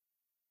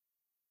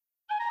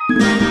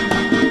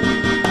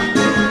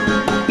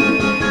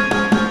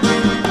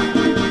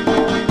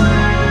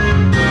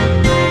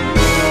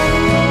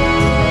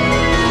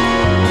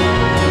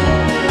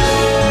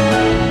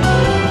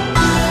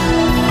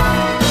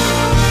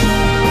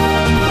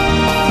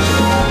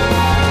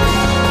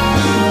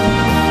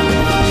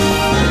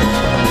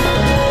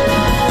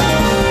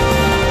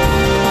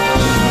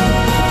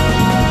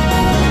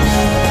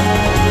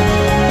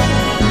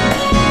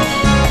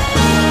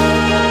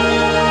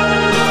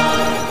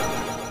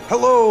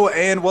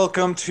And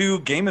welcome to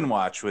Game and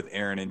Watch with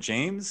Aaron and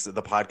James,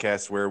 the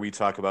podcast where we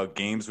talk about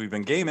games we've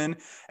been gaming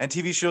and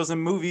TV shows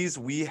and movies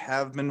we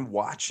have been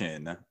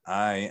watching.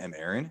 I am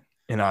Aaron.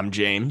 And I'm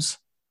James.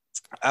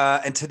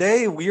 And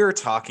today we are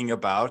talking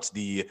about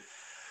the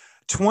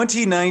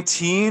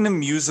 2019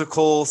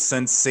 musical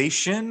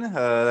sensation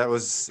that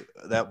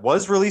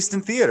was released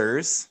in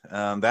theaters.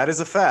 That is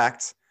a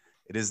fact.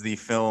 It is the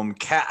film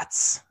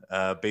Cats,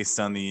 based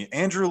on the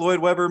Andrew Lloyd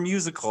Webber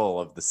musical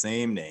of the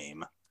same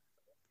name.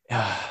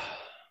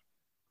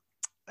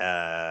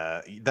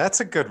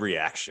 That's a good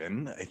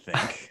reaction, I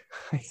think.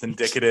 It's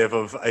indicative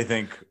of, I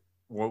think,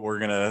 what we're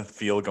gonna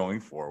feel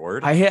going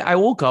forward. I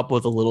woke up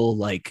with a little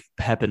like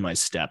pep in my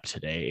step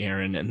today,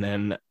 Aaron, and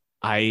then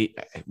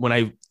when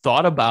I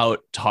thought about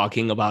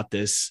talking about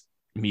this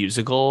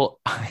musical,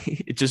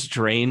 it just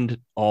drained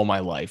all my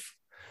life.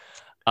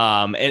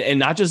 And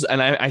not just, and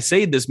I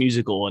say this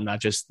musical and not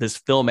just this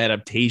film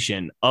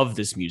adaptation of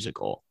this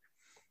musical,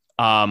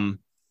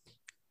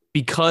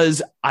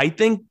 because I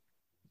think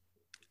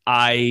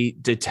I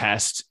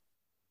detest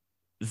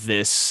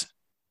this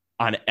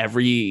on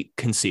every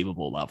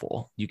conceivable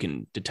level. You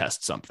can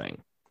detest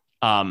something,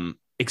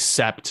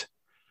 except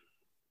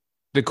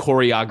the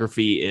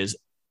choreography is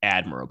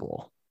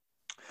admirable,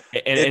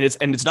 and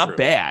it's not true.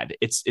 bad.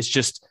 It's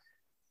just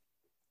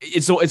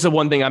it's the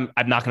one thing I'm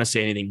not going to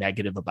say anything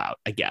negative about.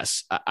 I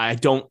guess I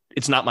don't.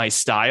 It's not my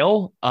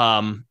style,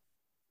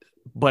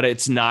 but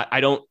it's not.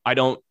 I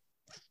don't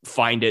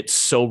find it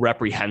so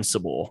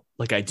reprehensible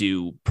like I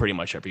do pretty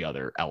much every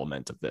other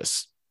element of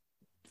this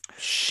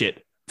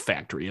shit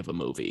factory of a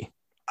movie.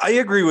 I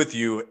agree with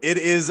you. It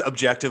is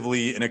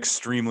objectively an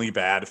extremely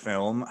bad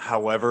film.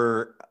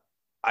 However,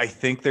 I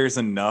think there's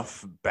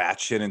enough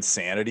batshit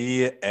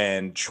insanity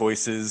and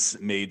choices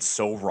made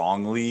so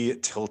wrongly,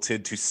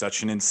 tilted to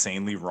such an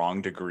insanely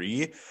wrong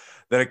degree,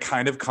 that it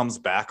kind of comes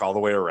back all the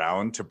way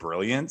around to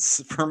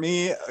brilliance for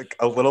me,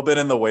 a little bit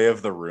in the way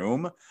of The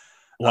Room.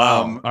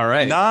 Wow. All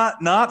right.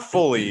 Not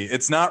fully.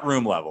 It's not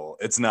Room level.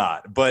 It's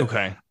not. But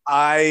okay.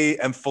 I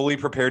am fully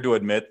prepared to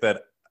admit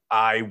that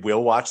I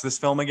will watch this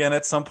film again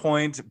at some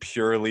point,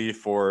 purely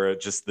for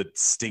just the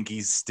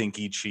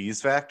stinky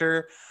cheese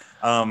factor,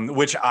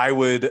 which I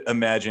would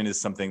imagine is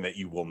something that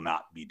you will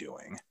not be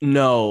doing.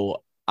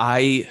 No,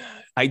 I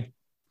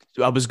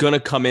was going to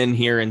come in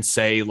here and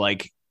say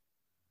like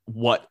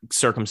what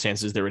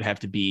circumstances there would have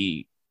to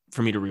be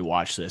for me to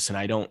rewatch this. And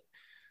I'm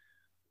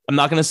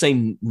not going to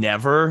say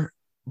never,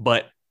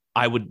 but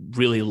I would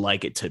really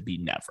like it to be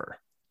never.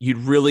 You'd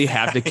really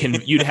have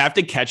to you'd have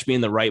to catch me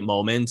in the right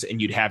moments,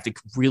 and you'd have to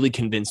really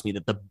convince me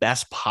that the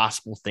best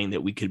possible thing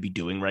that we could be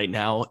doing right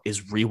now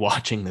is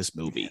rewatching this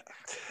movie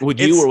with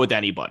you or with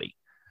anybody.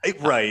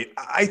 Right.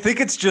 I think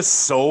it's just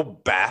so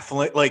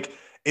baffling. Like,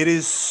 it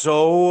is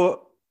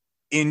so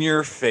in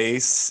your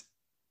face,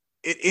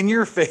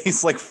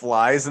 like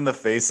flies in the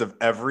face of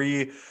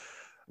every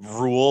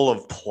rule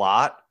of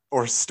plot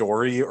or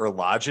story or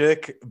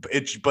logic,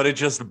 but it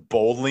just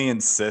boldly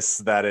insists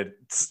that it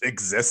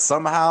exists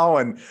somehow.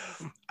 And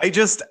I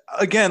just,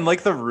 again,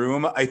 like The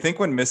Room, I think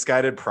when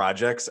misguided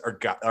projects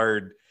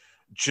are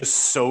just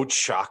so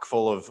chock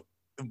full of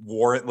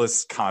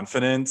warrantless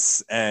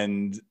confidence,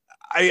 and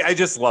I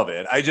just love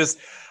it.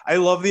 I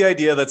love the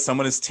idea that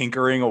someone is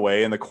tinkering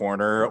away in the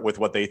corner with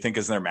what they think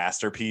is their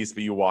masterpiece,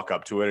 but you walk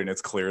up to it and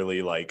it's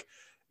clearly like,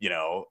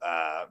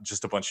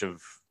 just a bunch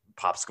of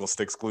popsicle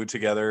sticks glued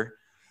together.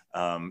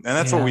 And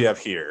that's what we have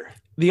here.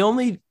 The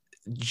only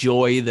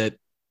joy that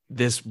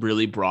this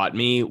really brought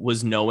me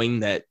was knowing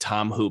that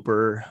Tom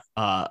Hooper,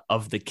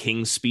 of the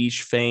King's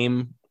Speech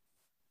fame,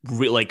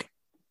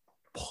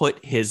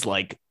 put his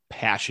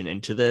passion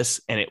into this,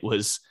 and it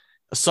was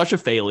such a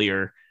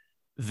failure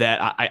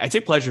that I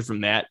take pleasure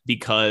from that,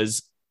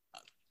 because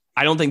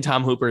I don't think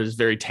Tom Hooper is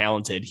very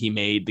talented. He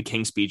made the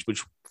King's Speech,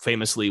 which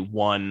famously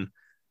won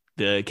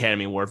the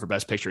Academy Award for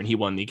Best Picture, and he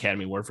won the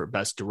Academy Award for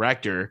Best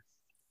Director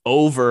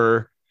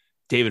over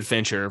David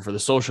Fincher for The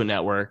Social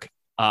Network.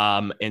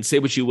 And say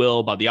what you will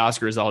about the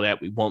Oscars, all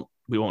that, we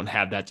won't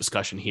have that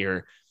discussion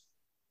here.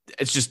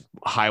 It's just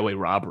highway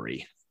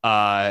robbery.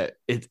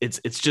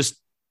 It's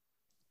just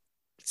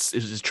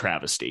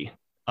travesty.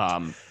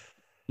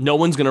 No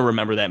one's gonna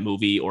remember that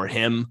movie or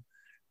him,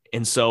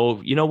 and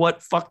so you know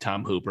what? Fuck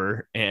Tom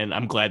Hooper, and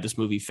I'm glad this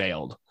movie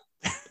failed.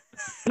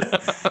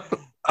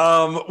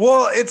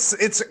 Well,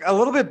 it's a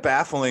little bit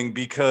baffling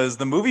because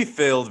the movie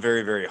failed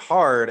very, very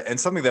hard. And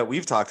something that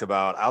we've talked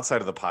about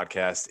outside of the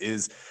podcast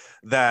is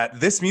that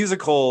this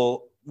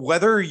musical,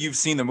 whether you've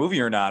seen the movie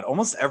or not,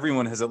 almost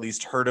everyone has at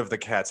least heard of the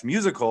Cats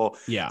musical.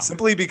 Yeah.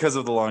 Simply because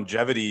of the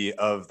longevity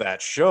of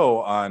that show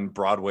on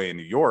Broadway in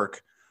New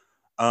York.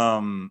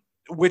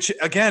 Which,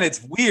 again,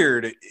 it's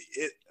weird.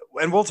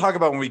 And we'll talk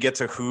about when we get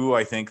to who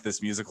I think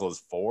this musical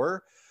is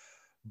for.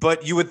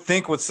 But you would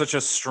think with such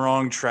a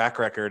strong track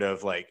record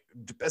of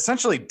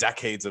essentially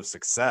decades of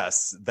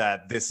success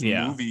that this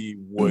movie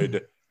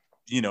would,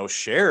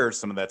 share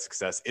some of that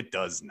success. It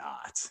does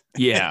not.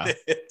 Yeah.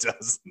 It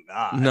does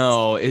not.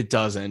 No, it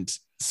doesn't.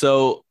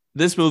 So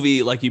this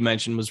movie, like you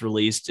mentioned, was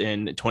released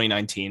in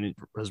 2019. It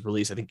was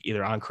released, I think,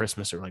 either on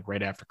Christmas or like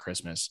right after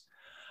Christmas.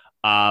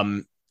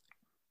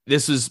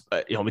 This is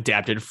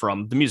adapted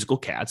from the musical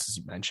Cats, as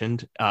you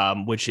mentioned,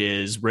 which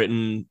is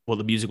written. Well,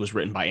 the music was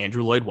written by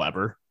Andrew Lloyd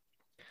Webber,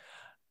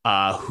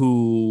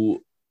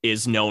 who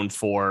is known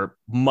for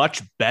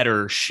much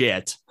better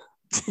shit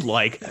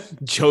like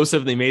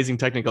Joseph and the Amazing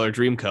Technicolor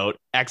Dreamcoat,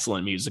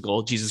 excellent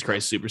musical. Jesus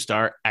Christ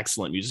Superstar,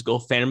 excellent musical.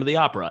 Phantom of the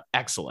Opera,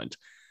 excellent.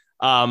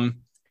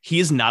 He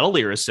is not a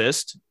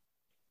lyricist.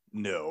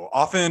 No.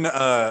 Often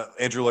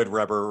Andrew Lloyd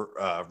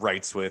Webber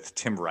writes with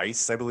Tim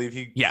Rice, I believe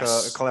he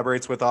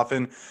collaborates with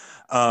often.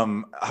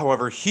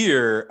 However,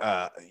 here,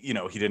 he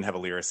didn't have a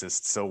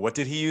lyricist. So what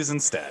did he use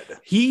instead?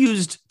 He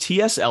used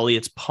T.S.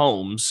 Eliot's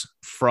poems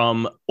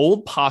from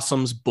Old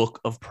Possum's Book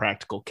of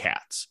Practical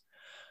Cats.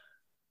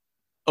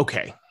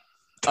 Okay.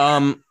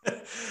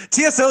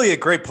 T.S. Eliot,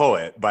 great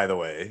poet, by the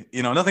way.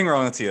 Nothing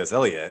wrong with T.S.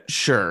 Eliot.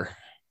 Sure.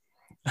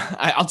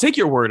 I'll take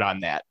your word on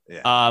that.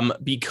 Yeah.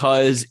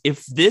 Because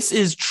if this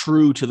is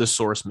true to the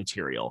source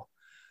material,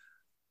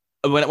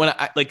 when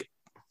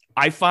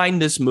I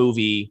find this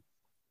movie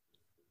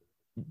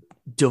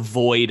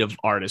devoid of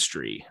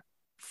artistry.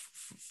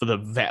 For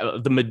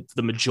the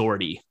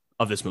majority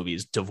of this movie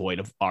is devoid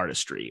of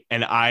artistry,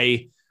 and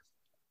I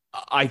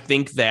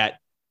think that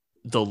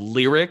the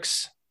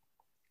lyrics,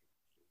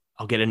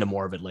 I'll get into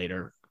more of it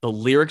later. The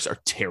lyrics are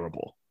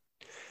terrible.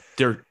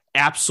 They're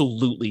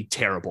absolutely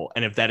terrible.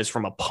 And if that is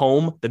from a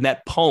poem, then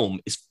that poem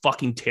is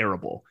fucking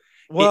terrible.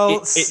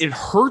 Well, it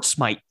hurts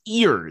my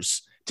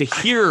ears to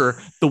hear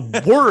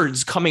the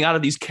words coming out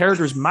of these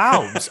characters'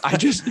 mouths.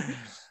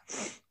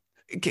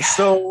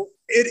 So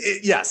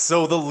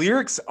the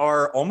lyrics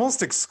are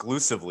almost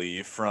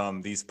exclusively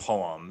from these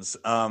poems.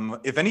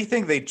 If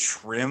anything, they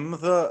trim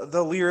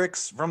the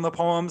lyrics from the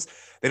poems.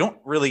 They don't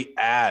really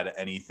add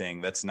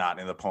anything that's not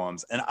in the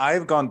poems. And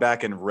I've gone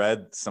back and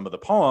read some of the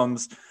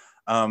poems,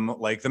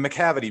 like the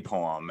McCavity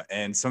poem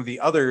and some of the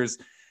others.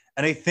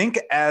 And I think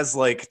as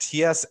like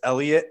T.S.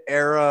 Eliot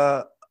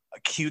era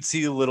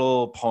cutesy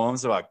little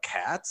poems about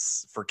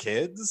cats for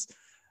kids,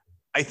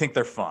 I think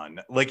they're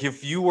fun. Like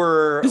if you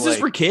were, is this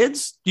for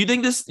kids? Do you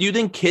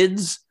think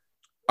kids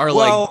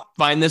are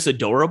find this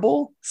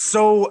adorable?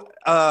 So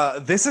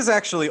this is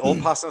actually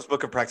Old Possum's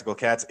Book of Practical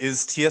Cats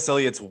is T.S.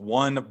 Eliot's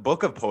one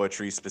book of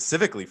poetry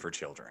specifically for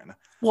children.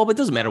 Well, but it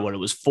doesn't matter what it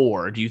was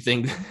for. Do you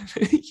think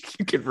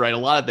you could write a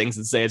lot of things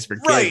and say it's for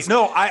kids? Right.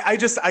 No, I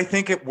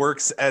think it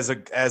works as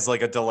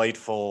like a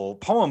delightful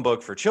poem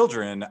book for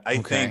children. I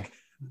think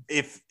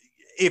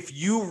if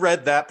you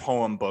read that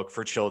poem book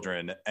for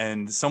children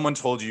and someone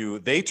told you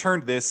they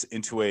turned this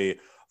into a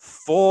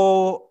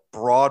full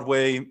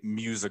Broadway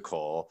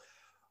musical,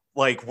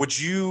 like, would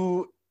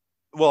you?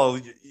 Well,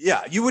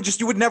 yeah, you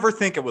would never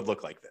think it would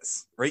look like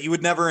this, right? You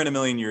would never in a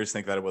million years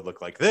think that it would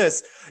look like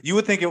this. You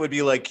would think it would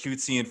be like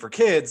cutesy and for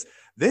kids.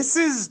 This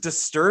is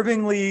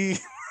disturbingly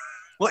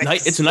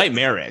it's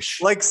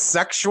nightmarish, like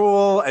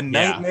sexual and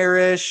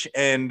nightmarish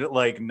and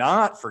like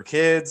not for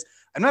kids.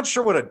 I'm not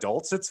sure what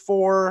adults it's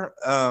for,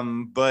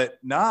 but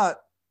not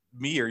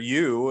me or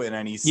you in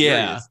any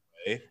serious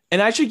way.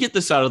 And I should get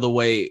this out of the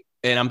way,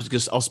 and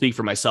I'll speak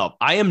for myself.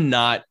 I am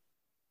not,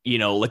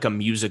 like a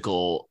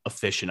musical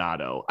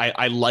aficionado.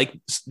 I like,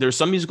 there's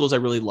some musicals I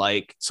really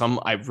like, some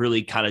I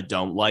really kind of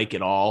don't like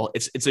at all.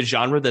 It's a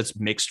genre that's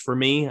mixed for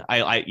me.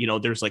 I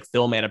there's like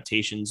film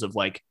adaptations of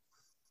like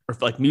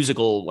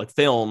musical like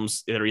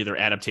films that are either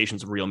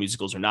adaptations of real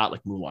musicals or not,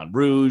 like Moulin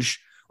Rouge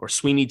or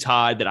Sweeney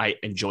Todd, that I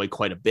enjoy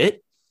quite a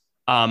bit.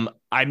 I'm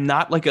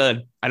not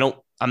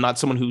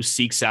someone who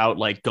seeks out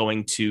like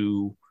going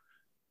to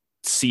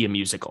see a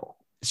musical.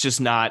 It's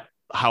just not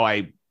how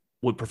I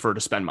would prefer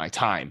to spend my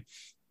time.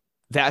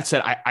 That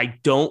said, I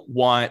don't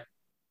want,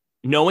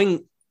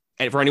 knowing,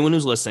 and for anyone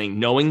who's listening,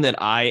 knowing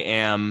that I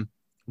am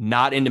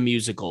not into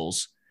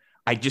musicals,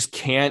 I just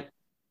can't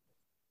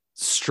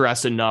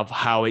stress enough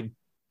how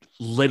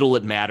little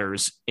it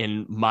matters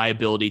in my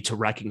ability to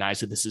recognize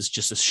that this is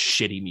just a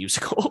shitty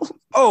musical.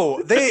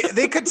 Oh,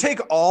 they could take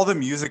all the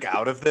music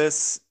out of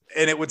this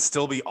and it would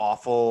still be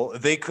awful.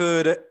 They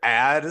could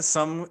add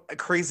some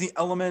crazy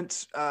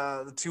element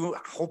to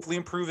hopefully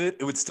improve it.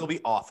 It would still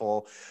be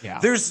awful. Yeah.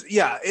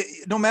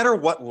 No matter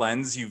what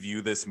lens you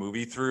view this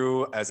movie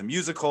through, as a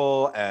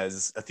musical,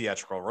 as a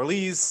theatrical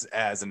release,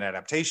 as an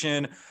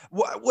adaptation,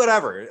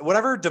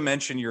 whatever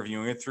dimension you're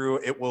viewing it through,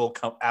 it will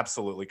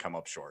absolutely come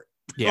up short.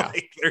 Yeah.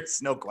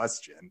 There's no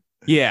question.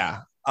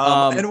 Yeah.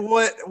 And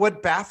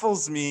what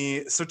baffles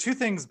me, so two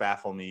things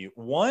baffle me.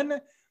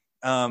 One,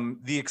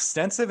 the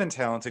extensive and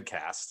talented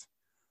cast.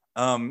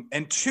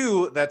 And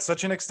two, that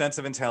such an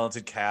extensive and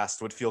talented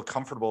cast would feel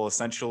comfortable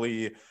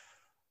essentially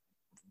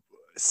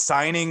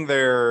signing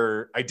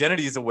their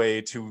identities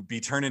away to be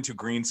turned into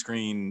green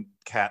screen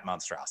cat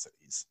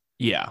monstrosities.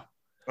 Yeah.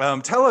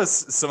 Tell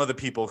us some of the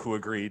people who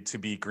agreed to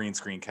be green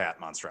screen cat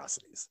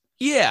monstrosities.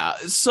 Yeah.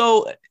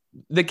 So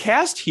the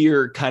cast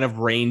here kind of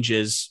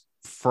ranges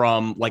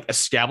from like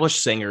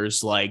established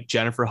singers like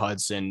Jennifer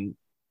Hudson,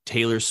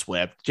 Taylor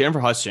Swift,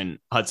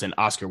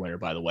 Oscar winner,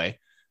 by the way,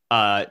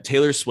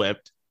 Taylor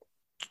Swift,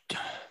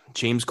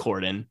 James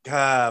Corden.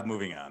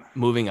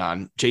 Moving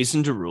on.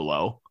 Jason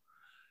Derulo.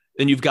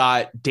 Then you've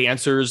got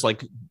dancers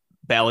like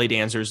ballet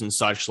dancers and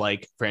such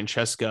like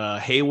Francesca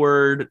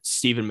Hayward,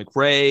 Stephen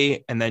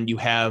McRae, and then you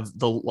have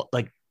the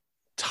like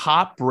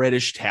top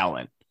British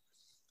talent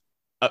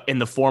in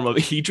the form of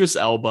Idris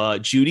Elba,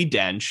 Judi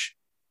Dench,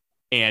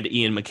 and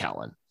Ian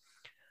McKellen.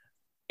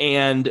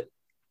 And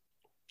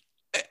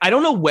I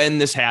don't know when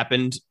this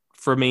happened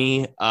for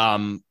me,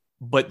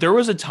 but there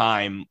was a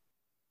time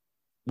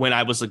when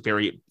I was like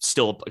very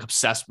still like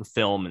obsessed with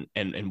film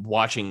and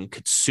watching,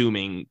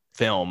 consuming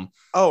film.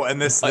 Oh,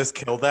 and this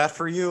killed that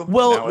for you?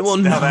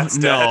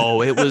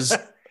 No,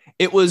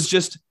 it was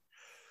just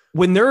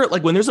when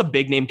there's a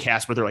big name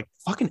cast where they're like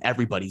fucking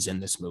everybody's in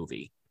this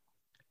movie.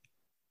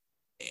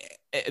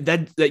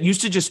 That used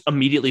to just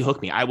immediately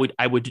hook me. I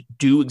would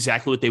do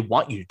exactly what they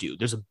want you to do.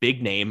 There's a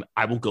big name.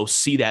 I will go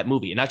see that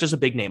movie, and not just a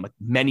big name, like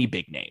many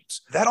big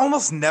names. That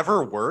almost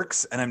never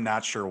works, and I'm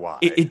not sure why.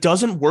 It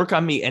doesn't work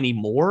on me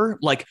anymore.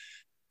 Like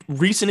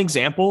recent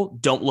example,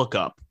 Don't Look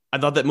Up. I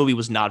thought that movie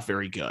was not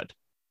very good.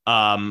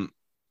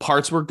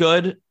 Parts were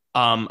good.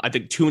 I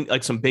think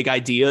some big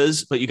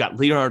ideas, but you got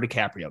Leonardo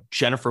DiCaprio,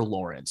 Jennifer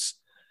Lawrence.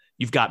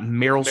 You've got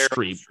Meryl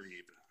Streep,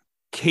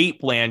 Kate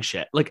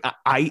Blanchett. Like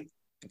I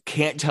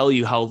can't tell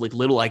you how like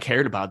little I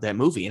cared about that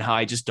movie and how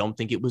I just don't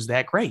think it was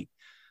that great.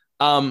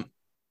 I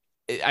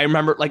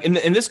remember like, and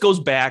this goes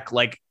back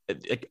like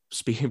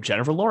speaking of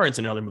Jennifer Lawrence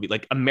in another movie,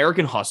 like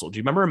American Hustle. Do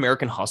you remember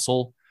American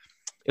Hustle?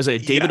 It was a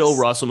David O.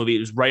 Russell movie. It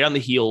was right on the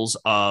heels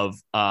of,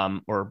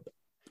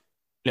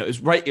 it was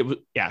right. It was,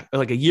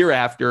 like a year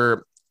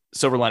after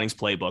Silver Linings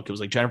Playbook. It was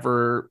like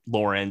Jennifer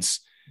Lawrence,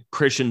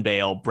 Christian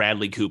Bale,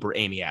 Bradley Cooper,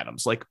 Amy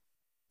Adams, like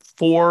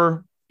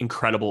 4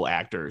 incredible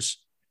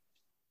actors.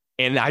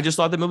 And I just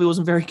thought the movie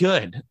wasn't very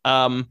good.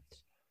 I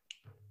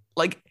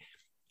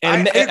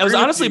was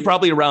honestly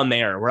probably around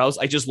there where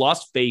I just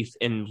lost faith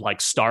in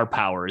like star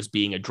power as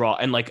being a draw.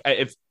 And like,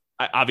 I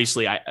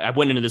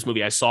went into this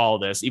movie, I saw all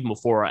this even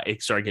before I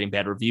started getting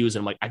bad reviews.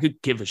 And I'm like, I could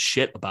give a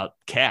shit about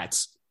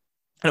Cats.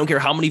 I don't care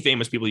how many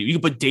famous people you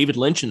could put David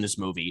Lynch in this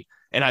movie,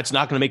 and it's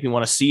not going to make me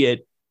want to see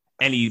it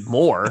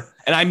anymore.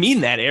 And I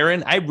mean that,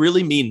 Aaron. I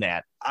really mean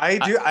that. I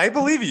do. I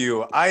believe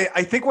you.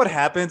 I think what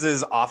happens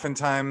is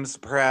oftentimes,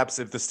 perhaps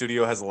if the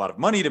studio has a lot of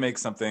money to make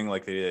something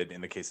like they did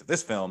in the case of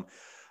this film,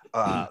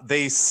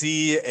 they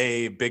see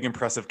a big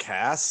impressive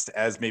cast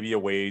as maybe a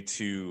way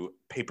to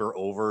paper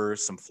over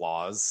some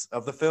flaws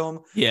of the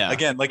film. Yeah.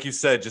 Again, like you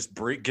said, just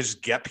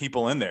get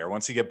people in there.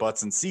 Once you get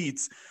butts and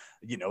seats,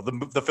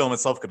 the film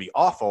itself could be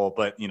awful,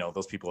 but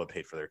those people have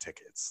paid for their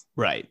tickets.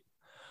 Right.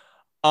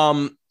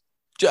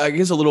 I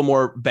guess a little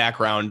more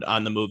background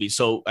on the movie.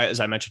 So as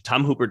I mentioned,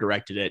 Tom Hooper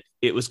directed it.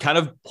 It was kind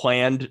of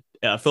planned.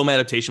 Film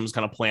adaptation was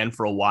kind of planned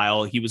for a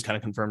while. He was kind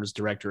of confirmed as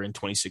director in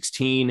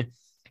 2016.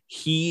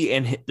 He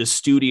and the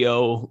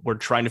studio were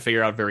trying to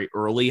figure out very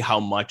early how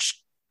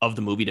much of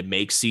the movie to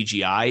make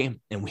CGI.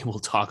 And we will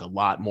talk a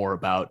lot more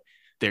about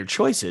their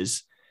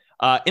choices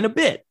in a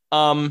bit.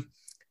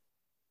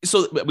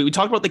 So we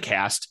talked about the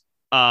cast.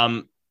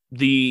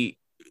 The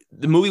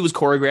movie was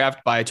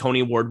choreographed by a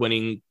Tony Award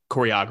winning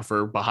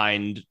choreographer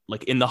behind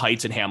like In the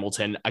Heights and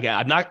Hamilton.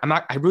 Again,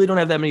 I really don't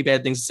have that many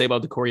bad things to say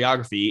about the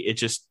choreography.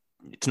 It's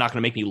not going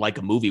to make me like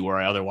a movie where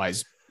I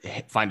otherwise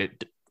find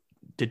it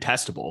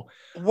detestable.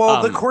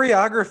 Well, the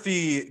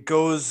choreography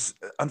goes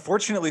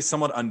unfortunately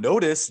somewhat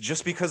unnoticed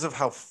just because of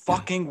how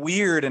fucking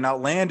weird and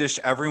outlandish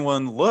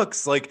everyone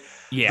looks. Like,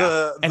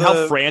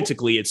 how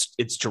frantically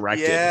it's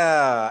directed.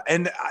 Yeah,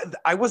 and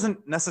I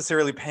wasn't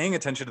necessarily paying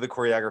attention to the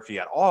choreography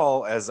at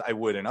all as I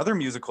would in other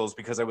musicals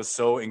because I was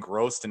so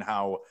engrossed in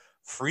how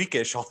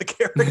freakish all the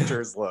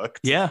characters looked.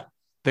 Yeah,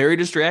 very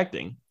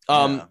distracting.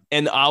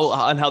 And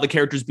on how the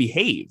characters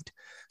behaved.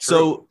 True.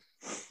 So,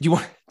 do you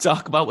want to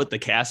talk about what the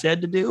cast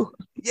had to do?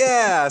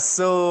 Yeah,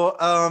 so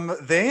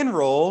they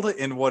enrolled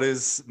in what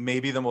is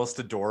maybe the most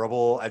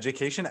adorable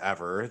education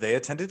ever. They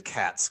attended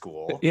cat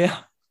school. Yeah.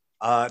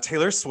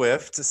 Taylor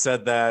Swift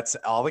said that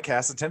all the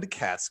cast attended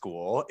cat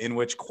school, in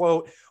which,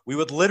 quote, we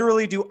would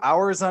literally do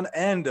hours on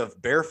end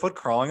of barefoot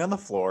crawling on the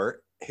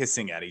floor,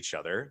 hissing at each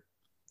other.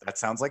 That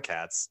sounds like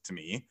cats to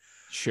me.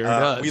 Sure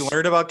does. We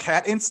learned about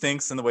cat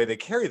instincts and the way they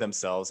carry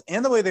themselves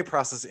and the way they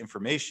process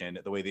information,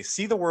 the way they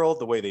see the world,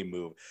 the way they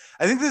move.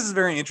 I think this is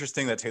very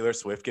interesting that Taylor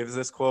Swift gives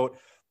this quote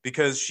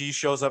because she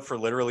shows up for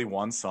literally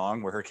one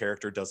song where her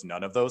character does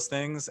none of those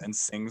things and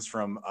sings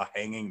from a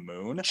hanging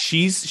moon.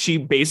 She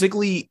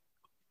basically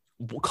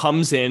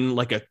comes in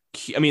like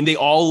they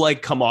all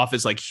like come off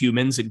as like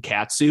humans in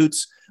cat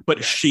suits, but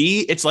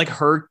yes.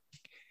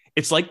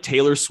 It's like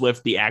Taylor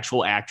Swift, the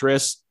actual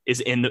actress, is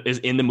in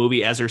the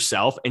movie as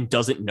herself and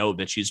doesn't know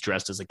that she's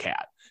dressed as a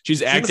cat.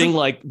 She's acting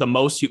like the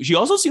most. She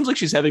also seems like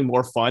she's having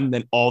more fun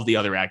than all of the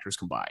other actors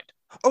combined.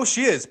 Oh,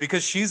 she is,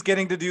 because she's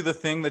getting to do the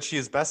thing that she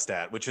is best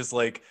at, which is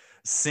like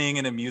sing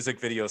in a music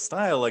video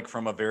style, like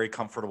from a very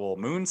comfortable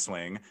moon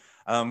swing.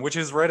 which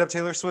is right up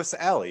Taylor Swift's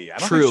alley. I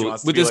don't think she True,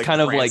 wants to with be this like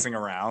kind of like prancing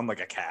around like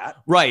a cat.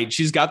 right.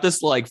 She's got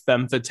this like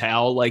femme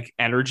fatale like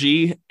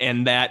energy,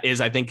 and that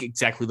is, I think,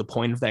 exactly the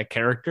point of that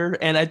character.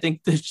 And I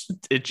think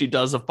that she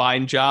does a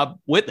fine job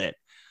with it.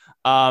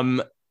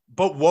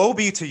 But woe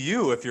be to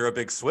you if you're a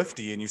big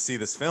Swiftie and you see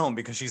this film,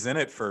 because she's in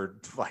it for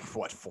like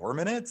what, 4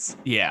 minutes?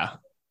 Yeah.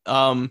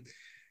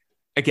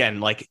 Again,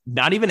 like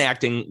not even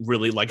acting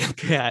really like a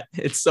cat.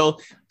 It's so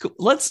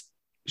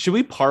should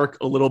we park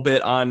a little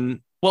bit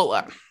on,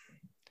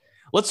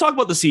 let's talk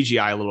about the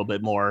CGI a little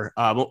bit more.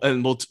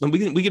 And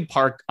we can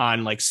park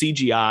on like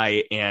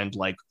CGI and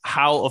like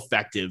how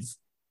effective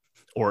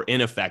or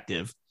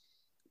ineffective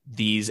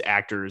these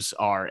actors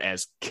are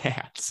as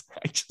cats.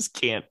 I just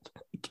can't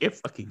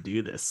fucking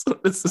do this.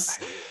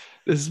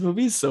 This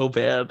movie is so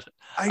bad.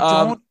 I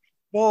don't.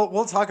 Well,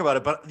 we'll talk about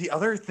it. But the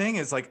other thing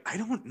is, like, I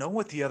don't know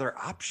what the other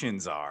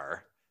options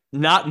are.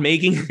 Not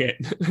making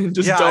it.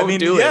 Just yeah, don't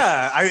do it.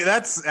 Yeah,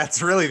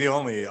 that's really the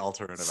only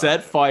alternative.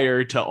 Set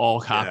fire to all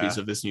copies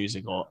of this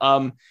musical.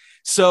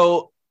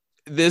 So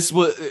this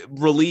was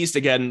released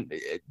again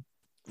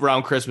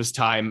around Christmas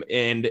time,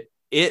 and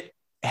it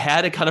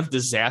had a kind of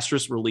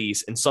disastrous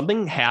release, and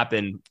something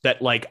happened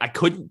that like I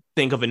couldn't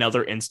think of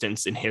another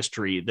instance in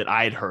history that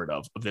I had heard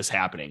of this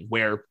happening,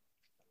 where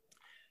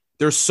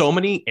there's so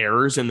many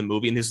errors in the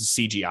movie, and this is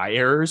CGI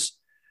errors.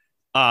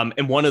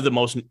 And one of the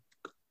most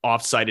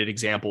off-cited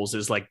examples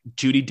is like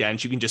Judi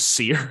Dench. You can just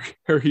see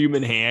her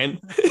human hand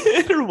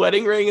and her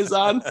wedding ring is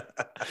on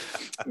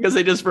because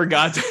they just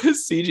forgot to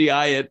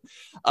CGI it.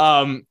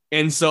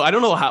 And so I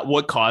don't know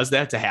what caused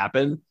that to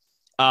happen.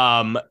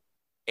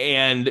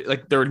 And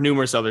like there are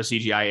numerous other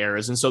CGI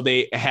errors, and so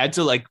they had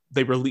to like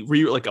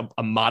like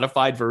a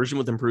modified version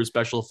with improved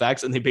special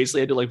effects, and they basically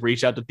had to like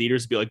reach out to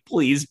theaters to be like,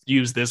 please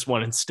use this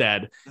one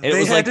instead. And it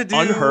was like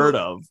unheard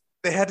of.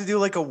 They had to do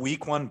like a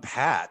week 1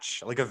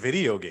 patch, like a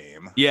video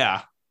game.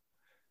 Yeah,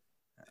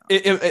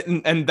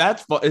 and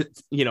that's,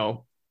 you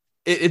know,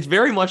 it's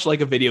very much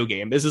like a video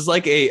game. This is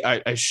like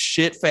a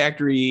shit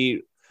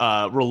factory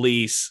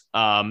release.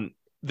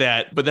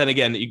 But then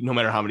again, no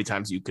matter how many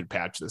times you could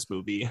patch this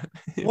movie.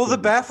 Well, the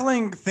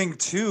baffling thing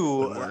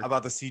too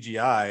about the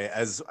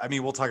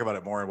CGI, we'll talk about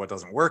it more and what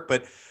doesn't work,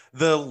 but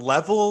the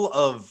level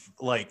of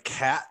like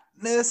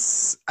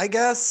catness, I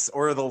guess,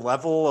 or the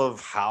level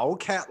of how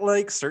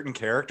cat-like certain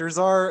characters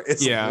are,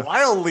 it's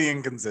wildly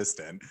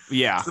inconsistent.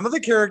 Yeah. Some of the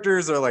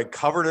characters are like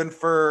covered in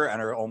fur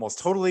and are almost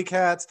totally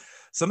cats.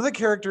 Some of the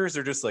characters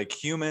are just like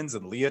humans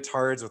and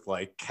leotards with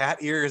like cat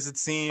ears, it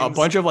seems. A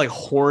bunch of like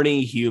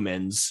horny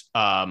humans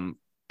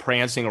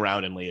prancing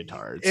around in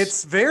leotards.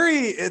 It's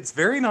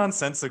very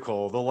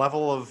nonsensical. The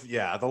level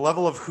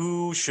of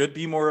who should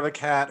be more of a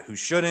cat, who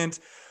shouldn't,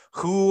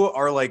 who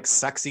are like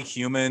sexy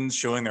humans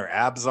showing their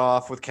abs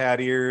off with cat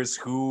ears,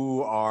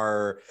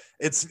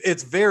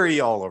 it's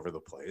very all over the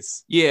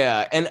place.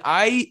 Yeah, and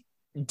I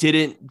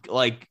didn't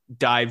like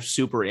dive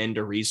super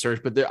into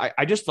research, but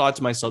I just thought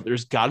to myself,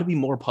 there's got to be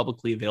more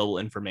publicly available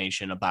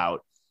information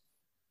about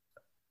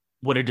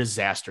what a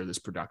disaster this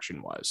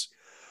production was.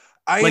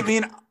 I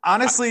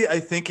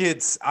think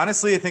it's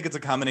a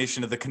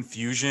combination of the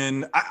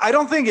confusion. I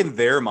don't think in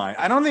their mind,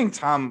 I don't think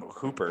Tom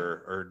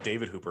Hooper or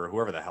David Hooper,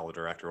 whoever the hell the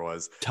director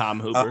was, Tom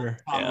Hooper,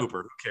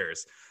 Hooper, who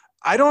cares?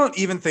 I don't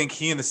even think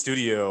he in the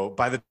studio,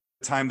 by the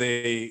time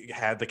they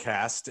had the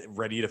cast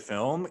ready to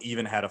film,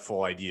 even had a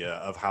full idea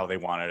of how they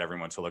wanted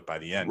everyone to look by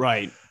the end.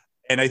 Right.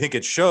 And I think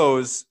it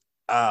shows.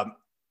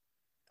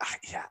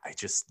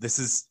 This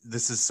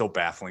is so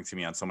baffling to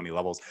me on so many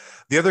levels.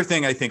 The other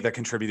thing I think that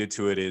contributed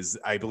to it is,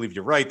 I believe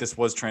you're right, this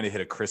was trying to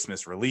hit a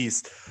Christmas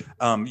release.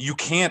 You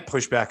can't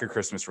push back a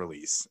Christmas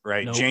release,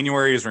 right? Nope.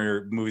 January is when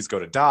your movies go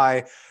to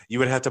die. You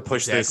would have to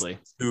push this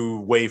to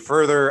way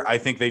further. I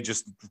think they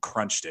just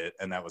crunched it,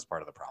 and that was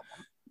part of the problem.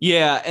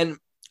 Yeah, and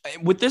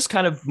with this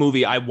kind of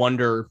movie, I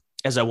wonder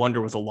with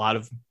a lot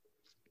of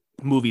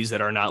movies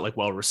that are not like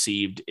well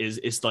received,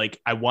 is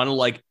like I want to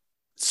like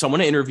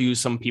someone to interview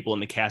some people in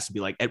the cast and be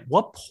like, at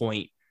what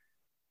point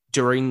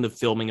during the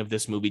filming of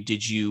this movie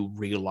did you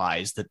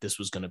realize that this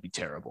was going to be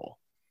terrible?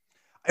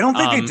 I don't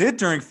think they did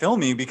during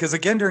filming, because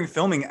again, during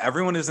filming,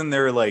 everyone is in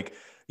their like,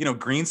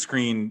 green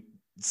screen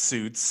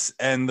suits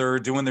and they're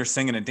doing their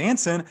singing and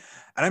dancing.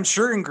 And I'm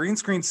sure in green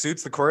screen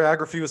suits, the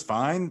choreography was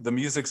fine. The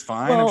music's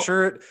fine. Well,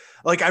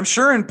 I'm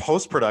sure in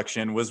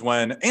post-production was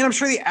when, and I'm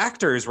sure the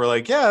actors were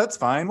like, yeah, that's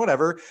fine,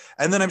 whatever.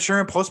 And then I'm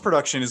sure in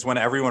post-production is when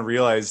everyone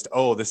realized,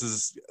 oh, this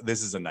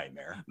is a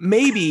nightmare.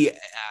 Maybe.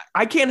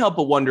 I can't help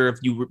but wonder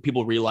if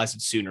people realize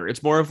it sooner.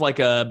 It's more of like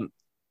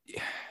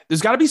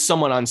there's got to be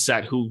someone on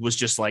set who was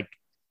just like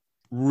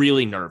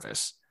really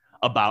nervous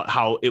about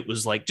how it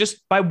was like,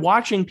 just by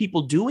watching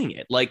people doing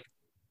it. Like,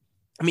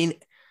 I mean,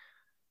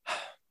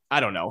 I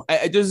don't know.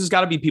 There's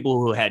got to be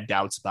people who had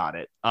doubts about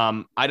it.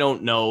 I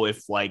don't know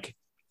if like,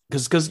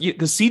 because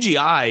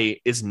CGI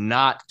is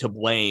not to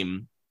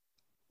blame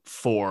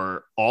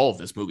for all of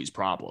this movie's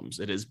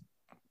problems. It is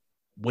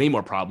way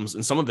more problems,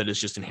 and some of it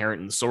is just inherent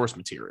in the source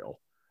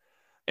material,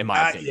 in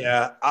my opinion.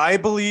 Yeah, I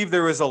believe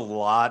there was a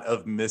lot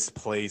of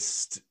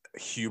misplaced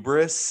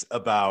hubris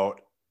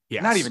about,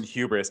 not Yes. even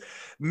hubris,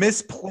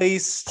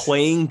 misplaced,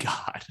 Playing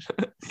God.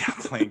 yeah,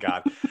 playing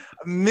God,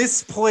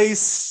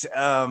 misplaced,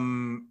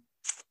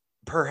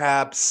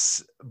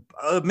 perhaps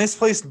a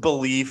misplaced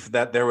belief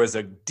that there was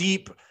a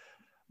deep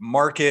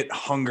market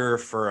hunger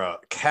for a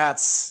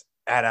Cats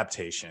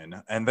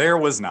adaptation, and there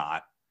was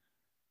not.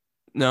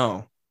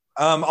 No.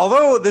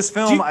 Although this Do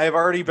film, you, I've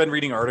already been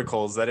reading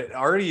articles that it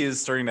already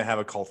is starting to have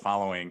a cult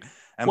following,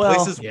 and well,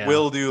 places yeah.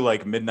 will do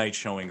like midnight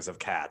showings of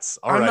Cats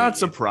I'm not already.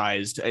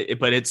 surprised,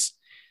 but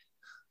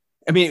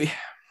I mean,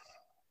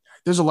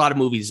 there's a lot of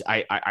movies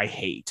I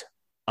hate.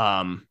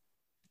 Um,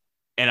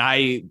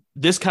 and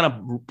this kind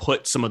of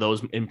put some of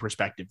those in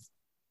perspective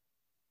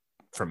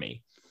for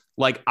me.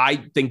 Like, I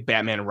think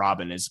Batman and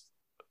Robin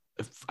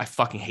I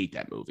fucking hate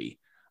that movie.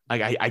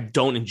 Like, I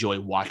don't enjoy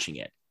watching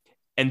it.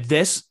 And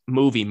this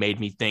movie made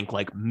me think,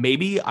 like,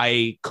 maybe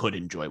I could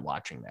enjoy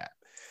watching that,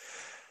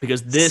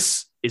 because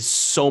this is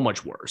so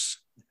much worse.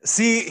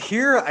 See,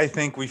 here I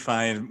think we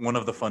find one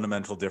of the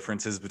fundamental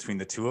differences between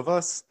the two of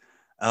us.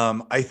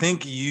 I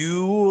think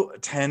you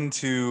tend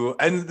to,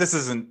 and this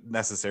isn't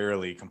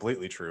necessarily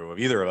completely true of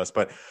either of us,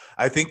 but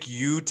I think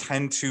you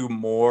tend to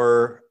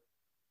more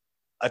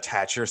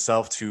attach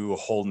yourself to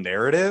whole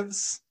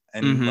narratives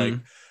and like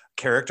Mm-hmm.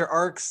 character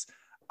arcs.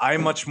 I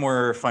much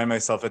more find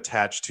myself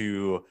attached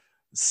to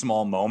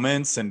small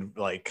moments and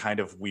like kind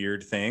of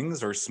weird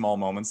things or small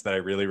moments that I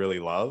really really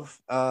love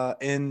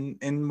in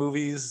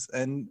movies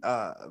and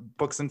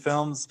books and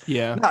films.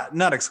 Yeah.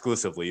 Not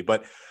exclusively,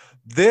 but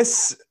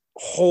this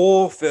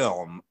whole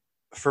film,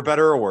 for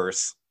better or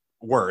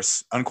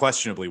worse,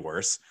 unquestionably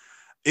worse,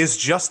 is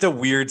just a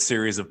weird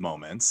series of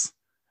moments.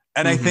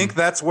 And I Mm-hmm. think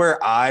that's where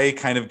I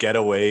kind of get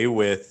away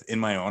with, in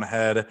my own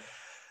head,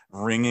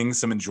 wringing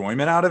some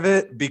enjoyment out of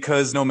it,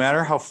 because no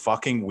matter how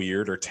fucking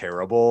weird or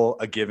terrible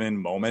a given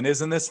moment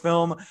is in this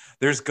film,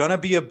 there's gonna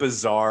be a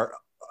bizarre,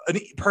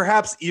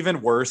 perhaps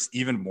even worse,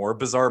 even more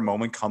bizarre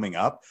moment coming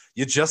up.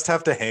 You just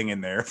have to hang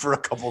in there for a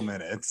couple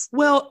minutes.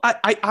 Well,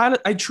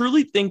 I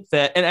truly think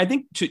that, and I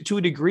think to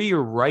a degree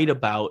you're right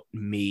about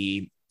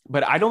me,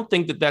 but I don't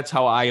think that that's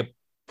how I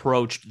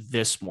approached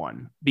this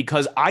one,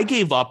 because I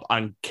gave up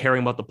on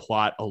caring about the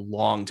plot a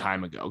long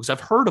time ago, because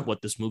I've heard of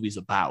what this movie's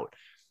about.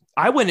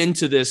 I went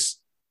into this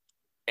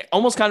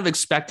almost kind of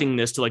expecting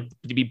this to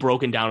be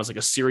broken down as like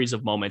a series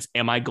of moments.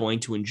 Am I going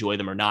to enjoy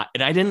them or not?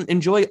 And I didn't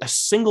enjoy a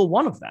single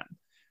one of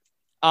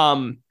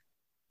them.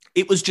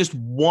 It was just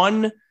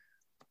one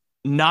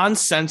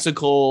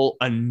nonsensical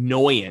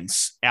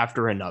annoyance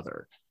after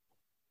another.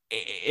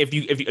 If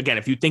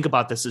you think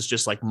about this as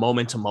just like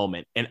moment to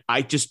moment, and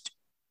I just,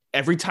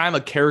 every time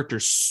a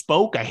character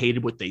spoke, I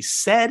hated what they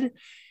said.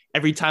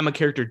 Every time a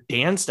character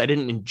danced, I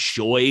didn't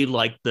enjoy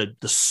like the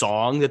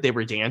song that they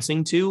were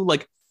dancing to.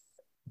 Like,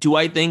 do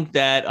I think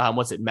that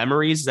what's it,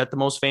 Memories? Is that the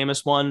most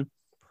famous one?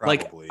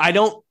 Like, Probably. I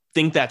don't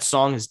think that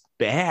song is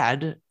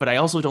bad, but I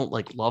also don't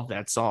like love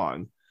that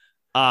song.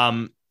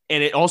 And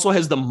it also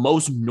has the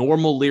most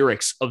normal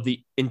lyrics of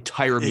the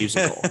entire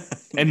musical.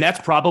 And that's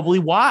probably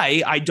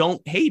why I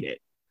don't hate it.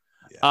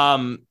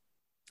 Yeah.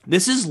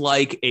 This is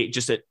like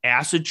just an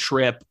acid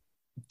trip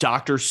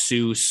Dr.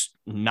 Seuss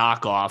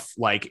knockoff,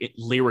 like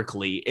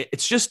lyrically.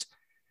 It's just,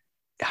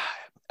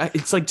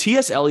 it's like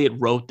T.S. Eliot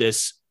wrote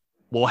this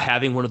while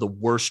having one of the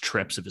worst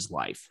trips of his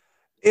life.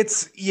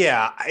 It's,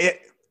 yeah,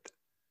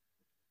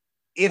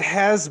 it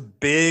has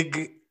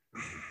big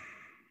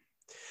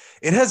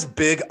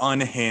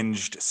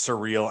unhinged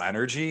surreal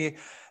energy,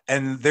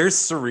 and there's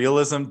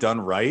surrealism done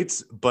right,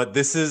 but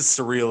this is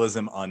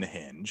surrealism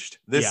unhinged.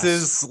 This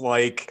is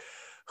like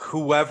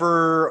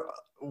whoever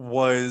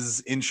was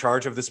in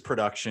charge of this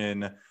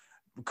production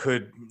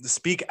could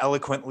speak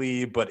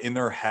eloquently, but in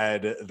their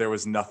head there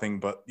was nothing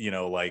but,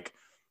 like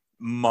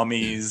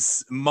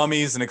mummies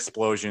and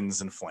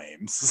explosions and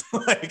flames.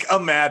 Like a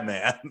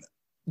madman.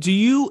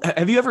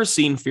 Have you ever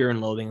seen Fear and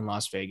Loathing in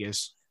Las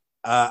Vegas?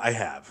 I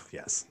have,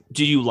 yes.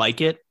 Do you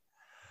like it?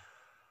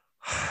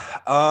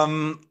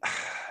 um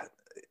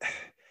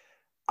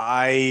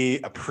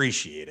I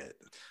appreciate it.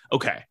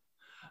 Okay.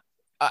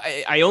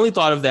 I only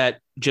thought of that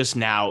just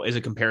now as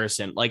a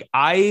comparison. Like,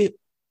 I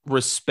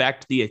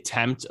respect the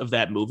attempt of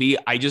that movie.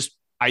 I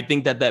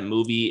think that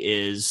movie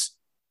is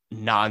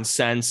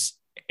nonsense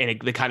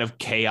and the kind of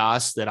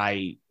chaos that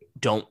I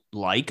don't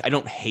like. I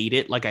don't hate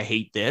it like I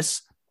hate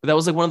this, but that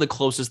was like one of the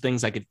closest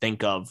things I could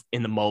think of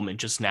in the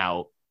moment just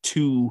now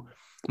to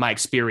my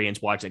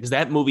experience watching it. Because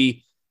that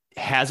movie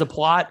has a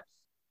plot.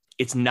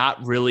 It's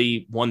not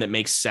really one that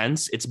makes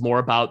sense. It's more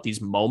about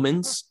these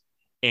moments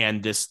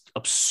and this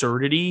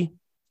absurdity,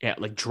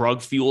 like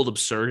drug fueled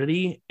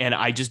absurdity. And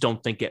I just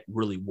don't think it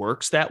really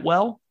works that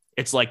well.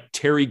 It's like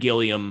Terry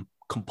Gilliam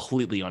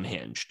completely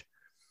unhinged.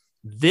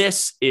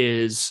 This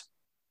is,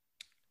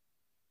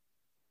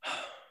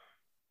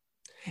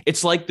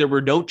 it's like there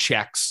were no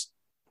checks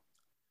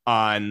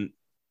on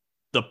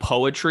the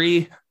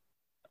poetry,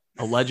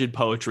 alleged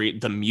poetry,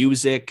 the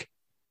music,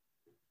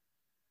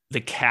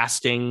 the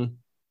casting,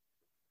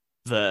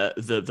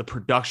 the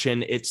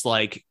production. It's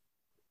like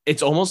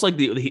it's almost like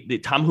the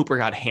Tom Hooper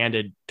got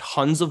handed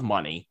tons of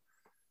money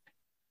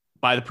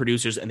by the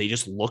producers and they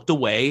just looked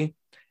away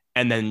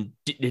and then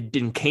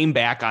didn't came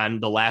back on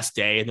the last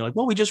day and they're like,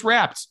 well, we just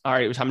wrapped. All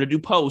right, it was time to do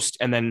post.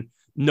 And then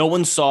no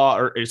one saw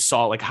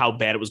like how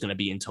bad it was going to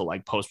be until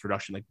like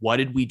post-production. Like, what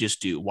did we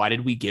just do? Why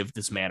did we give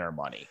this man our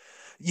money?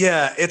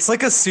 Yeah, it's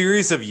like a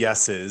series of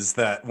yeses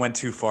that went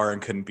too far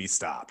and couldn't be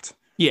stopped.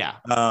 Yeah.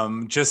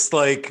 Just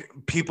like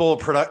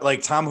people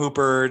like Tom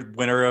Hooper,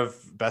 winner of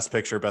Best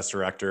Picture, Best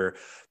Director,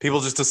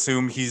 people just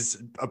assume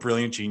he's a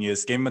brilliant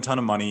genius, gave him a ton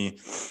of money.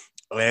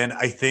 And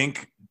I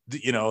think,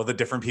 the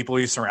different people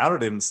he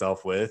surrounded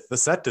himself with, the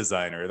set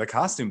designer, the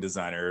costume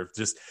designer,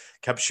 just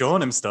kept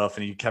showing him stuff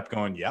and he kept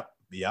going, yep.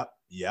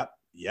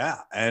 Yeah.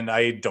 And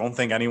I don't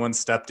think anyone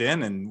stepped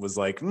in and was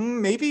like,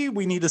 maybe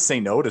we need to say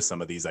no to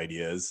some of these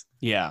ideas.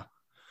 Yeah.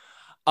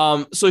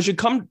 So it should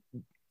come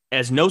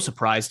as no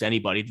surprise to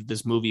anybody that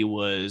this movie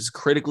was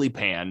critically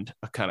panned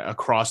kind of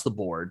across the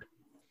board.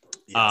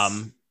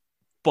 Yes.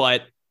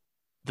 But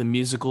the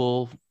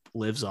musical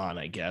lives on,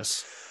 I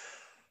guess.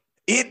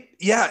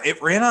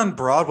 It ran on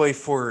Broadway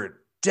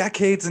for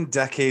decades and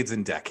decades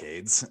and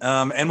decades,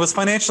 and was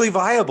financially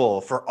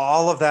viable for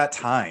all of that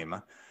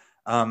time.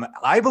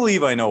 I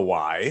believe I know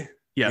why.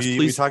 Yes,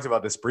 we talked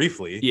about this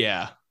briefly.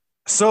 Yeah.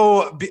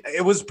 So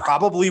it was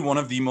probably one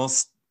of the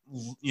most,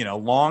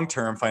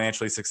 long-term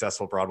financially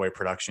successful Broadway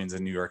productions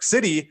in New York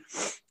City.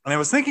 And I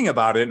was thinking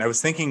about it and I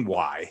was thinking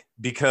why,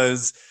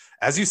 because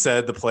as you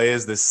said, the play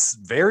is this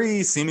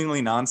very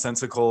seemingly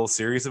nonsensical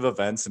series of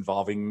events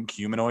involving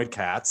humanoid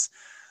cats.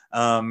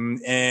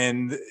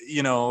 And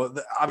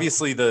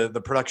obviously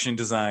the production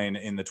design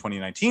in the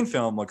 2019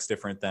 film looks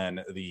different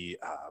than the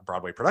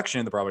Broadway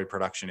production. The Broadway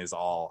production is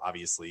all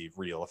obviously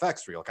real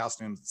effects, real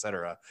costumes,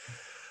 etc.,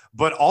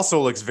 but also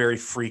looks very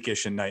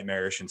freakish and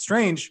nightmarish and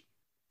strange.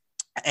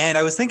 And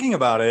I was thinking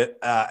about it,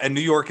 and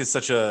New York is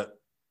such a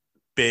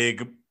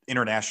big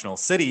international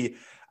city.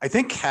 I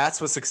think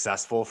Cats was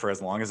successful for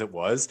as long as it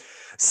was,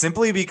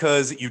 simply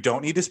because you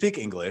don't need to speak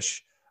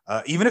English.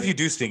 Even if you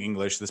do speak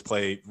English, this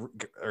play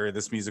or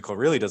this musical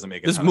really doesn't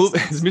make it.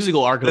 This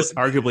musical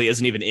arguably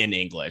isn't even in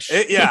English.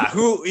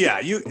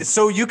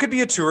 So you could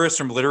be a tourist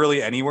from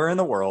literally anywhere in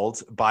the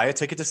world, buy a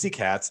ticket to see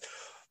Cats,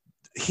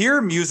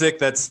 hear music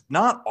that's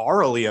not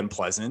aurally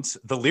unpleasant.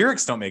 The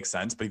lyrics don't make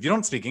sense, but if you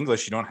don't speak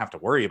English, you don't have to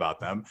worry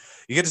about them.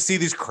 You get to see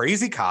these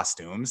crazy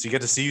costumes. You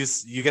get to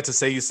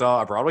say you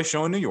saw a Broadway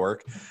show in New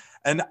York.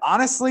 And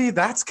honestly,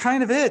 that's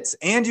kind of it.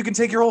 And you can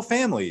take your whole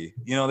family.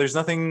 There's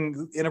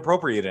nothing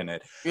inappropriate in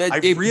it.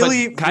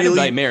 Of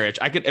nightmarish.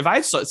 If I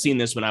had seen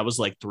this when I was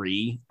like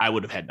 3, I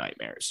would have had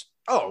nightmares.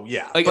 Oh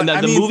yeah, like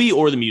the movie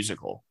or the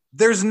musical.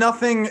 There's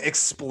nothing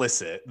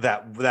explicit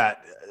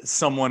that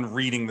someone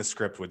reading the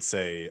script would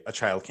say a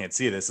child can't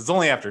see this. It's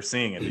only after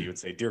seeing it that you would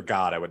say, "Dear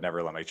God, I would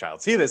never let my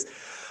child see this."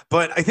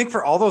 But I think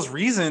for all those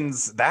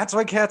reasons, that's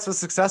why Cats was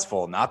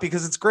successful. Not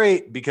because it's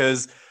great,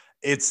 because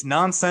it's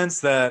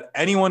nonsense that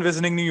anyone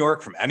visiting New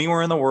York from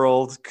anywhere in the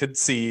world could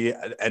see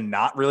and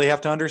not really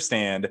have to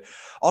understand.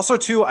 Also,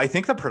 too, I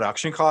think the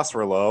production costs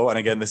were low. And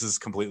again, this is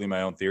completely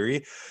my own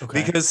theory,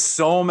 because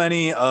so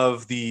many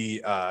of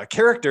the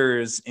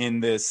characters in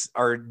this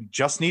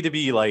just need to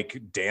be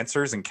like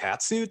dancers in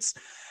cat suits.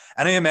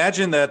 And I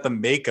imagine that the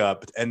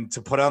makeup and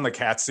to put on the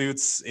cat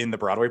suits in the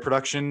Broadway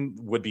production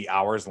would be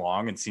hours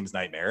long and seems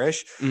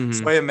nightmarish. Mm-hmm.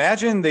 So I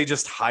imagine they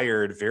just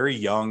hired very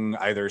young,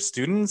 either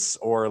students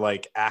or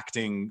like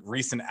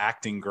recent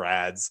acting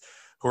grads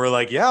who are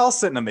like, yeah, I'll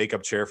sit in a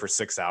makeup chair for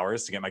 6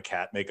 hours to get my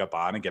cat makeup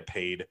on and get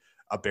paid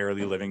a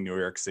barely living New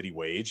York City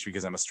wage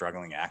because I'm a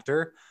struggling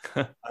actor.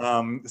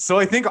 So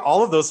I think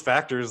all of those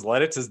factors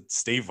led it to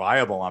stay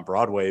viable on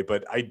Broadway,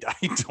 but I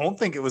don't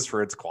think it was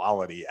for its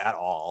quality at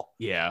all.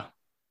 Yeah.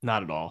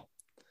 Not at all.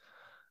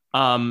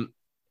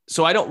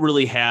 So I don't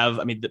really have,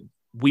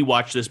 we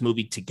watched this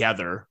movie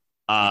together.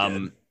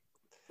 I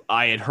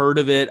had heard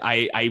of it.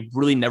 I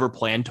really never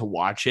planned to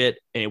watch it.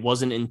 And it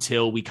wasn't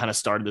until we kind of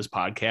started this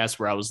podcast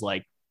where I was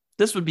like,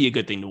 this would be a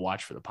good thing to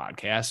watch for the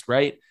podcast.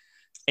 Right.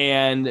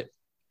 And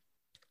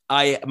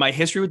my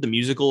history with the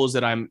musical is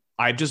that I'm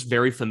just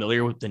very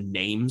familiar with the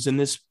names in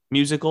this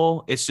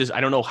musical. It's just, I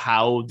don't know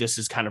how this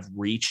has kind of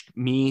reached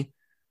me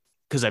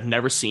because I've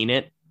never seen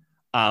it.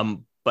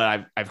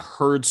 But I've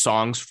heard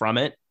songs from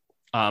it.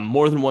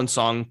 More than one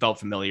song felt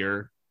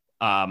familiar.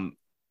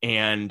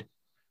 And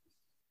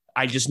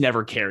I just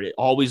never cared. It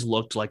always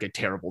looked like a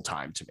terrible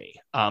time to me.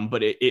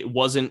 But it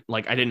wasn't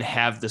like I didn't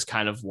have this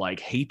kind of like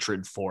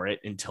hatred for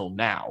it until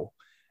now.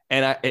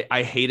 And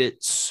I hate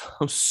it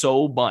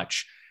so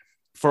much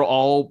for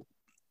all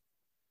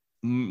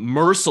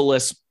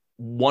merciless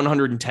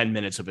 110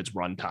 minutes of its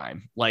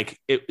runtime. Like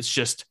it's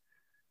just,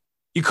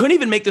 you couldn't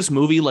even make this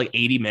movie like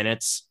 80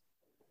 minutes.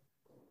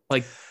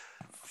 Like,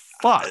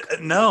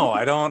 fuck. No,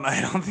 I don't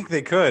think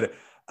they could.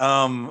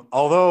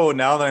 Although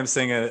now that I'm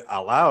saying it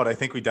out loud, I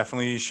think we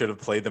definitely should have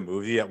played the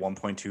movie at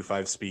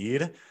 1.25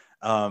 speed.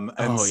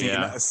 And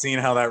seen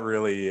how that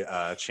really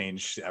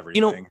changed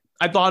everything.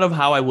 I thought of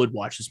how I would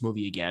watch this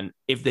movie again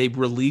if they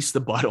released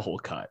the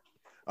butthole cut.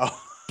 Oh.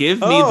 Give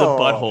me the Oh,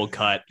 butthole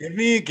cut. give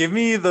me the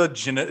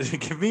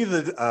give me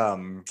the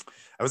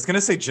I was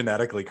gonna say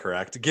genetically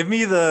correct. Give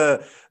me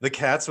the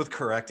cats with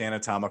correct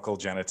anatomical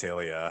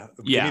genitalia.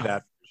 Give me Yeah.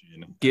 that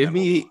version, and Give then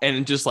we'll me,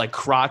 and just like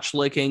crotch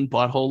licking,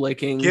 butthole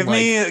licking.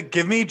 Like,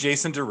 give me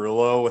Jason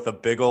Derulo with a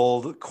big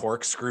old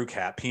corkscrew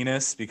cat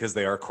penis because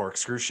they are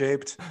corkscrew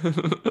shaped.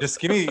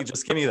 Just give me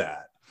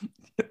that.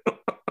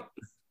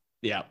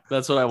 yeah,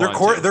 that's what I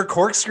want to. They're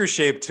corkscrew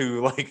shaped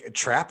to like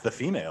trap the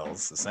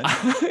females,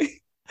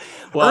 essentially.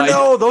 well, Or I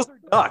no, those are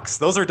ducks.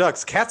 Those are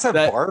ducks. Cats have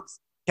that barbs.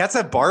 Cats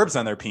have barbs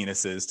on their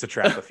penises to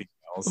trap the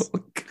females.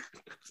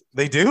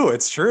 They do.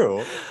 It's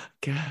true.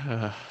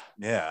 God,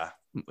 Yeah.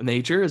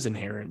 nature is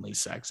inherently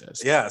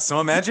sexist. Yeah. So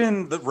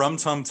imagine the Rum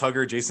Tum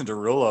Tugger Jason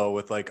Derulo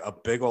with like a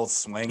big old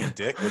swanging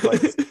dick with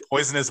like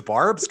poisonous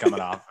barbs coming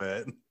off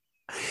it.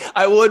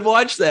 I would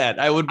watch that.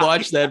 I would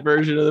watch that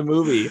version of the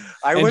movie.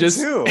 I and would just,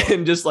 too.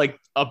 And just like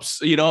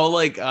ups,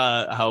 like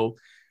how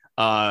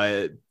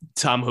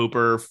Tom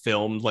Hooper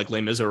filmed like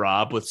Les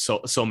Miserables with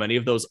so many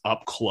of those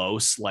up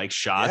close like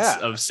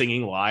shots of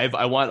singing live.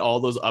 I want all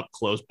those up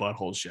close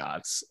butthole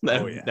shots.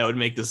 That would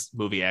make this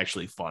movie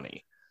actually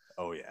funny.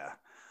 Oh yeah.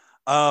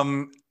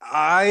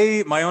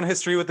 My own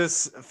history with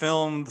this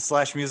film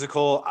 /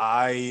 musical,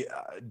 I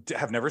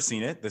have never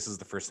seen it. This is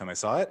the first time I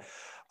saw it.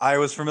 I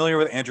was familiar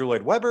with Andrew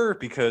Lloyd Webber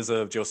because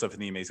of Joseph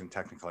and the Amazing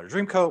Technicolor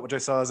Dreamcoat, which I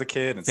saw as a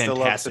kid and Fantastic still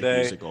love today.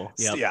 Musical.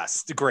 Yep.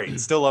 Yes, great.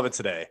 Still love it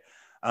today.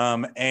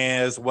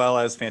 As well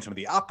as Phantom of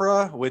the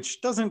Opera,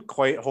 which doesn't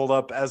quite hold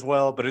up as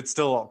well, but it's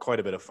still quite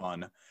a bit of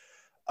fun.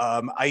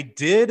 I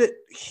did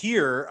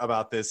hear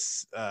about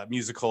this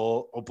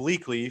musical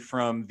obliquely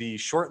from the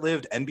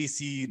short-lived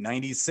NBC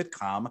 90s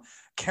sitcom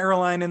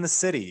Caroline in the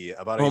City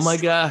about my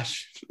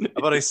gosh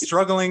about a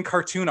struggling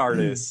cartoon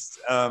artist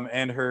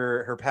and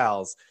her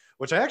pals,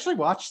 which I actually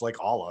watched like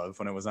all of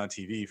when it was on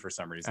TV for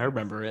some reason. I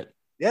remember it.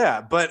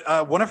 Yeah,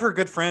 but one of her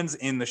good friends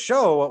in the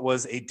show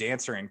was a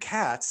dancer in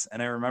Cats,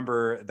 and I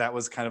remember that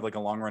was kind of like a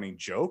long-running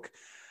joke.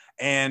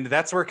 And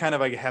that's where kind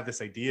of I have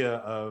this idea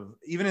of,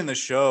 even in the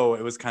show,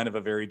 it was kind of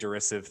a very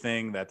derisive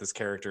thing that this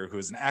character who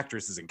is an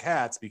actress is in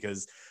Cats,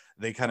 because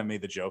they kind of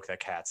made the joke that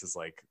Cats is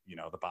like,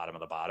 the bottom of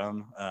the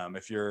bottom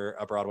if you're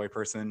a Broadway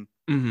person.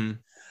 Mm-hmm.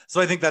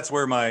 So I think that's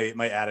where my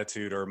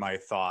attitude or my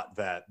thought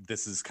that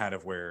this is kind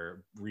of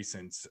where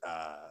recent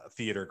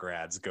theater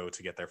grads go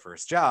to get their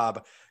first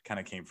job kind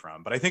of came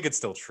from. But I think it's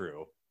still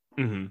true.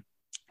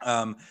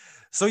 Mm-hmm.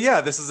 So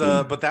yeah, this is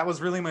but that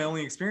was really my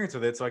only experience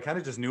with it. So I kind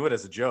of just knew it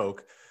as a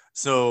joke.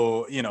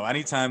 So,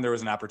 anytime there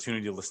was an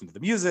opportunity to listen to the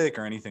music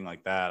or anything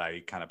like that,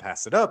 I kind of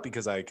passed it up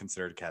because I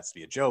considered Cats to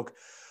be a joke.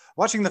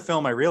 Watching the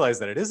film, I realized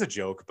that it is a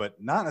joke, but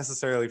not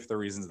necessarily for the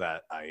reasons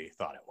that I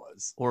thought it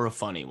was. Or a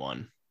funny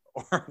one.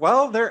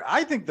 Well,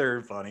 I think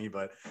they're funny,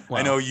 but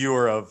I know you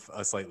are of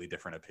a slightly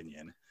different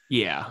opinion.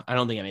 Yeah, I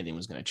don't think anything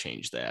was going to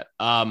change that.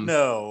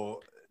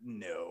 No.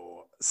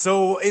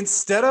 So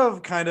instead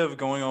of kind of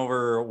going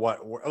over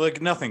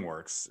nothing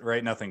works,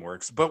 right? Nothing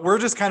works, but we're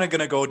just kind of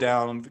going to go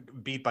down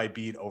beat by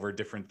beat over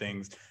different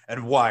things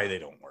and why they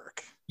don't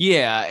work.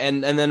 Yeah.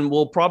 And then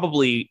we'll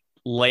probably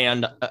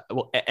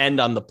we'll end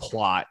on the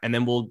plot, and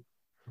then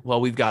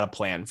we've got a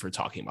plan for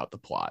talking about the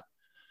plot.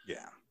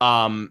 Yeah.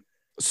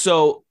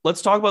 So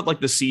let's talk about like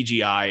the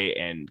CGI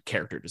and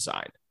character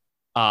design.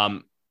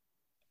 And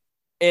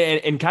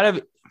kind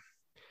of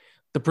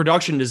the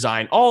production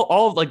design,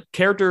 all of like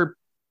character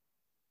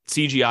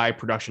CGI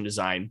production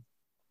design.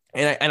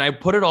 And I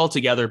put it all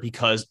together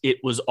because it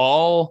was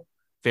all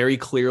very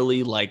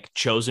clearly like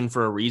chosen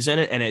for a reason.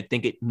 And I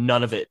think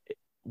none of it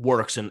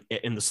works in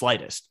the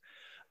slightest.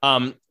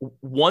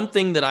 One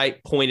thing that I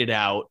pointed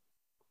out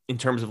in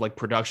terms of like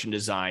production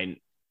design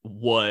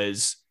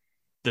was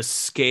the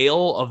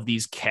scale of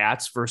these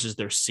cats versus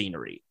their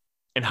scenery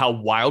and how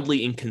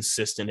wildly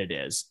inconsistent it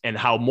is, and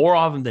how more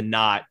often than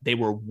not, they're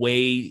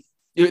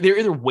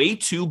either way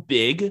too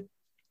big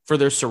for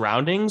their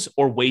surroundings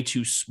or way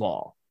too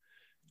small.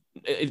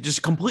 It's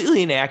just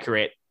completely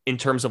inaccurate in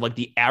terms of like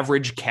the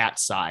average cat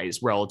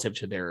size relative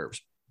to their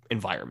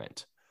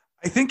environment.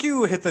 I think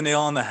you hit the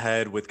nail on the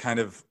head with kind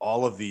of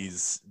all of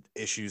these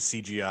issues,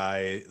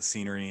 CGI,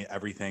 scenery,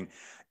 everything.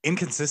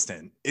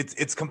 Inconsistent.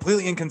 It's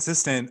completely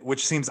inconsistent,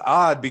 which seems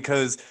odd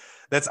because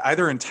that's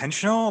either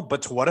intentional,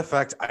 but to what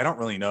effect, I don't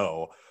really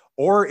know.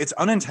 Or it's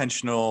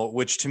unintentional,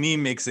 which to me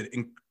makes it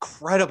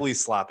incredibly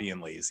sloppy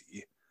and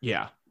lazy.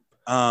 Yeah.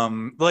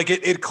 Like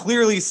it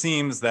clearly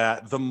seems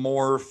that the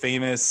more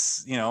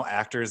famous,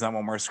 actors that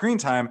want more screen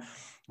time,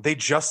 they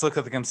just look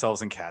like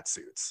themselves in cat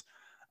suits.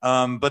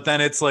 But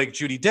then it's like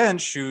Judi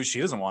Dench, who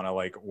she doesn't want to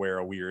like wear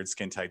a weird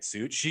skin tight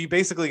suit. She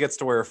basically gets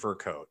to wear a fur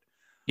coat.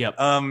 Yep.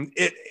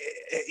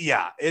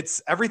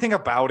 It's everything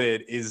about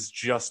it is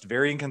just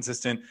very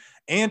inconsistent.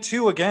 And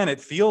two, again, it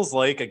feels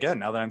like,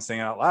 now that I'm saying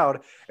it out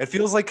loud, it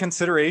feels like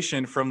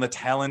consideration from the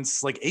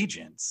talent's like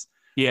agents.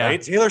 Yeah.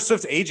 Right? Taylor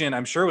Swift's agent,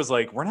 I'm sure, was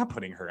like, we're not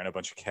putting her in a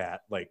bunch of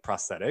cat like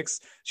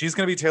prosthetics. She's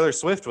going to be Taylor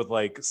Swift with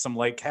like some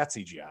light cat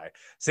CGI.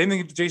 Same thing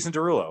with Jason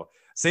Derulo.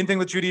 Same thing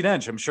with Judi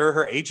Dench. I'm sure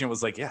her agent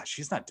was like, yeah,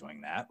 she's not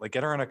doing that. Like,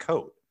 get her in a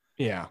coat.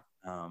 Yeah.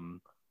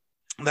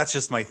 That's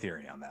just my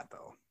theory on that,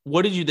 though.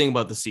 What did you think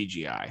about the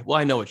CGI? Well,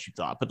 I know what you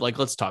thought, but like,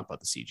 let's talk about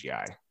the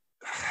CGI.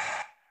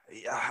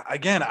 Yeah,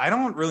 again, I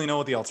don't really know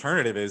what the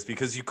alternative is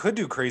because you could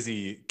do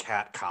crazy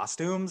cat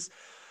costumes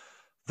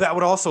that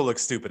would also look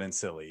stupid and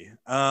silly.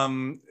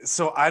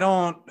 So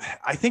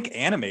I think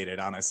animated,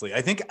 honestly.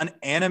 I think an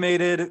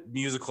animated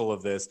musical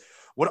of this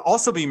would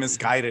also be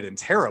misguided and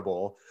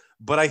terrible,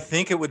 but I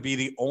think it would be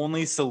the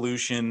only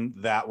solution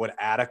that would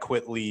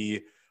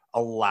adequately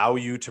allow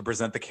you to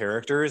present the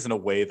characters in a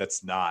way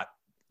that's not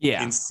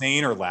Yeah.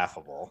 insane or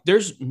laughable.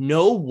 There's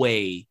no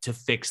way to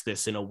fix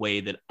this in a way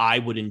that I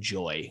would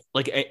enjoy.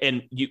 Like,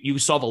 and you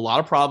solve a lot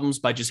of problems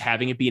by just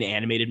having it be an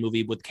animated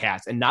movie with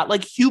cats and not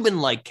like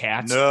human-like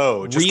cats.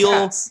 No, just real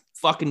cats.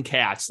 Fucking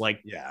cats, like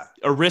yeah,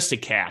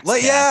 Aristocats.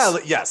 Like,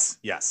 cats. yeah,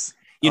 yes. 100%.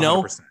 You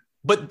know,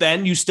 but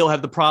then you still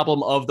have the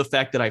problem of the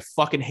fact that I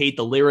fucking hate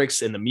the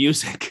lyrics and the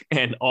music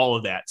and all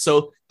of that.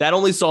 So that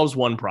only solves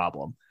one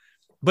problem.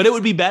 But it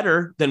would be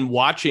better than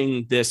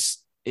watching this.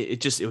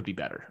 It would be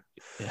better.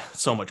 Yeah,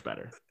 so much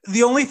better.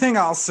 The only thing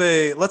I'll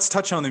say, let's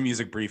touch on the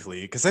music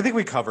briefly, because I think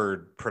we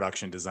covered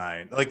production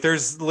design. Like,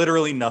 there's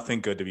literally nothing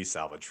good to be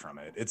salvaged from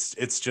it.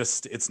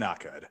 It's not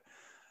good.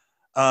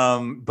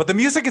 But the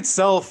music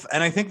itself,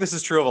 and I think this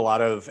is true of a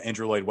lot of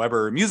Andrew Lloyd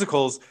Webber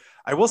musicals,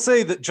 I will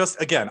say that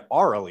just, again,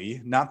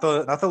 orally, not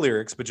the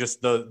lyrics, but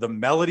just the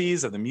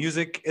melodies of the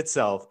music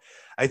itself.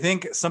 I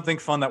think something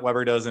fun that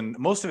Webber does in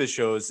most of his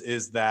shows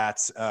is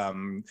that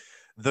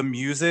the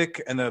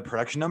music and the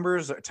production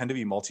numbers tend to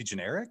be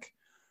multi-generic.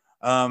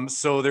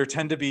 So there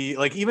tend to be,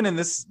 like, even in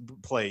this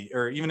play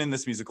or even in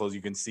this musical, as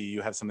you can see,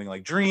 you have something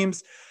like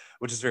Dreams,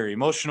 which is very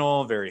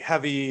emotional, very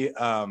heavy,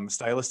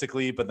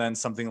 stylistically, but then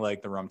something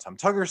like the Rum Tum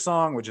Tugger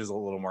song, which is a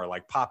little more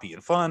like poppy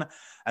and fun.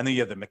 And then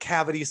you have the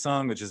McCavity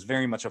song, which is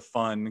very much a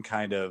fun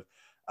kind of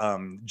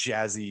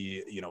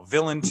jazzy,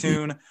 villain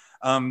tune.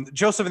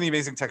 Joseph and the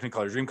Amazing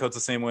Technicolor Dreamcoat's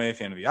the same way.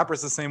 Phantom of the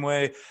Opera's the same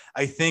way.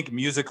 I think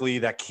musically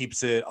that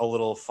keeps it a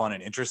little fun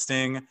and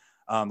interesting.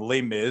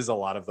 Les Mis, a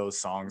lot of those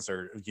songs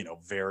are,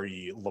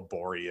 very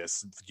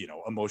laborious,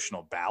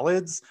 emotional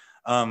ballads.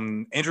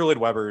 Andrew Lloyd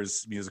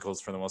Webber's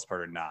musicals, for the most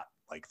part, are not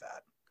like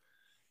that.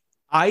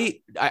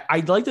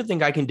 I'd like to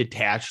think I can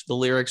detach the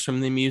lyrics from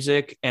the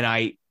music, and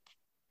I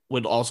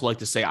would also like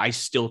to say I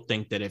still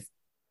think that if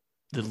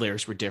the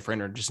lyrics were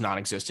different or just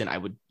non-existent, I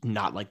would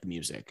not like the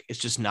music. It's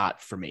just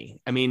not for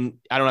me. I mean,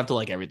 I don't have to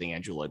like everything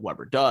Andrew Lloyd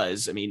Webber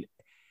does. I mean,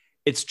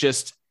 it's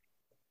just,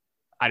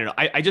 I don't know.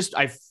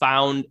 I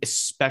found,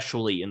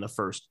 especially in the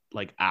first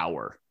like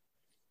hour,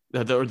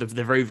 the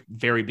very,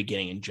 very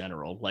beginning in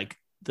general, like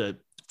the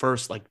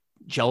first like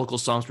Jellicle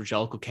songs for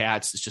Jellicle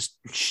cats, it's just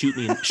shoot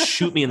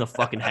me in the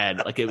fucking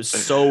head. Like, it was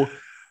so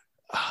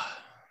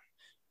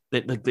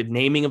the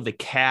naming of the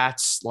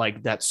cats,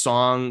 like that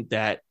song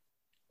that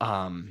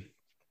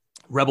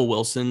Rebel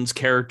Wilson's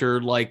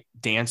character like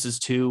dances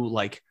to,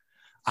 like,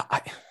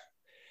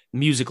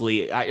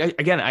 musically,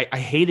 I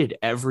hated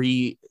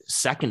every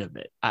second of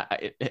it.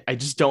 I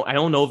just don't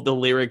know if the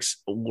lyrics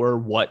were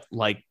what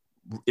like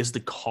is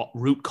the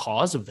root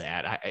cause of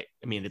that.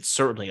 I mean, it's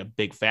certainly a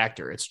big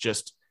factor. It's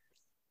just,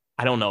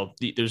 I don't know.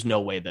 There's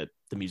no way that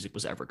the music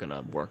was ever going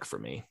to work for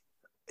me.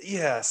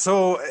 Yeah.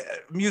 So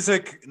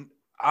music,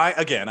 I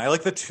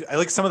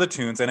like some of the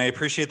tunes, and I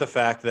appreciate the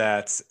fact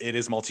that it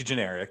is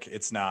multi-generic.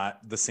 It's not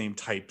the same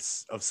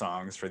types of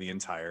songs for the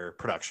entire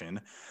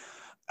production.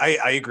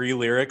 I agree,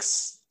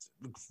 lyrics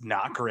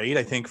not great.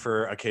 I think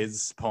for a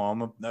kid's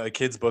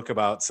book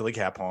about silly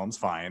cat poems,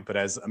 fine, but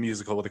as a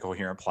musical with a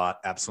coherent plot,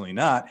 absolutely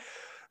not.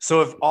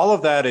 So if all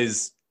of that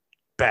is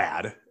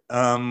bad,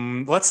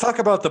 let's talk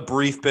about the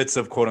brief bits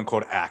of quote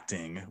unquote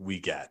acting we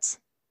get.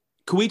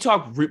 Could we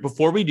talk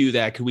before we do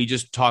that? Could we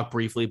just talk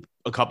briefly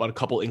about a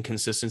couple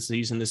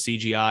inconsistencies in the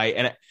CGI?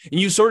 And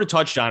you sort of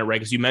touched on it, right?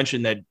 Because you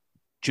mentioned that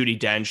Judi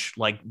Dench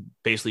like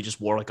basically just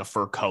wore like a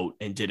fur coat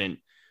and didn't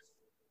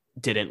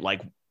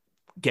like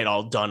get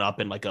all done up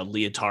in like a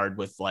leotard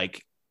with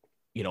like,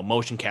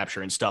 motion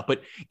capture and stuff.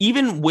 But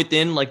even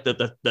within like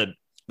the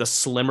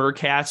slimmer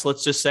cats,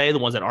 let's just say the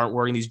ones that aren't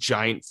wearing these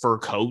giant fur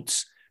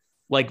coats,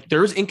 like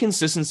there's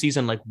inconsistencies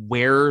in like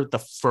where the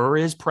fur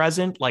is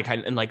present. Like,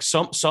 and like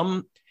some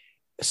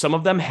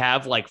of them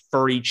have like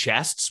furry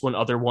chests when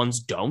other ones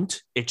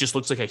don't. It just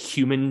looks like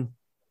human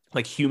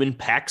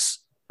pecs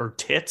or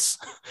tits.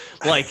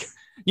 Like,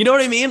 you know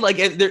what I mean? Like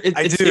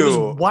it was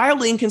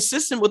wildly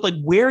inconsistent with like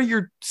where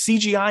you're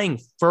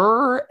CGIing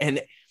fur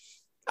and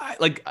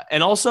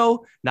and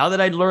also now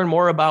that I'd learned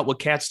more about what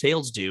cat's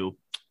tails do,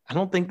 I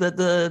don't think that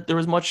there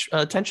was much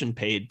attention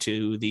paid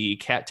to the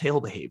cat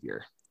tail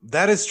behavior.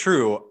 That is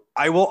true.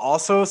 I will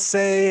also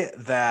say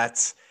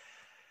that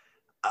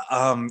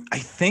I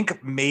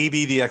think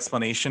maybe the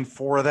explanation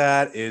for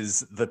that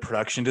is the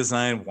production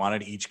design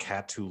wanted each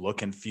cat to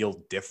look and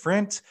feel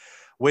different,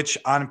 which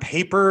on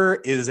paper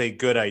is a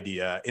good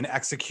idea. In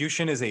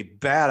execution is a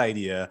bad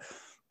idea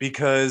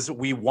because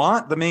we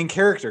want the main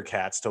character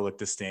cats to look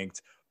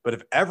distinct. But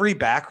if every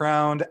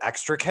background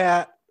extra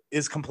cat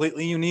is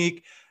completely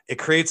unique, it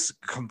creates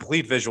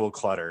complete visual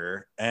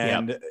clutter,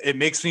 and it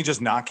makes me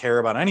just not care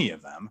about any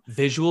of them.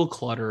 Visual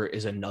clutter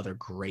is another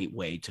great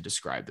way to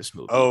describe this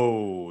movie.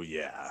 Oh,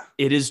 yeah.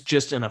 It is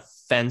just an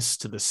offense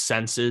to the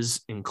senses,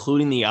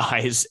 including the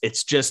eyes.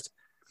 It's just,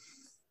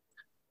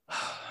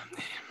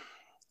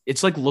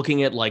 it's like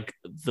looking at like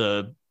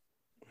what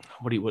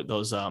do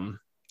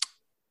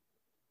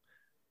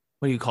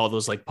you call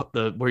those, like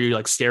where you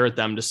like stare at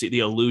them to see the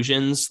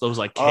illusions, those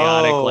like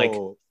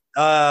chaotic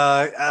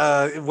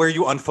where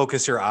you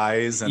unfocus your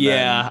eyes, and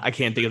I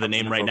can't think of the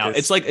name right now.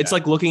 It's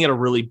like looking at a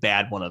really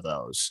bad one of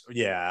those. But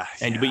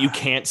you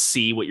can't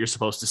see what you're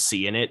supposed to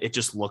see in it. It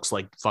just looks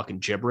like fucking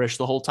gibberish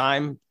the whole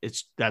time.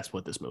 That's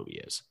what this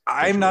movie is.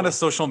 I'm not a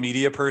social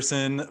media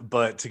person,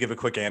 but to give a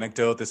quick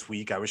anecdote, this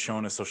week I was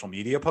shown a social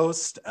media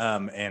post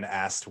and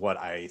asked what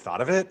I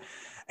thought of it.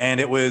 And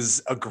it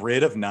was a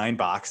grid of 9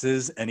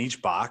 boxes, and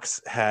each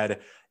box had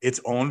its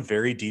own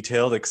very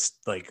detailed,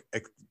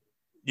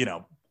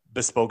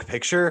 bespoke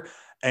picture,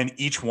 and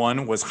each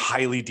one was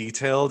highly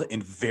detailed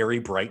in very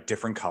bright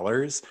different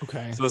colors.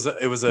 Okay. So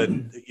it was a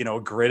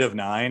grid of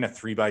 9, a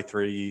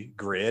 3x3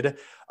 grid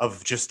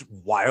of just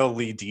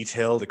wildly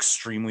detailed,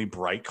 extremely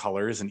bright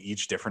colors in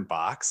each different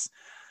box.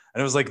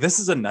 And it was like, this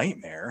is a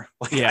nightmare.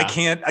 Like, I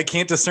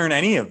can't discern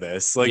any of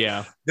this.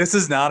 Like, this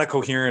is not a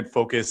coherent,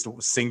 focused,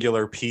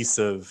 singular piece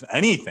of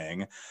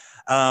anything.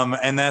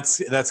 And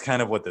that's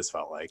kind of what this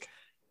felt like.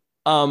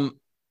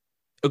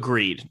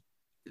 Agreed.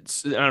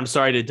 I'm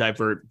sorry to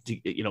divert,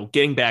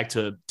 getting back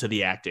to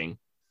the acting.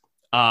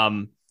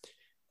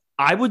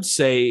 I would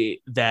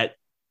say that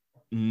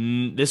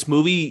this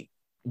movie,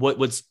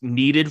 what's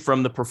needed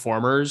from the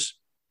performers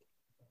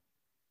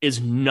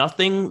is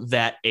nothing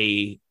that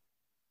a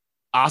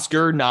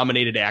Oscar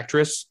nominated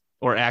actress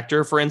or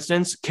actor, for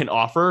instance, can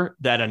offer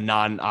that a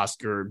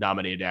non-Oscar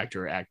nominated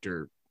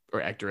actor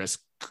or actress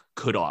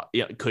could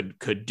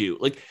do.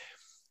 Like,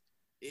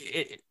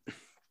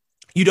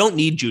 you don't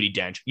need Judi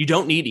Dench. You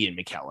don't need Ian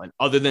McKellen,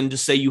 other than to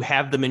say you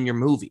have them in your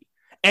movie.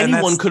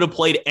 Anyone could have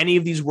played any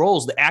of these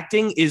roles. The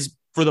acting is,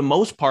 for the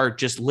most part,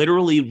 just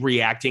literally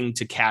reacting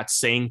to cats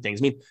saying things.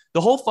 I mean,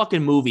 the whole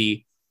fucking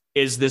movie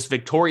is this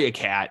Victoria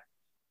cat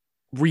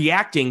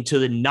reacting to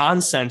the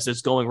nonsense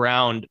that's going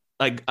around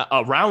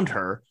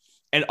her,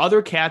 and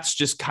other cats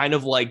just kind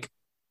of like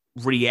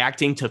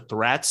reacting to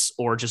threats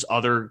or just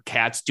other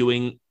cats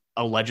doing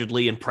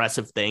allegedly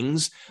impressive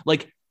things.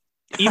 Like,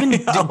 even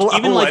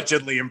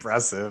allegedly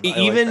impressive.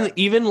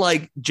 Even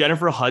like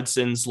Jennifer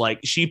Hudson's,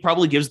 like, she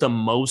probably gives the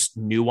most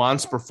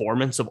nuanced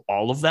performance of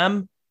all of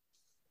them,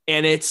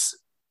 and it's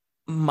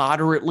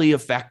moderately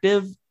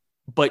effective.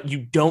 But you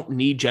don't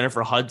need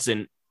Jennifer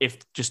Hudson if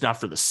just not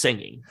for the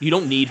singing. You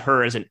don't need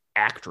her as an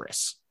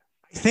actress.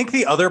 I think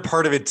the other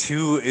part of it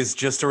too is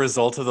just a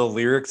result of the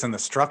lyrics and the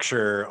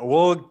structure.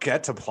 We'll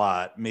get to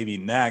plot maybe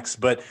next,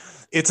 but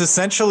it's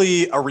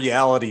essentially a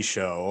reality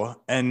show,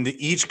 and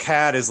each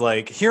cat is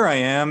like, here I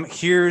am,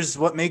 here's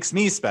what makes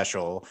me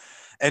special.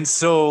 And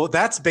so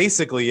that's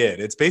basically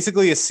it. It's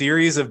basically a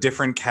series of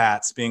different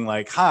cats being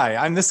like, hi,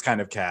 I'm this kind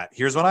of cat,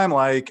 here's what I'm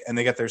like, and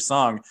they get their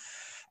song.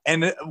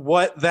 And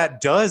what that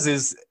does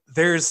is,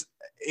 there's,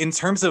 in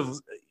terms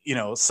of,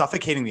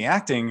 suffocating the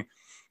acting,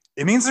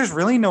 it means there's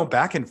really no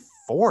back and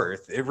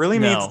forth. It really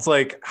means it's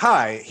like,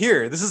 hi,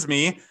 here, this is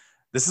me.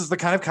 This is the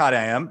kind of cat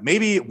I am.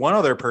 Maybe one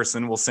other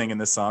person will sing in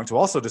this song to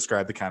also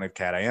describe the kind of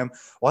cat I am.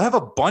 Well, I have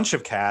a bunch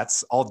of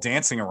cats all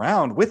dancing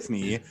around with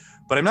me,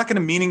 but I'm not going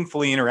to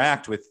meaningfully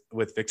interact with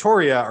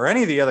Victoria or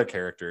any of the other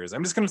characters.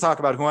 I'm just going to talk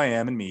about who I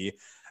am and me,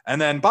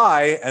 and then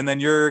bye. And then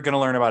you're going to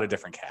learn about a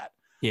different cat.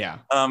 Yeah.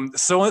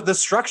 So the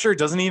structure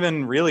doesn't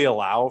even really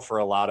allow for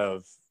a lot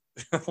of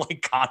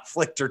like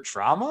conflict or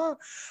trauma.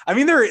 I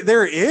mean,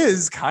 there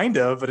is kind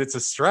of, but it's a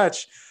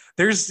stretch.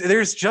 There's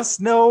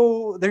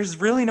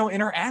really no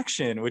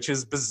interaction, which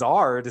is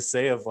bizarre to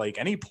say of like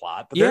any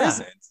plot, but there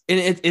isn't.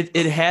 And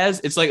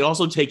it's like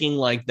also taking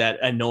like that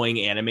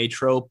annoying anime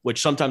trope,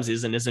 which sometimes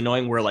isn't as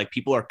annoying, where like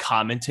people are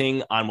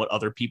commenting on what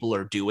other people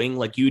are doing.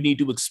 Like, you need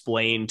to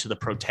explain to the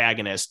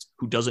protagonist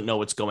who doesn't know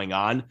what's going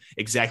on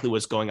exactly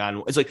what's going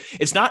on. It's like,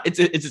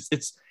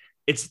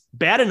 it's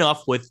bad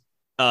enough with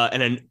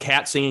and a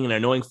cat singing an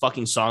annoying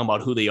fucking song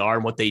about who they are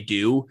and what they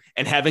do,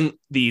 and having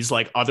these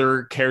like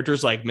other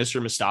characters like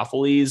Mr.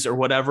 Mistopheles or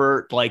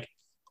whatever, like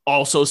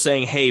also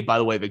saying, hey, by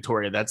the way,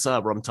 Victoria, that's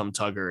Rum Tum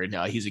Tugger,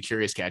 and he's a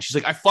curious cat. She's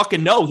like, I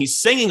fucking know, he's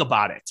singing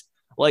about it.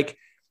 Like,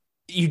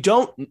 you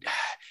don't,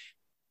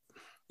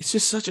 it's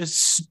just such a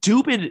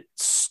stupid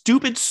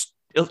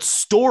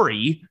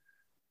story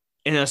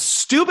in a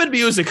stupid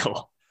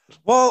musical.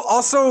 Well,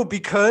 also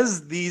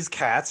because these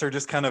cats are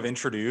just kind of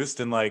introduced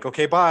and like,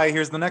 okay, bye,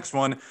 here's the next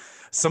one.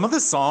 Some of the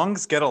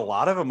songs get a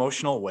lot of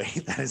emotional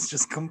weight that is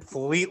just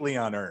completely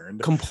unearned.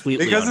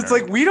 Because it's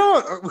like, we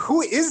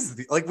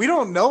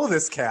don't know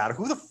this cat.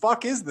 Who the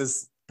fuck is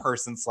this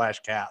person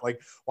 / cat? Like,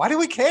 why do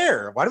we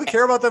care? Why do we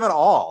care about them at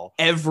all?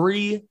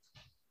 Every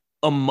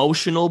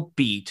emotional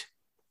beat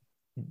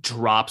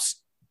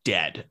drops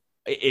dead.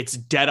 It's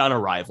dead on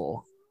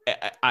arrival.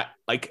 I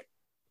like,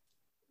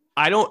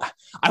 I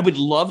would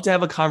love to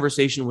have a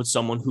conversation with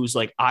someone who's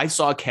like, I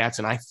saw cats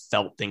and I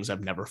felt things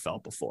I've never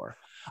felt before.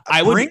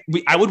 I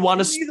would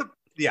want to.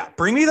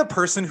 Bring me the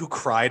person who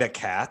cried at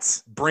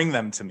cats. Bring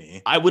them to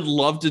me. I would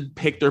love to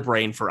pick their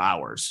brain for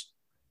hours.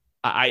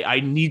 I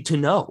need to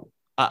know.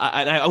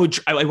 I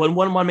wouldn't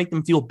want to make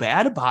them feel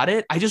bad about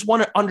it. I just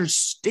want to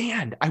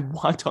understand. I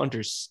want to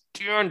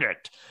understand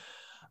it.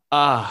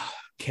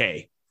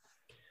 Okay.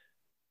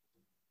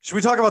 Should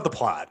we talk about the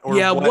plot? Or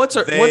yeah, what's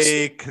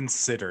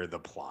consider the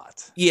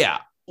plot? Yeah.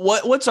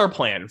 What's our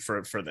plan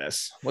for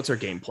this? What's our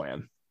game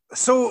plan?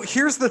 So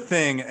here's the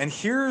thing, and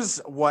here's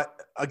what,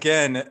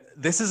 again,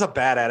 this is a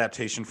bad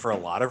adaptation for a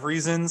lot of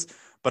reasons,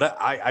 but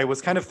I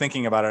was kind of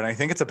thinking about it, and I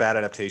think it's a bad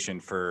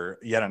adaptation for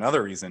yet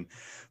another reason.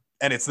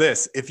 And it's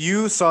this: if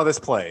you saw this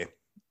play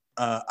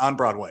on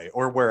Broadway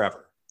or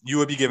wherever, you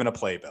would be given a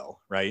playbill,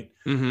 right?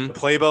 Mm-hmm. The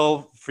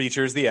playbill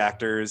features the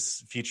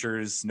actors,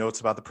 features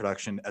notes about the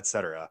production,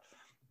 etc.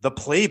 The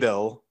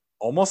playbill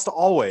almost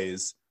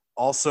always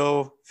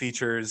also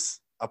features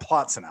a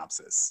plot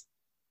synopsis,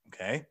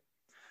 okay?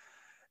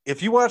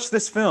 If you watch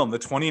this film, the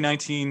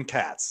 2019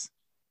 Cats,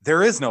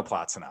 there is no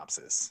plot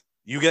synopsis.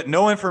 You get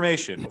no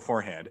information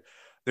beforehand.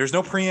 There's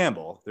no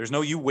preamble. There's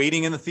no you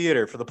waiting in the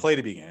theater for the play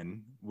to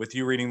begin with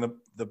you reading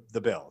the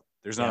bill.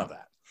 There's none of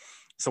that.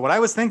 So what I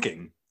was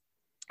thinking,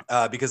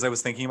 because I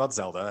was thinking about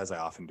Zelda, as I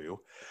often do,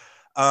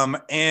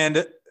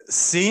 and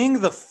seeing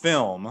the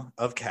film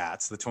of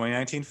Cats, the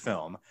 2019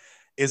 film,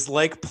 is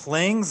like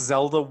playing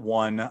Zelda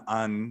 1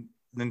 on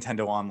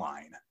Nintendo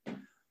Online.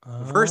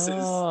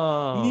 Versus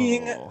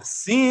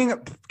seeing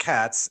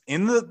Cats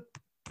in the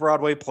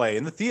Broadway play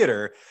in the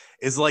theater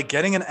is like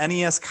getting an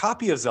NES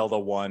copy of Zelda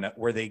 1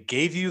 where they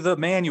gave you the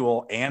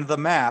manual and the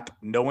map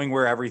knowing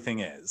where everything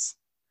is.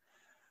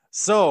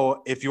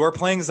 So if you're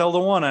playing Zelda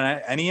 1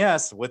 on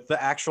NES with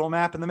the actual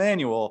map and the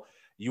manual,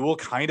 you will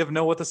kind of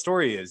know what the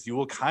story is. You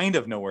will kind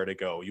of know where to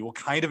go. You will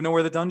kind of know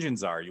where the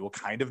dungeons are. You will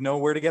kind of know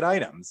where to get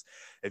items.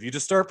 If you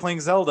just start playing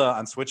Zelda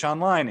on Switch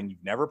Online and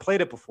you've never played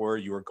it before,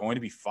 you are going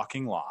to be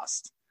fucking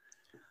lost.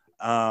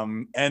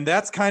 And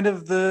that's kind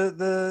of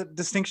the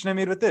distinction I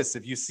made with this.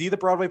 If you see the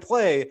Broadway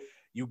play,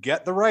 you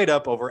get the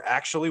write-up over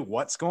actually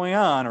what's going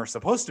on or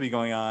supposed to be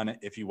going on.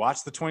 If you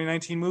watch the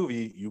 2019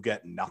 movie, you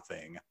get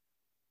nothing.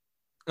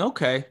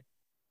 Okay.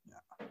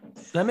 Yeah.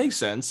 That makes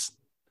sense.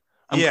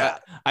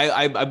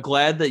 I'm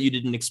glad that you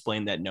didn't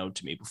explain that note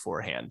to me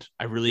beforehand.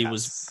 I really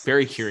was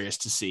very curious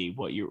to see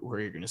where you're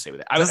going to say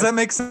with that. Does that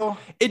make sense?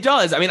 It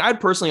does. I mean, I'd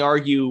personally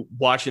argue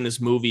watching this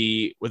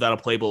movie without a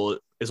playbill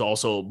is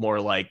also more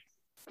like,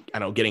 I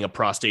don't know, getting a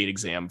prostate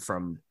exam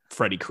from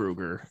Freddy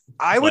Krueger.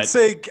 I would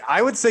say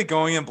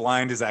going in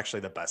blind is actually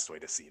the best way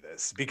to see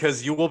this,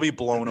 because you will be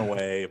blown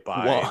away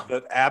by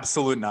the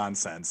absolute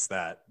nonsense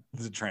that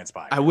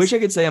transpires. I wish I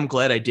could say I'm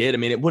glad I did. I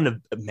mean, it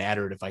wouldn't have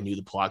mattered if I knew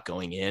the plot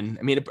going in.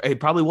 I mean, it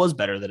probably was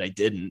better that I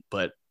didn't,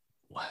 but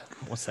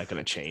what's that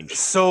going to change?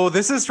 So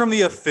this is from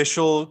the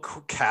official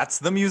Cats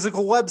the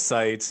Musical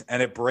website,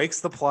 and it breaks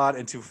the plot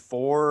into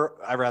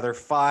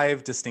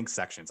 5 distinct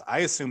sections. I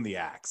assume the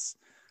acts.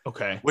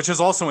 Okay. Which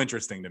is also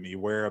interesting to me,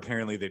 where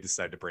apparently they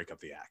decided to break up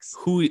the acts.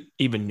 Who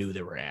even knew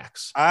there were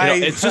acts?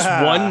 It's just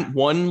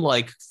one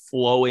like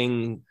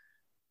flowing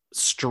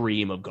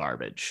stream of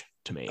garbage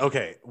to me.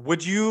 Okay.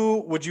 Would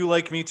you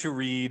like me to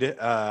read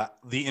the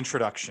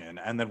introduction,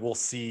 and then we'll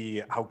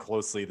see how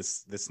closely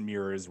this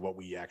mirrors what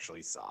we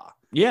actually saw?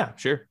 Yeah,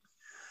 sure.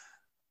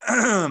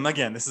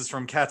 Again, this is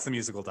from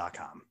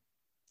catsthemusical.com.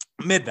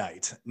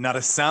 Midnight, not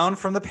a sound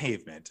from the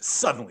pavement.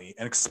 Suddenly,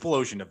 an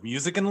explosion of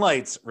music and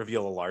lights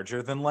reveal a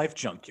larger-than-life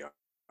junkyard.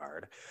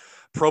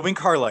 Probing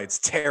car lights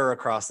tear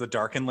across the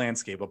darkened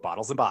landscape of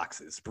bottles and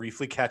boxes,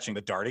 briefly catching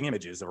the darting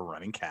images of a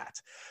running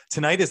cat.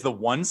 Tonight is the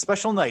one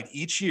special night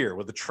each year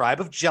where the tribe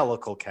of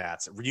Jellicle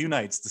cats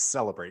reunites to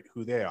celebrate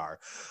who they are.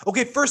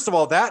 Okay, first of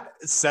all, that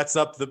sets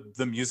up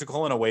the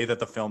musical in a way that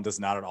the film does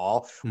not at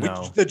all.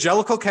 No. The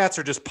Jellicle cats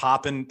are just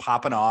popping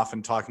off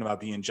and talking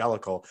about being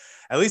Jellicle.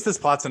 At least this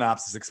plot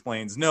synopsis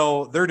explains,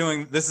 no, they're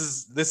doing, this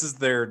is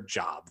their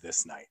job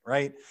this night,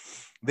 right?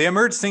 They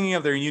emerge singing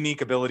of their unique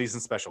abilities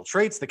and special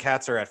traits. The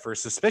cats are at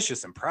first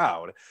suspicious and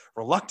proud,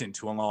 reluctant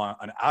to allow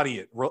an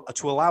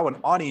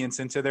audience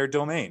into their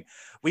domain.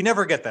 We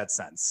never get that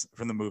sense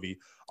from the movie.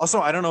 Also,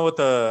 I don't know what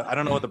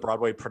the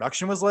Broadway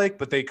production was like,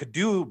 but they could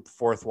do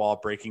fourth wall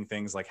breaking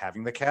things like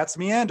having the cats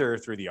meander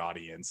through the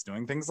audience,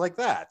 doing things like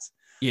that.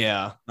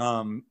 Yeah.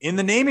 In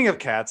the naming of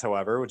cats,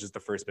 however, which is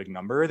the first big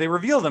number, they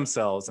reveal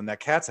themselves and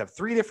that cats have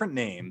 3 different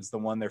names: the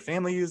one their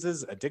family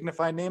uses, a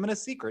dignified name, and a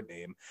secret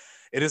name.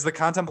 It is the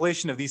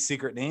contemplation of these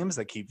secret names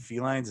that keep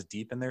felines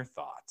deep in their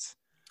thoughts.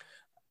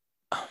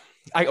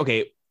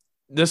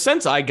 The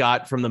sense I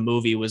got from the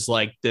movie was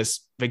like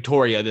this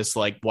Victoria, this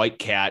like white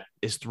cat,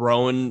 is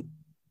thrown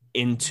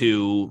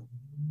into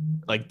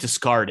like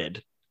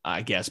discarded,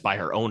 I guess, by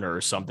her owner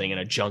or something in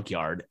a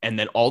junkyard. And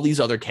then all these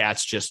other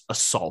cats just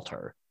assault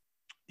her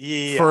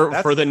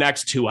for the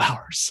next 2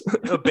 hours.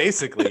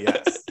 Basically,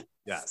 yes.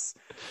 Yes.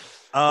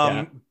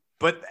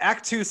 But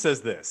Act 2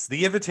 says this,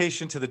 the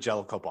invitation to the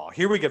Jellicle Ball.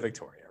 Here we get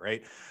Victoria,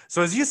 right?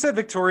 So as you said,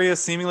 Victoria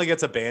seemingly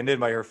gets abandoned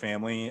by her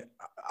family.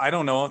 I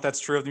don't know if that's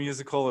true of the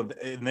musical.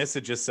 In this,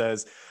 it just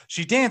says,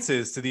 she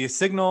dances to the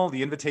signal,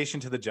 the invitation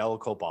to the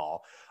Jellicle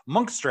Ball.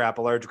 Monkstrap,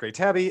 a large gray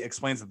tabby,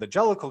 explains that the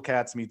Jellicle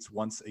cats meets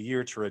once a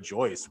year to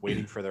rejoice,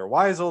 waiting for their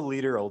wise old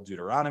leader, Old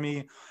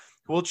Deuteronomy,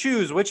 who will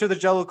choose which of the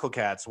Jellicle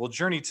cats will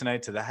journey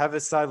tonight to the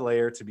Heaviside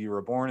lair to be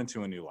reborn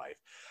into a new life.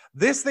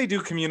 This they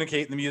do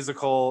communicate in the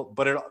musical,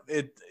 but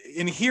it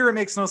in here it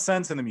makes no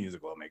sense. In the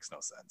musical, it makes no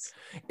sense.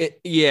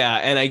 Yeah,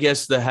 and I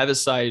guess the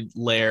Heaviside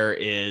lair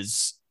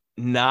is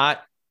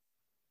not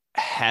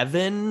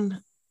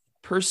heaven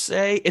per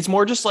se. It's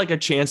more just like a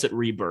chance at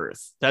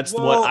rebirth. That's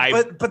what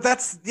I. But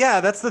that's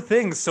the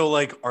thing. So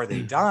like, are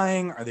they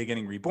dying? Are they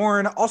getting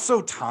reborn?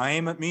 Also,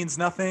 time means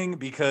nothing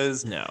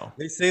because no,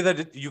 they say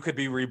that you could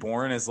be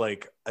reborn as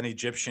like an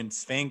Egyptian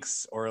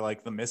sphinx or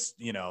like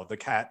the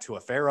cat to a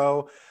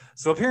pharaoh.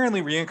 So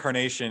apparently,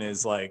 reincarnation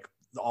is like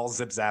all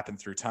zip zapping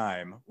through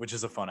time, which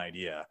is a fun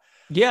idea.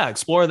 Yeah,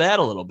 explore that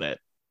a little bit.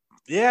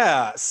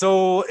 Yeah,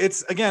 so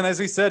it's, again, as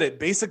we said, it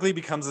basically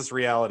becomes this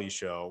reality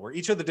show where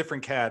each of the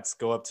different cats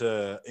go up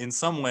to, in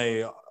some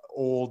way,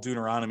 Old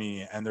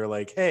Deuteronomy, and they're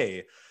like,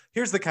 hey,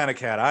 here's the kind of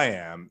cat I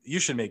am. You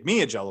should make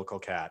me a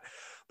Jellicle cat.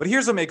 But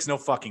here's what makes no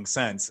fucking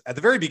sense. At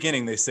the very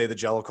beginning, they say the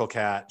Jellicle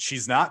cat,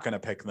 she's not going to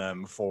pick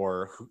them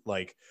for,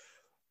 like,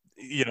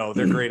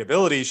 their great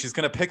ability. She's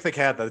going to pick the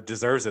cat that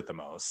deserves it the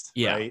most,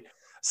 right?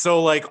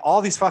 So, like,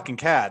 all these fucking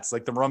cats,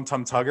 like the Rum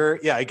Tum Tugger,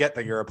 yeah, I get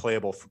that you're a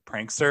playable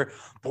prankster,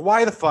 but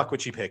why the fuck would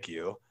she pick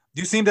you?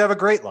 You seem to have a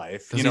great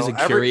life. He's a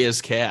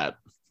curious cat.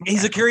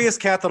 He's a curious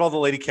cat that all the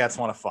lady cats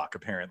want to fuck,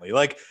 apparently.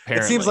 Like,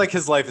 it seems like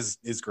his life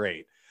is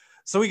great.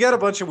 So we got a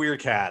bunch of weird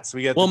cats.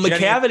 We get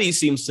McCavity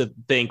seems to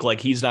think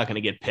like he's not going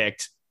to get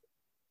picked.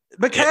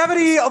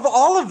 McCavity, of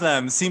all of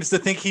them, seems to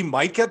think he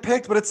might get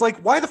picked, but it's like,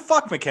 why the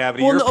fuck,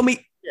 McCavity? Well, no, I mean,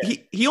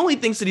 he only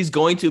thinks that he's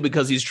going to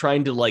because he's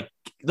trying to, like,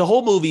 the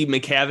whole movie,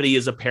 McCavity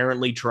is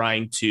apparently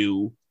trying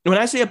to, when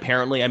I say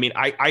apparently, I mean,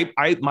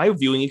 I my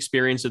viewing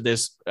experience of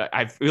this,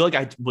 I feel like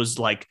I was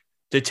like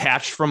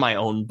detached from my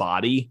own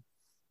body,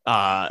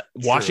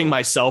 watching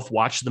myself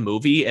watch the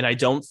movie. And I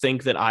don't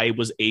think that I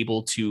was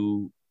able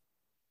to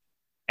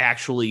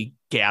actually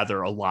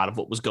gather a lot of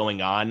what was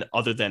going on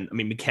other than, I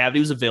mean, McCavity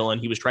was a villain.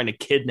 He was trying to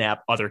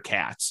kidnap other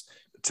cats.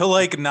 To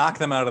like knock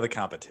them out of the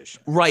competition.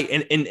 Right.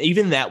 And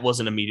even that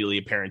wasn't immediately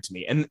apparent to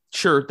me. And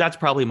sure, that's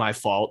probably my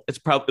fault. It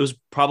was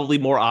probably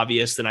more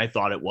obvious than I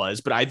thought it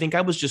was, but I think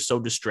I was just so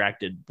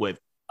distracted with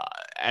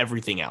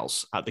everything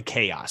else, the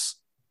chaos.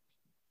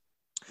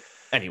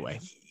 Anyway.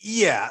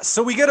 Yeah.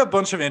 So we get a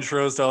bunch of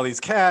intros to all these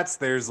cats.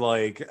 There's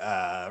like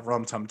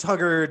Rum Tum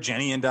Tugger,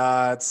 Jenny and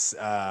Dots.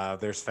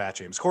 There's Fat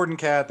James Corden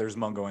cat. There's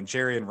Mungo and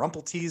Jerry and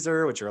Rumple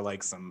Teaser, which are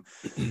like some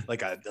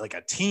like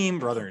a team,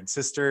 brother and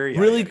sister.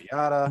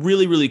 Yada.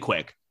 Really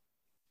quick.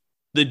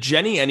 The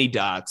Jenny Any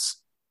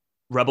Dots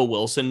Rebel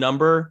Wilson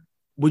number,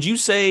 would you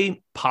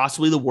say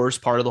possibly the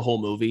worst part of the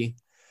whole movie?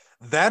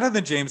 That and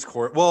the James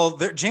Corden. Well,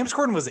 James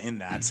Corden was in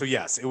that, so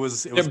yes, it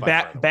was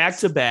back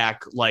to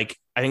back. Like,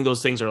 I think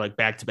those things are like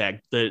back to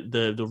back.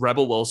 The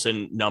Rebel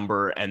Wilson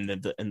number and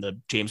the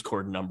James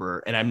Corden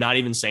number. And I'm not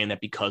even saying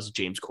that because of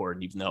James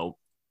Corden, even though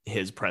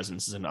his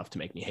presence is enough to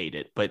make me hate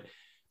it. But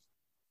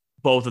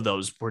both of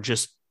those were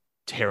just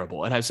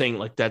terrible. And I'm saying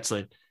like that's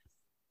a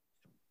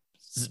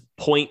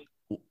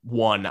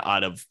 0.1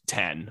 out of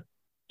 10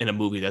 in a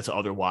movie that's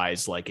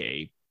otherwise like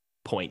a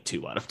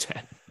 0.2 out of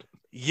 10.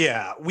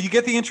 Yeah, well, you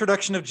get the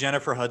introduction of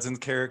Jennifer Hudson's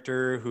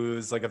character,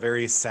 who's like a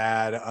very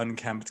sad,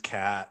 unkempt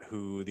cat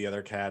who the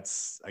other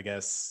cats, I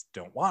guess,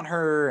 don't want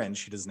her, and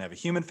she doesn't have a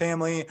human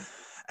family.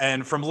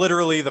 And from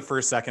literally the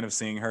first second of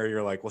seeing her,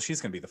 you're like, well,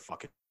 she's gonna be the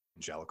fucking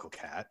Jellicle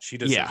cat. She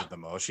deserves it the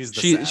most.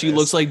 She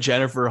looks like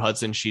Jennifer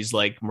Hudson. She's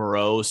like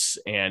morose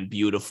and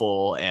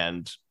beautiful,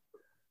 and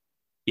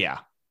yeah,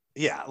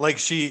 like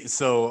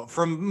so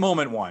from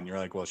moment one, you're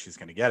like, well, she's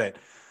gonna get it.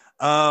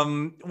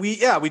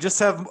 We just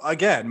have,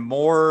 again,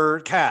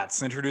 more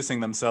cats introducing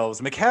themselves.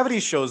 McCavity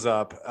shows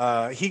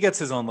up. He gets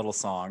his own little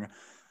song,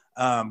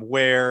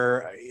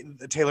 where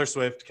the Taylor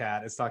Swift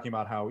cat is talking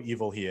about how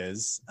evil he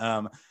is.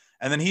 And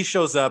then he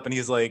shows up and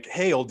he's like,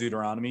 hey, Old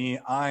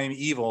Deuteronomy, I'm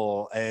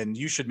evil and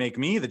you should make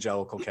me the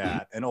Jellicle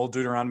cat. And Old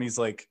Deuteronomy's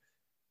like,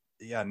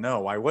 yeah,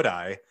 no, why would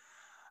I?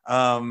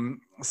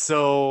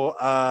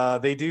 So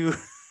they do...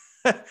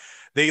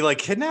 They like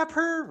kidnap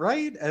her,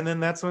 right? And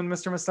then that's when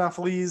Mr.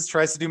 Mistopheles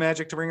tries to do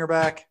magic to bring her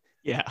back.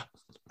 Yeah.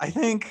 I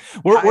think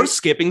we're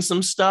skipping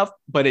some stuff,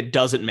 but it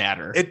doesn't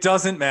matter. It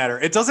doesn't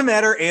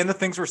matter. And the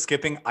things we're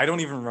skipping, I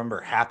don't even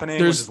remember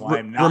happening, which is why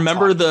I'm not.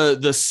 Remember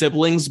the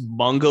siblings,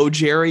 Mungo,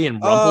 Jerry,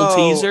 and Rumple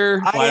Teaser?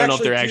 Well, I don't know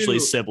if they're actually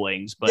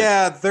siblings, but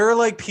yeah, they're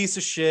like piece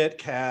of shit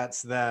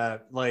cats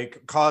that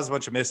like cause a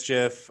bunch of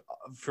mischief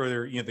for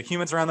the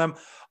humans around them.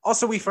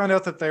 Also, we found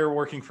out that they're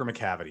working for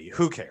McCavity.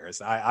 Who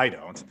cares? I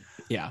don't.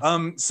 Yeah.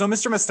 So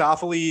Mr.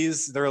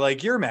 Mistopheles, they're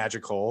like, you're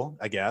magical,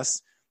 I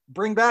guess.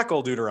 Bring back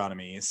Old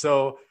Deuteronomy.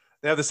 So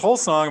they have this whole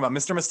song about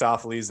Mr.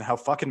 Mistopheles and how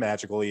fucking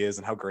magical he is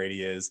and how great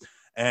he is.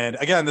 And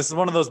again, this is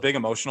one of those big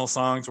emotional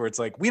songs where it's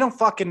like, we don't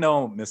fucking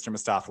know Mr.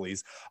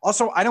 Mistopheles.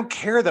 Also, I don't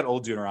care that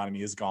old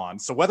Deuteronomy is gone.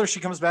 So whether she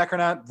comes back or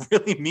not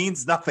really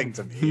means nothing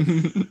to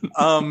me.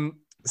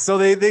 So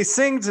they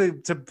sing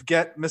to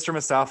get Mr.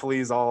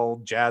 Mistopheles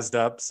all jazzed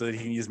up so that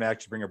he can use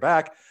magic to bring her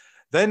back.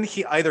 Then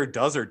he either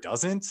does or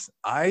doesn't.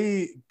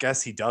 I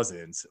guess he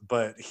doesn't,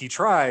 but he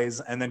tries,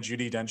 and then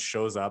Judi Dench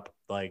shows up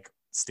like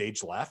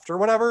stage left or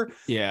whatever.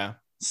 Yeah.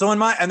 So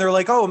and they're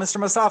like, oh, Mr.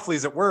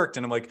 Mistopheles, it worked.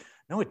 And I'm like,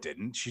 no, it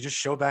didn't. She just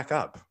showed back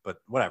up, but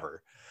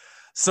whatever.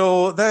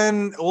 So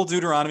then old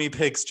Deuteronomy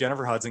picks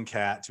Jennifer Hudson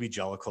Cat to be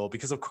Jellicle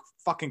because of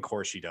fucking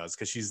course she does,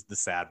 because she's the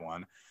sad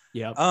one.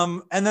 Yeah.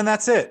 And then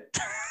that's it.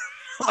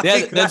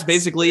 Like, that's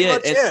basically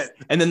it.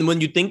 And then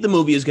when you think the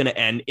movie is going to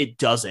end, it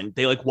doesn't.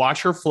 They like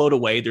watch her float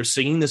away. They're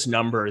singing this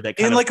number that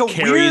kind of like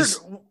carries.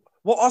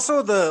 Well,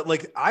 also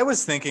I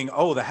was thinking,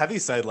 oh, the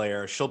Heaviside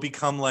layer, she'll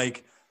become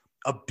like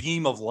a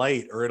beam of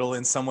light, or it'll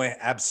in some way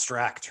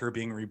abstract her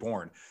being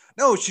reborn.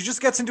 No, she just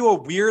gets into a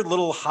weird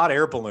little hot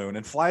air balloon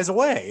and flies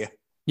away.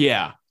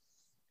 Yeah.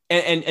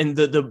 And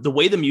the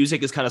way the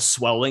music is kind of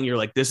swelling, you're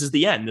like, this is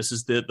the end. This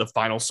is the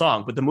final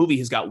song. But the movie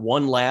has got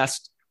one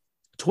last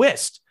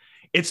twist.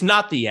 It's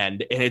not the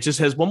end. And it just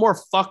has one more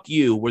fuck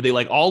you, where they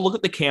like all look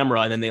at the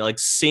camera and then they like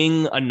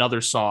sing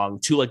another song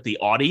to like the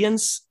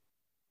audience.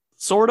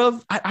 Sort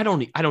of. I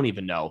don't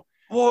even know.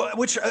 Well,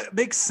 which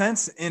makes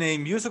sense in a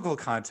musical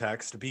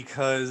context,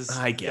 because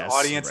I guess the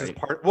audience is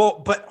part.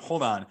 Well, but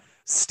hold on.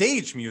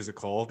 Stage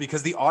musical,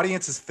 because the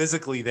audience is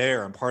physically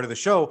there and part of the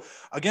show.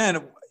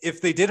 Again, if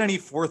they did any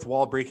fourth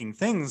wall breaking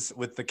things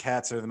with the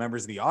cats or the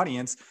members of the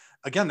audience,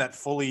 again, that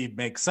fully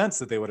makes sense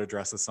that they would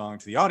address the song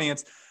to the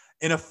audience.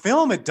 In a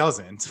film, it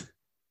doesn't.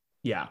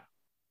 Yeah.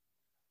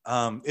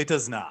 It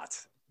does not.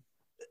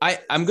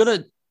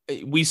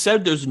 We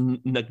said there's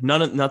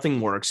nothing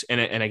works.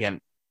 And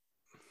again,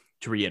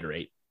 to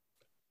reiterate,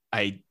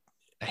 I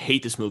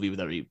hate this movie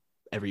with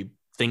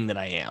everything that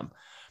I am.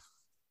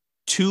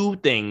 Two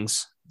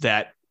things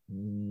that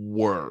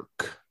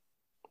work,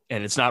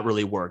 and it's not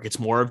really work. It's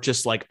more of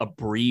just like a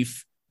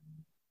brief.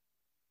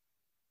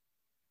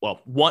 Well,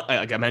 one,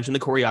 like I mentioned, the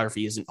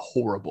choreography isn't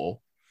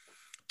horrible.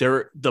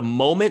 The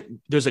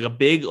moment there's like a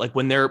big, like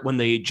when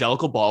the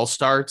Jellicle Ball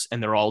starts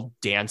and they're all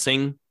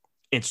dancing,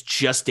 it's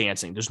just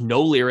dancing. There's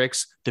no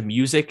lyrics. The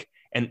music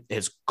and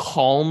has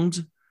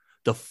calmed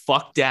the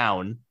fuck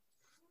down.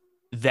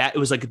 That it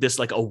was like this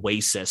like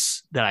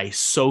oasis that I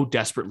so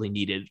desperately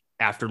needed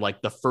after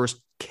like the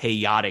first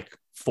chaotic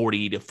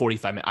 40 to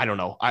 45 minutes. I don't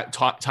know.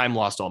 Time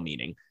lost all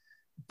meaning.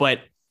 But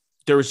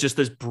there was just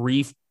this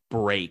brief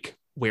break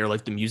where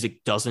like the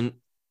music doesn't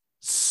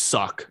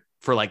suck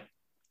for like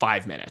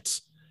 5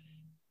 minutes.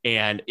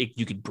 And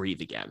you could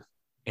breathe again.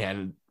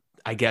 And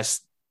I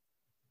guess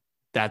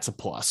that's a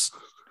plus.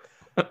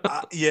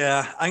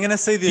 Yeah, I'm gonna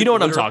say you know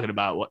what I'm talking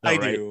about. I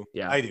do.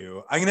 Yeah, I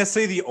do. I'm gonna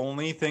say the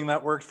only thing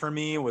that worked for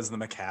me was the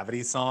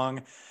McCavity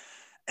song,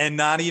 and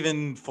not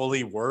even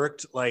fully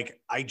worked. Like,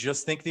 I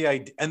just think the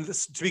idea, and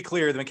this, to be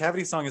clear, the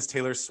McCavity song is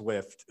Taylor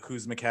Swift,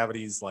 who's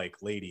McCavity's like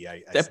lady.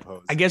 I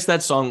suppose. I guess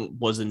that song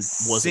wasn't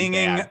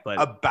singing bad,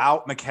 but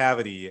about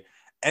McCavity.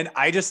 And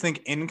I just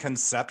think in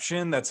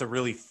conception, that's a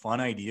really fun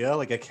idea.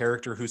 Like a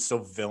character who's so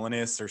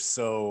villainous or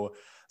so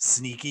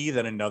sneaky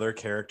that another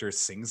character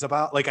sings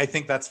about. Like, I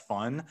think that's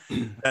fun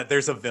that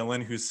there's a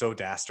villain who's so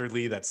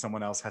dastardly that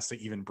someone else has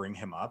to even bring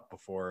him up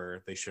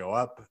before they show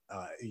up,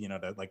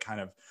 to like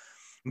kind of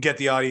get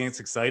the audience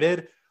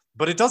excited.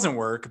 But it doesn't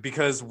work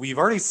because we've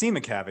already seen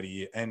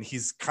McCavity and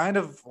he's kind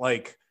of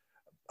like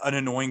an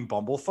annoying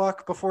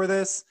bumblefuck before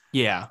this.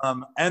 Yeah.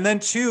 And then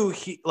two,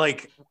 he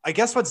like, I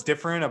guess what's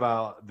different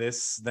about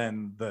this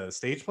than the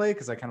stage play,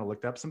 because I kind of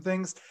looked up some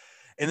things.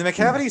 In the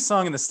McCavity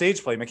song in the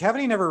stage play,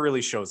 McCavity never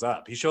really shows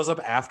up. He shows up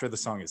after the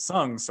song is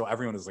sung, so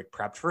everyone is like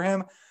prepped for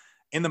him.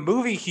 In the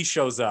movie, he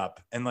shows up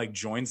and like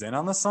joins in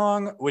on the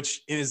song,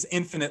 which is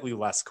infinitely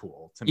less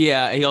cool to me.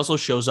 Yeah, he also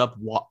shows up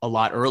a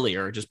lot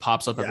earlier. It just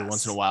pops up every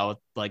once in a while,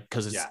 like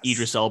because it's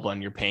Idris Elba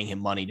and you're paying him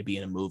money to be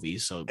in a movie.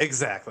 So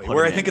exactly,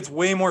 where I think it's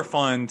way more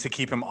fun to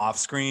keep him off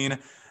screen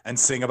and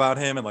sing about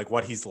him and like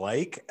what he's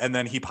like, and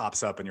then he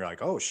pops up and you're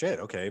like, oh shit,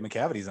 okay,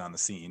 McCavity's on the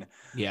scene.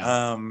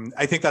 Yeah.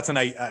 I think that's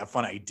a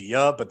fun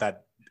idea, but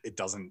that it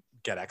doesn't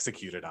get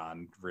executed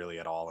on really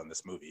at all in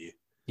this movie.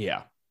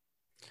 Yeah.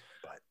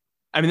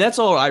 I mean, that's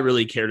all I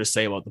really care to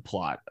say about the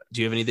plot.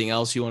 Do you have anything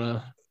else you want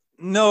to?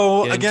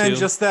 No, again,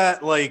 just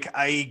that, like,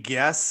 I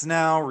guess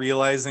now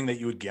realizing that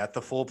you would get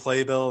the full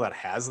playbill that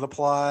has the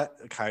plot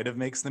kind of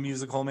makes the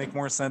musical make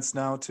more sense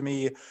now to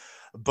me.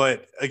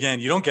 But again,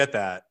 you don't get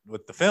that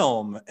with the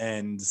film,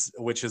 and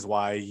which is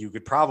why you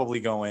could probably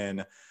go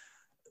in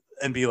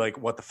and be like,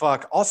 what the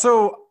fuck?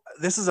 Also,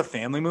 this is a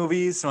family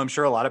movie, so I'm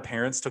sure a lot of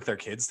parents took their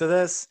kids to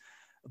this,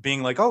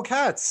 being like, oh,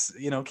 cats,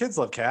 kids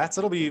love cats.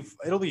 It'll be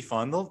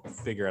fun. They'll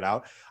figure it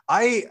out.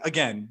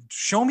 Again,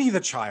 show me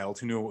the child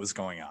who knew what was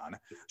going on.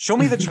 Show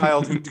me the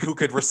child who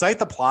could recite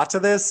the plot to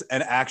this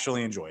and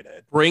actually enjoyed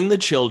it. Bring the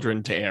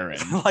children to Aaron.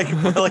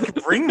 like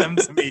bring them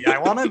to me. I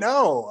want to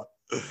know.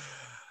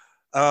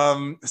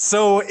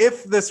 So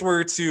if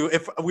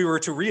we were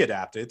to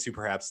readapt it to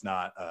perhaps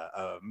not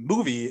a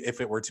movie,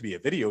 if it were to be a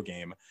video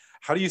game,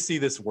 how do you see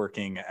this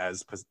working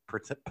as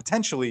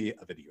potentially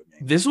a video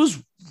game? This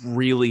was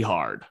really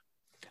hard.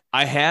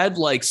 I had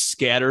like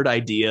scattered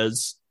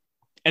ideas.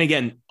 And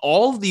again,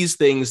 all of these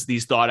things,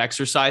 these thought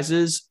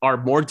exercises are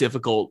more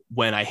difficult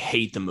when I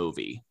hate the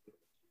movie,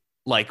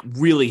 like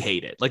really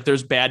hate it. Like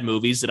there's bad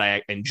movies that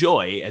I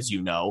enjoy, as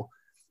you know,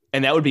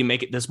 and that would be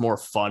making this more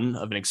fun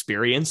of an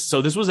experience.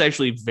 So this was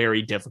actually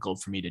very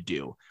difficult for me to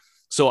do.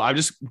 So I'm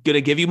just going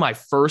to give you my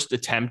first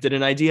attempt at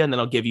an idea, and then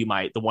I'll give you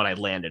the one I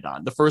landed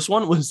on. The first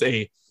one was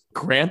a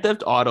Grand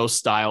Theft Auto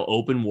style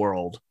open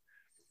world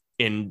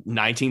in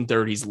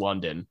 1930s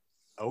London.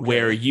 Okay.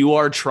 Where you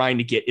are trying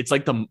to it's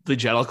like the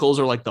Jellicles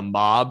are like the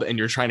mob and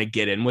you're trying to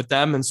get in with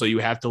them. And so you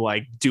have to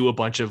like do a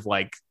bunch of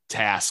like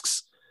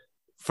tasks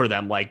for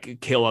them, like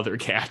kill other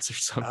cats or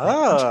something.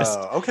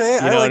 Oh, okay.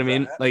 You know what I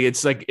mean? Like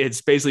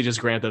it's basically just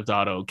Grand Theft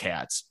Auto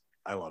cats.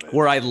 I love it.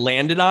 Where I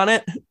landed on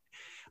it.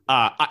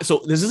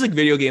 So this is a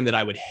video game that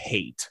I would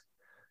hate,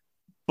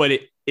 but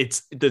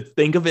it's to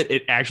think of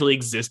it actually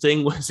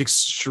existing was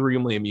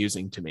extremely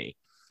amusing to me.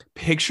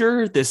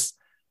 Picture this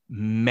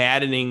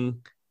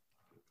maddening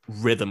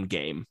rhythm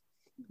game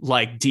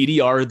like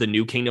DDR, the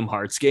new Kingdom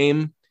Hearts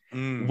game,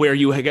 where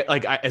you get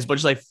like, as much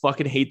as I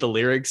fucking hate the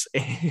lyrics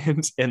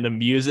and the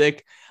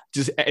music,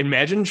 just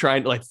imagine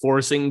trying to like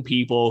forcing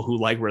people who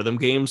like rhythm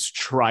games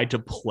try to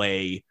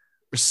play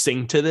or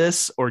sing to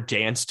this or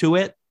dance to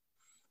it.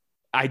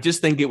 I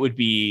just think it would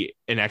be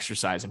an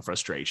exercise in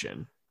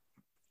frustration.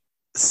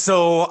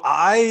 So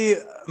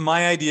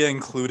my idea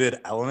included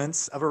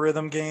elements of a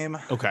rhythm game.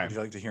 Okay. Would you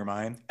like to hear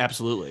mine?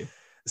 Absolutely.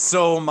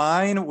 So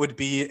mine would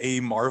be a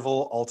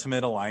Marvel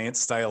Ultimate Alliance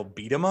style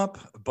beat 'em up,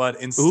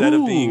 but instead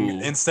of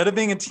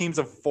being in teams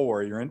of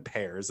 4, you're in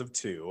pairs of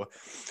 2.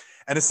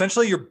 And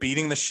essentially you're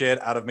beating the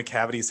shit out of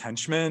McCavity's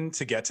henchmen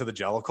to get to the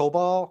Jellicle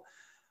ball.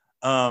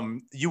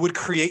 You would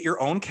create your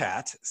own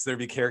cat, so there'd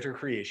be character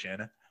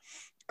creation.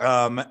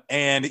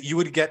 And you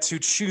would get to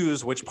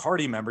choose which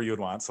party member you would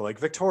want. So like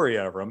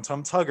Victoria, Rum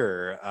Tum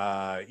Tugger,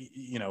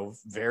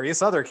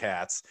 various other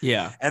cats.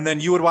 Yeah. And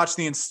then you would watch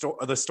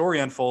the story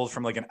unfold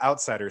from like an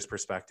outsider's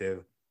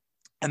perspective.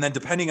 And then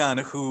depending on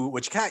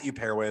which cat you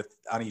pair with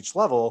on each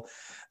level,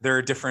 there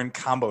are different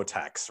combo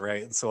techs,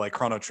 right? So like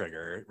Chrono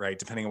Trigger, right?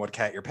 Depending on what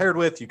cat you're paired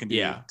with, you can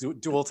do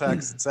dual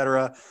techs,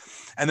 etc.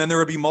 And then there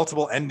would be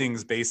multiple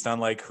endings based on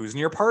like who's in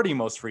your party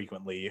most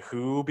frequently,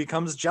 who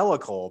becomes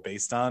Jellicle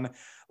based on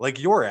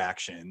like your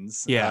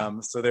actions.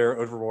 Yeah. So there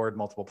would reward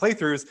multiple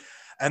playthroughs.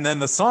 And then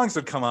the songs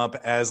would come up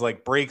as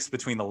like breaks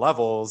between the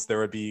levels. There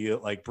would be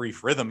like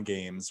brief rhythm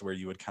games where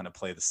you would kind of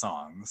play the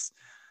songs.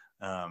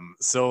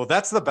 So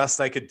that's the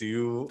best I could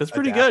do. That's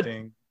pretty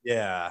good.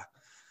 Yeah.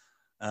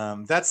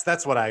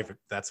 That's what I've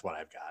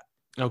got.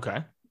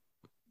 Okay.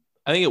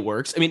 I think it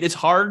works. I mean, it's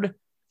hard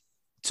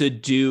to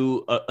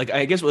do like,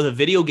 I guess with a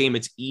video game,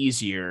 it's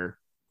easier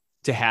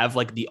to have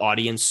like the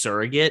audience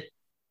surrogate.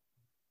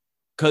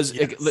 Because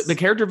the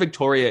character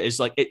Victoria is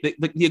like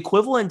the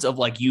equivalent of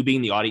like you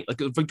being the audience.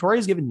 Like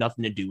Victoria's given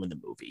nothing to do in the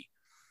movie.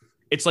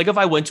 It's like if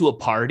I went to a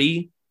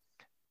party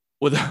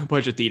with a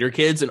bunch of theater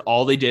kids and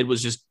all they did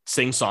was just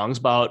sing songs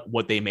about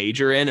what they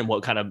major in and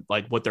what kind of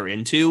like what they're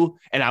into,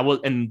 and I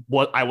wasn't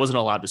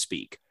allowed to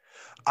speak.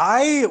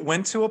 I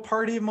went to a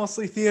party of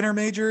mostly theater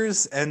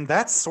majors, and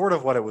that's sort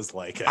of what it was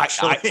like.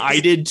 Actually, I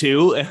did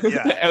too.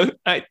 Yeah,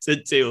 I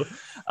did too.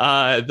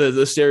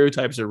 The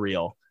stereotypes are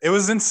real. It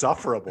was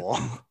insufferable.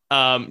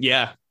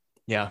 Yeah.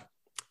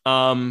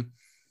 I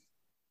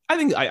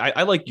think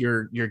I like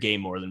your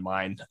game more than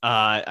mine.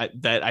 I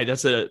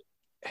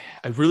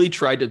really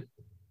tried to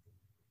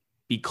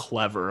be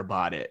clever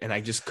about it, and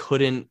I just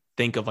couldn't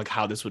think of like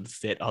how this would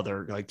fit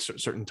other like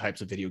certain types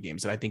of video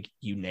games. And I think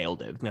you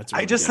nailed it.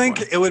 I just think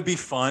it would be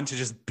fun to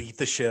just beat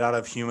the shit out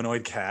of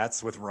humanoid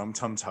cats with Rum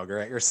Tum Tugger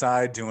at your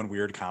side doing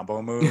weird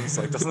combo moves.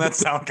 Like, doesn't that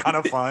sound kind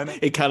of fun?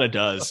 It kind of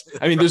does.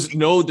 I mean, there's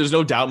no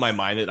doubt in my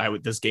mind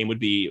that this game would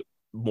be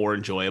more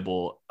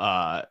enjoyable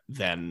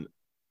than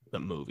the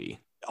movie.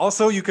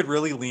 Also, you could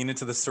really lean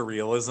into the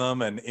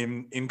surrealism and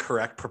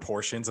incorrect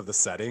proportions of the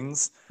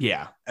settings.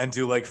 Yeah. And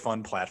do like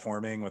fun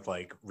platforming with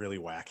like really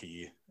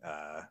wacky,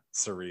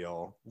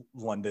 surreal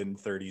London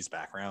 30s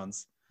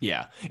backgrounds.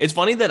 Yeah. It's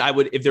funny that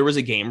if there was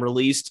a game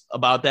released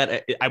about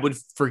that, I would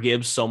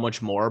forgive so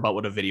much more about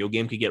what a video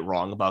game could get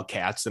wrong about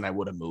cats than I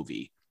would a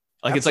movie.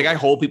 Like, Absolutely. It's like I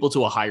hold people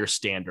to a higher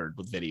standard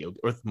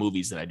with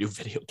movies than I do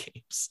video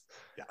games.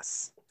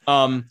 Yes.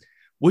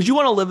 Would you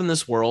want to live in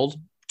this world?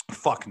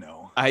 Fuck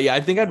no.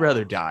 I think I'd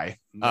rather die.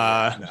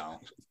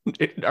 No.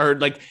 Or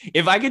like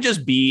if I could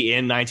just be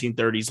in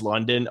 1930s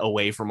London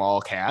away from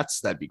all cats,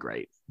 that'd be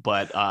great.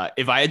 But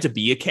if I had to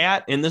be a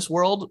cat in this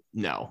world,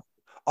 no.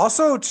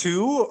 Also,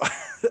 too,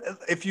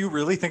 if you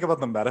really think about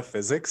the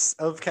metaphysics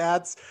of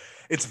cats,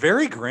 it's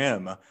very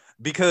grim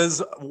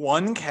because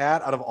one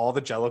cat out of all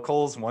the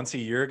Jellicles once a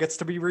year gets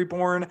to be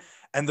reborn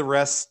and the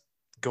rest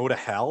go to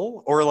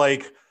hell or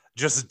like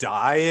just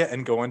die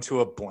and go into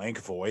a blank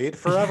void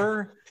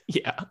forever.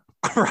 Yeah.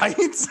 Right?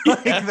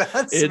 Like Yeah,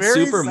 that's it's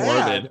very super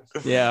sad.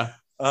 morbid. Yeah.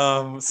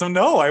 So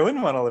no, I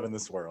wouldn't want to live in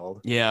this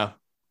world. Yeah.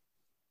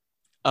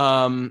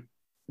 Um,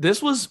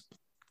 this was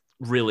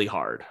really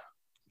hard.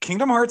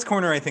 Kingdom Hearts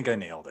corner, I think I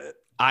nailed it.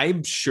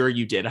 I'm sure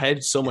you did. I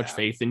had so much Yeah.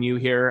 faith in you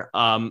here.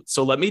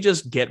 So let me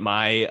just get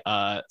my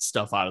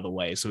stuff out of the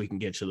way so we can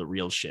get to the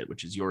real shit,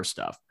 which is your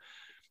stuff.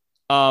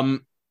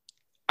 Um,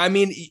 I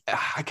mean,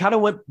 I kind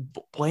of went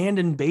bland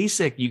and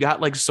basic. You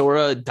got like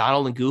Sora,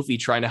 Donald, and Goofy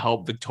trying to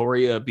help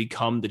Victoria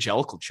become the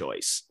Jellicle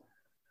choice.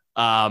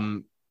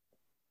 Um,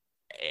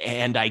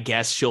 and I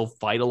guess she'll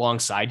fight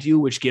alongside you,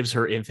 which gives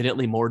her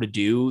infinitely more to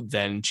do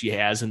than she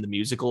has in the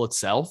musical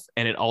itself.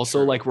 And it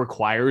also like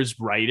requires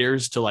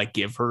writers to like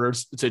give her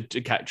to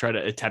try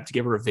to attempt to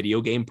give her a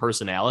video game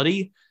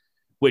personality,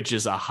 which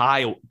is a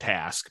high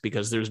task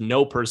because there's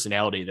no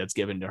personality that's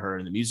given to her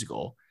in the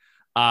musical.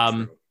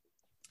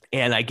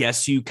 And I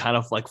guess you kind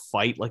of like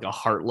fight like a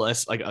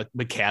Heartless, like a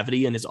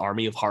McCavity and his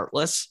army of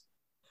Heartless.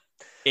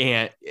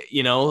 And,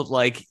 you know,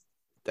 like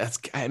that's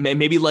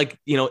maybe like,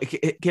 you know,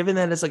 given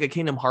that it's like a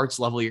Kingdom Hearts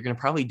level, you're going to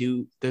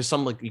probably there's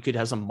some like you could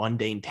have some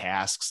mundane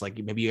tasks. Like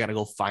maybe you got to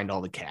go find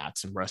all the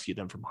cats and rescue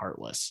them from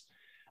Heartless.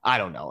 I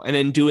don't know. And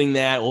then doing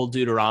that, old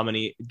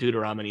Deuteronomy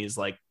is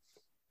like,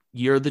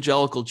 you're the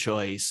Jellicle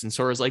choice. And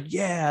Sora's like,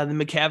 yeah. And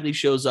then McCavity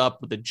shows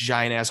up with a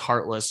giant ass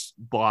Heartless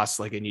boss.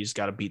 Like, and you just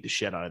got to beat the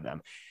shit out of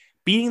them.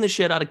 Beating the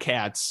shit out of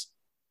cats.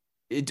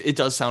 It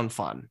does sound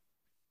fun.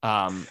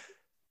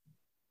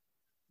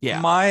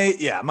 Yeah.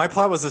 My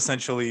plot was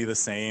essentially the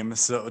same.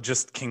 So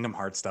just Kingdom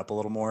Hearts up a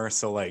little more.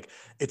 So like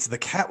it's the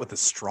cat with the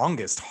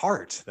strongest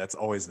heart. That's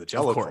always the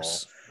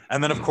Jellicle.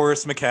 And then of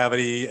course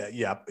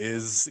McCavity,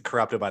 is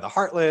corrupted by the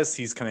Heartless.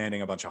 He's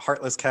commanding a bunch of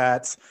Heartless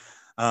cats.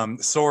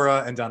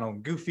 Sora and Donald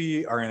and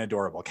Goofy are in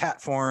adorable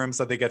cat forms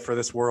that they get for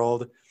this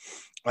world.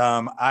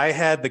 I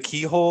had the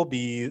keyhole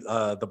be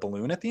the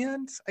balloon at the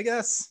end, I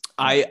guess.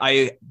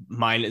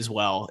 Mine as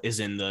well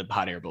is in the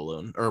hot air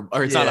balloon, or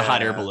it's not a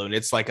hot air balloon.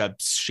 It's like a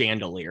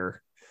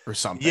chandelier or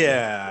something.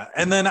 Yeah.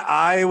 And then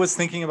I was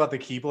thinking about the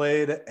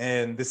Keyblade,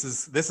 and this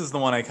is the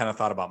one I kind of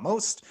thought about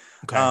most.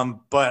 Okay.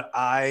 But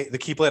the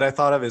Keyblade I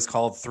thought of is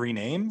called Three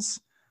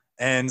Names.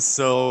 And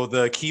so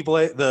the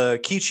Keyblade, the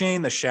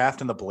keychain, the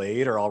shaft, and the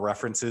blade are all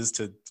references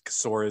to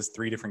Sora's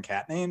three different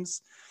cat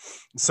names.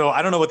 So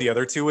I don't know what the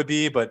other two would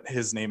be, but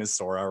his name is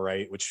Sora,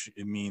 right? Which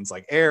it means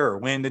like air or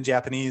wind in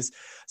Japanese.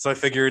 So I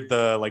figured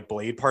the like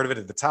blade part of it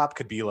at the top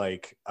could be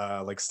like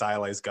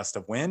stylized gust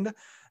of wind.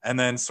 And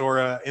then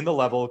Sora in the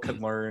level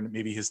could learn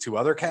maybe his two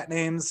other cat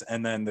names,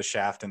 and then the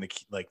shaft and the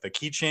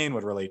keychain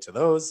would relate to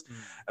those.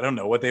 I don't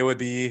know what they would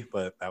be,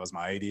 but that was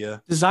my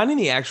idea. Designing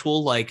the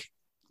actual like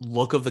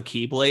look of the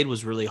Keyblade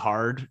was really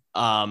hard.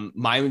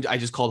 Mine I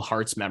just called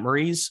Heart's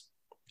Memories.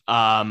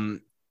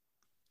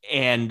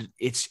 And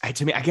it's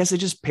to me, I guess I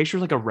just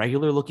pictured like a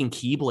regular looking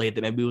Keyblade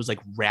that maybe was like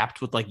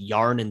wrapped with like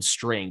yarn and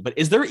string. But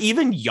is there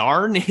even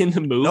yarn in the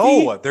movie?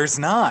 No, there's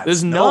not.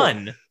 There's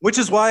none. Which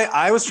is why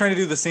I was trying to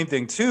do the same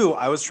thing too.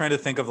 I was trying to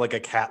think of like a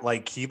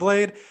cat-like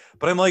Keyblade,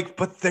 but I'm like,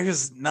 but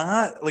there's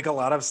not like a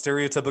lot of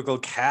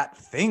stereotypical cat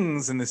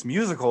things in this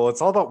musical.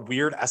 It's all about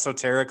weird,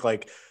 esoteric,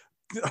 like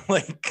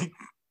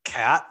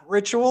cat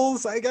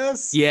rituals, I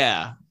guess.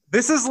 Yeah.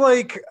 This is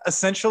like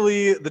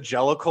essentially the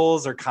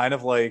Jellicles are kind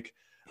of like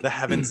the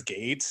Heaven's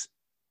Gate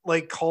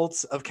like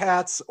cults of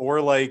cats,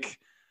 or like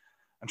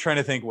I'm trying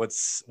to think what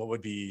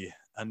would be,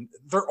 and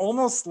they're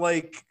almost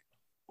like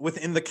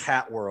within the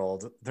cat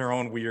world their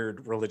own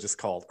weird religious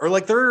cult, or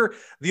like they're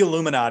the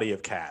Illuminati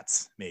of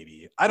cats,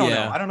 maybe. I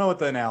don't know what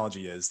the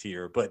analogy is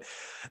here, but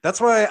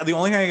that's why the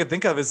only thing I could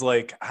think of is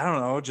like, I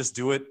don't know, just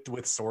do it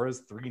with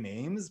Sora's three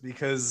names,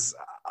 because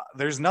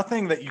there's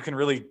nothing that you can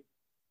really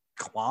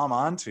clomb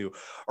onto,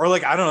 or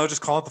like, I don't know,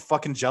 just call it the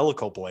fucking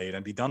Jellicle blade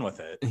and be done with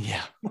it.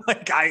 Yeah.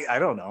 Like I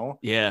don't know.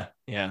 Yeah.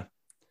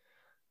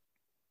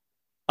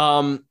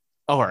 All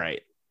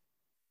right.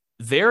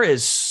 There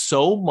is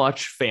so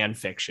much fan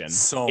fiction.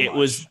 It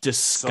was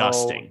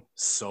disgusting.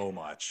 So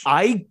much.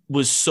 I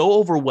was so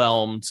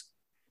overwhelmed.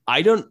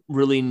 I don't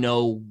really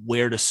know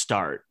where to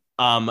start.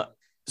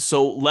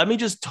 So let me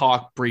just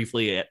talk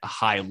briefly at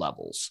high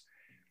levels.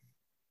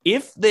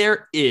 If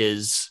there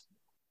is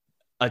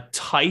a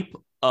type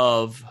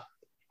of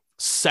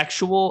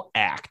sexual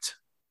act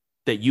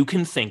that you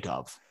can think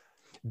of,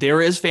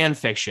 there is fan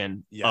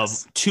fiction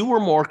of two or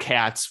more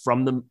cats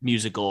from the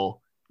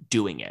musical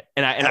doing it.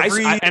 And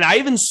I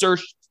even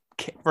searched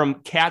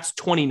from Cats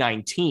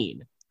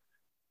 2019,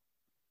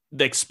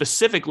 like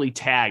specifically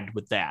tagged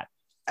with that.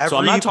 So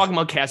I'm not talking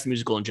about Cats the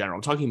musical in general.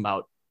 I'm talking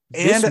about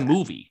this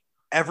movie.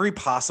 Every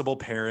possible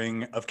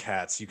pairing of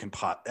cats you can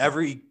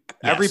every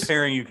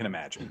pairing you can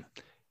imagine.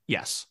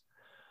 Yes.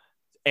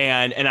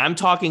 And I'm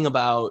talking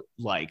about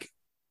like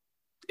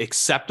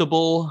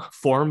acceptable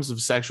forms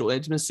of sexual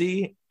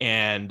intimacy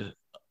and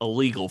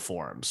illegal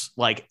forms.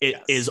 Like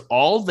it is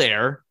all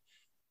there.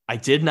 I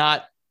did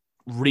not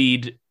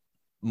read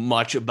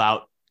much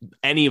about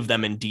any of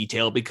them in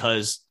detail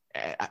because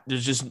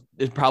it's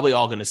probably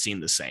all going to seem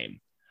the same.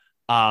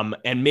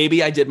 And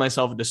maybe I did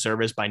myself a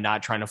disservice by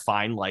not trying to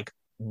find like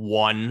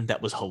one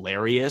that was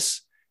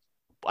hilarious.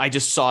 I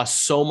just saw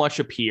so much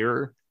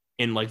appear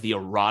in like the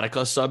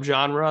erotica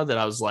subgenre that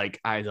I was like,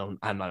 I'm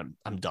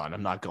done.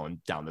 I'm not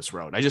going down this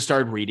road. I just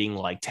started reading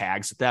like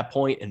tags at that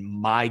point, and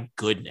my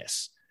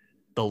goodness,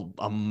 the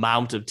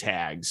amount of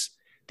tags,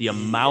 the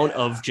amount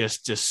of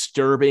just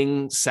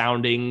disturbing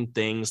sounding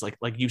things, like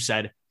you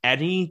said,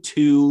 any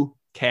two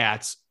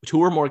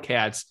or more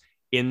cats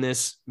in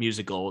this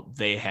musical,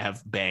 they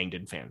have banged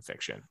in fan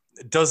fiction.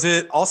 Does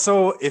it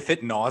also, if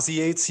it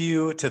nauseates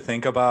you to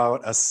think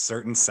about a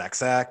certain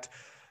sex act,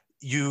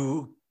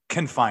 you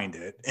can find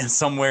it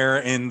somewhere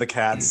in the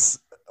cat's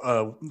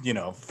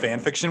fan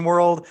fiction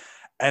world,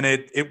 and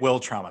it will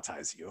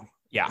traumatize you.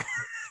 Yeah.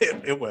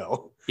 it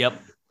will.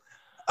 Yep.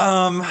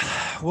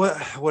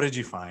 What did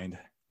you find?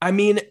 I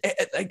mean,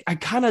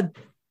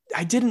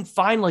 I didn't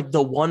find like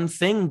the one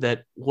thing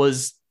that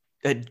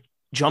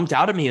jumped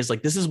out at me as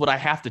like, this is what I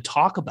have to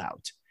talk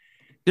about.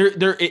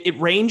 It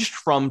ranged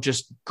from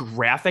just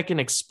graphic and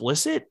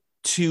explicit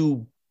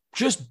to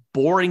just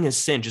boring as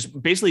sin,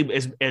 just basically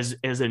as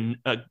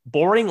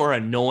boring or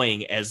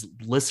annoying as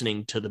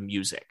listening to the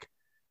music.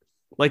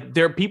 Like,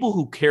 there are people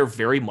who care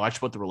very much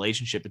about the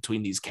relationship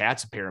between these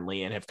cats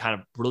apparently, and have kind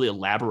of really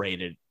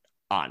elaborated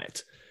on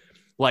it.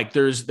 Like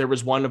there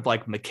was one of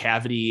like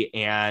McCavity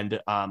and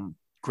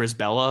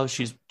Grisbella,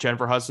 she's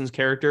Jennifer Hudson's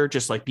character,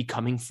 just like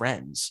becoming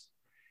friends.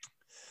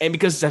 And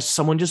because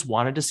someone just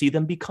wanted to see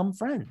them become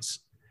friends.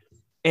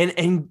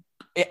 And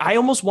I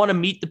almost want to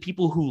meet the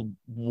people who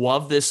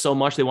love this so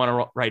much they want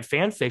to write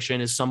fan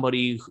fiction as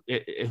somebody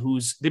there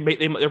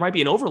might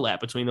be an overlap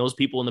between those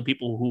people and the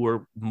people who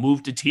were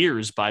moved to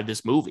tears by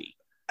this movie.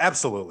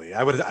 Absolutely.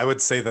 I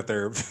would say that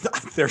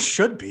there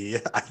should be,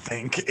 I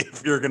think,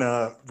 if you're going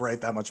to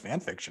write that much fan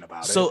fiction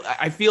about it. So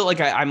I feel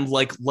like I'm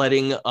like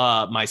letting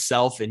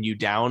myself and you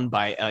down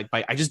by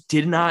I just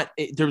did not,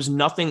 there was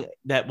nothing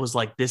that was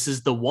like, this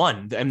is the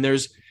one. And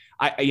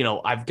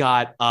I've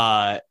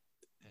got,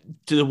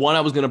 to the one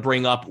I was going to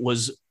bring up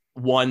was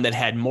one that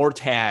had more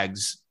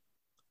tags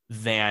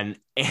than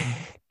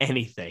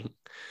anything.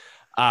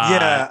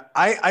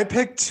 I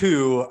picked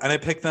two, and I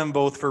picked them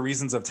both for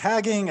reasons of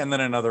tagging, and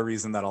then another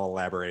reason that I'll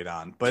elaborate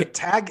on. But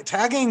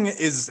tagging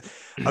is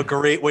a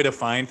great way to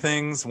find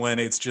things when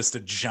it's just a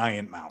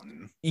giant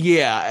mountain.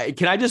 Yeah.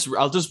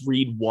 I'll just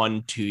read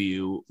one to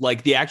you.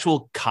 Like, the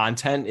actual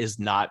content is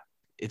not,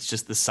 it's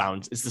just the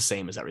sound. It's the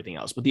same as everything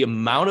else, but the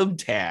amount of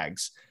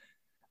tags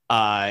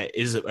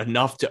is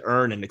enough to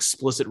earn an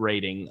explicit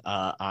rating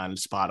on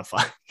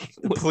Spotify.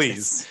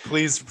 Please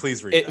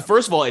read it.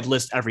 First of all, it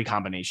lists every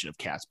combination of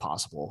cats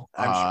possible.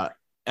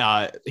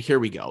 Here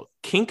we go.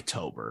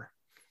 Kinktober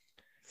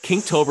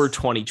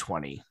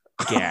 2020,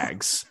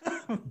 gags,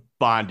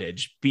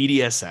 bondage,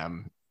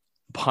 BDSM,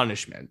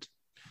 punishment,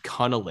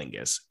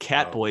 cunnilingus,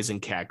 cat boys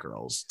and cat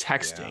girls,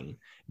 texting,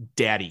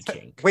 daddy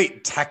kink.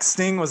 Wait,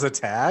 texting was a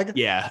tag?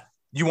 Yeah.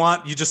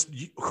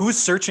 Who's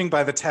searching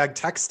by the tag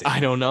texting? I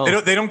don't know.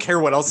 They don't care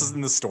what else is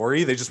in the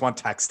story. They just want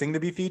texting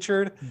to be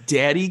featured.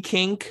 Daddy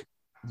kink,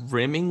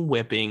 rimming,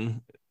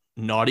 whipping,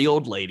 naughty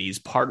old ladies,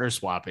 partner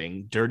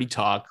swapping, dirty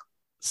talk,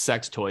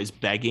 sex toys,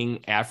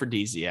 begging,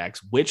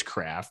 aphrodisiacs,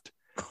 witchcraft,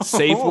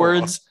 safe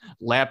words,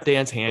 lap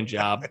dance, hand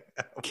job,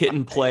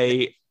 kitten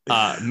play,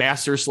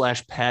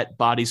 master/pet,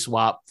 body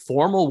swap,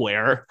 formal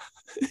wear.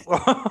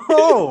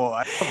 Oh,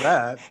 I love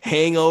that.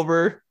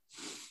 Hangover,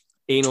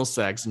 anal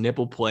sex,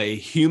 nipple play,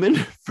 human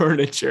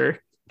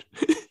furniture.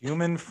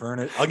 Human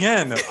furniture.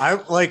 Again, I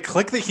like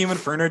click the human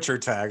furniture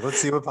tag. Let's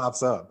see what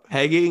pops up.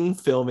 Pegging,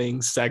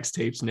 filming, sex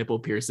tapes, nipple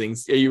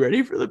piercings. Are you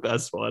ready for the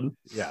best one?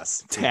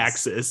 Yes. Please.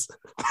 Taxes.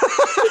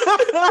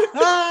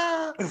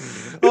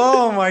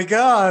 Oh my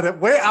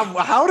God. Wait,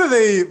 how do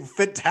they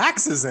fit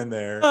taxes in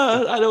there?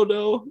 I don't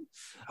know.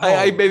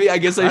 I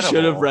guess I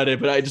should have read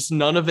it, but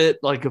none of it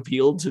like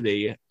appealed to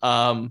me.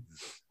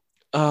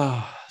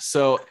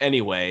 So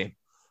anyway.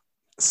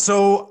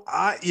 So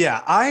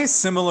I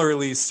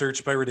similarly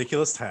search by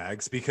ridiculous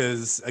tags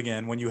because,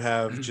 again, when you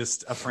have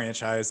just a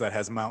franchise that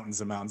has mountains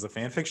and mountains of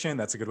fan fiction,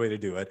 that's a good way to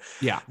do it.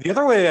 Yeah. The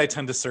other way I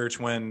tend to search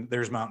when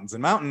there's mountains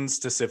and mountains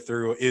to sift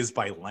through is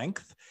by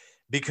length,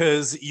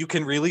 because you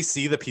can really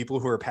see the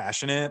people who are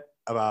passionate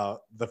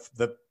about the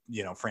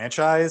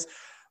franchise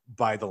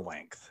by the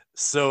length.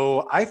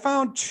 So I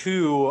found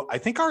two, I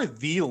think, are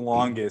the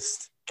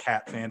longest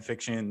cat fan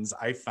fictions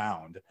I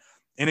found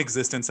in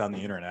existence on the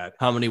internet.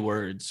 How many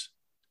words?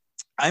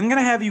 I'm going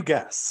to have you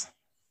guess.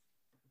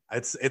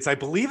 It's I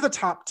believe the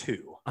top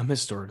two. I'm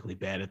historically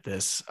bad at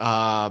this.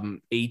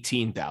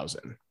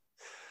 18,000.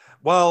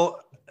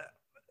 Well,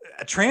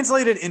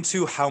 translated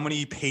into how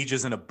many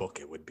pages in a book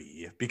it would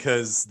be,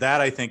 because that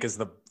I think is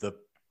the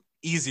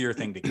easier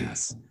thing to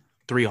guess.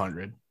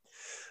 300.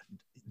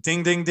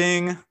 Ding, ding,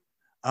 ding.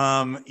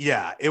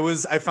 It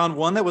was, I found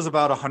one that was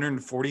about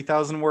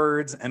 140,000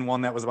 words and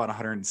one that was about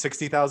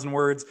 160,000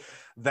 words.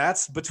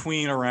 That's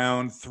between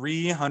around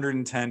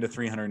 310 to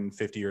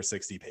 350 or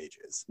 60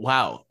 pages.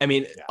 Wow. I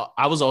mean,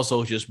 I was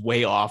also just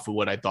way off of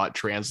what I thought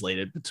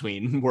translated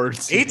between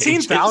words.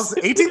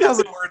 18,000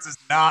 words is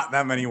not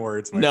that many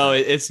words. No,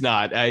 it's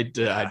not. I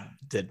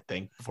did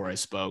think before I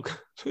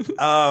spoke.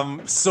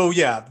 So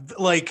yeah,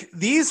 like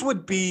these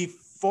would be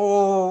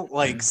full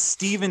like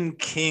Stephen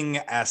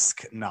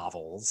King-esque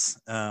novels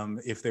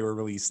if they were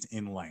released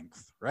in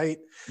length, right?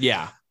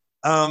 Yeah.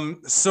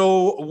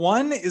 So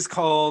one is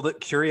called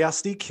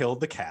Curiosity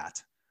Killed the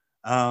Cat.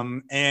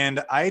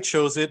 And I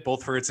chose it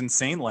both for its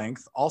insane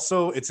length,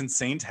 also its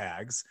insane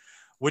tags,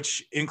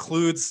 which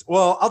includes,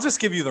 well, I'll just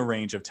give you the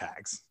range of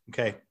tags.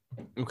 Okay.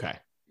 Okay.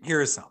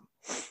 Here are some: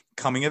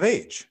 coming of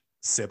age,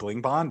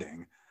 sibling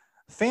bonding,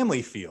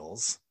 family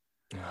feels,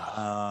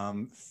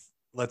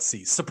 let's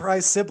see,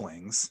 surprise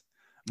siblings,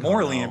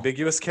 morally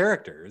ambiguous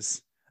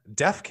characters,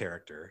 deaf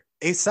character,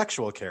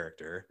 asexual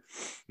character,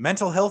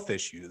 mental health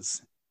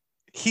issues,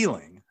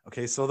 healing.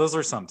 Okay, so those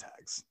are some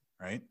tags,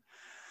 right?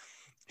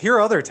 Here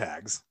are other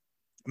tags: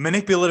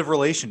 manipulative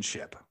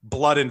relationship,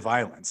 blood and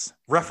violence,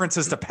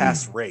 references to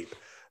past rape,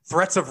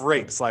 threats of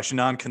rape /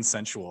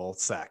 non-consensual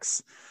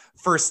sex,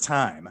 first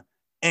time,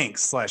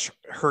 angst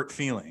 / hurt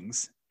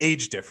feelings,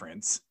 age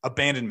difference,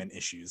 abandonment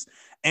issues,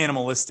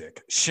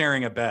 animalistic,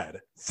 sharing a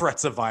bed,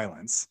 threats of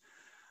violence.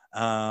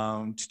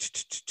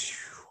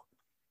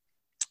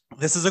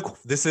 This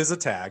is a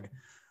tag.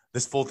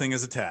 This full thing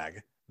is a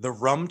tag. The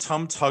Rum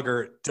Tum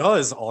Tugger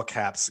does, all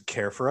caps,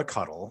 care for a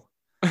cuddle.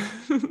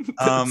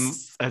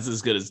 That's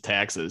as good as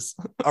taxes.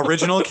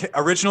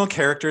 original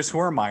characters who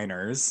are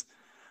minors.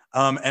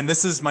 And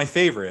this is my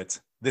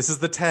favorite. This is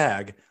the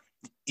tag: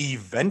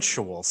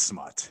 eventual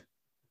smut.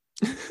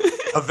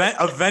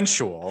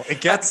 Eventual.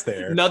 It gets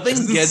there.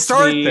 Nothing gets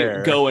me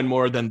there going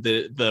more than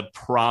the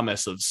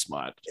promise of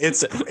smut.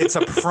 It's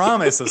a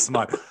promise of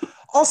smut.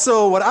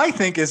 Also, what I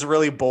think is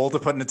really bold to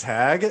put in a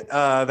tag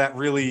that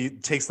really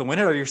takes the wind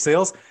out of your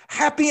sails: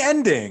 happy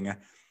ending.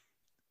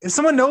 If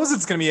someone knows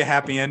it's going to be a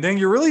happy ending,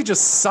 you're really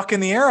just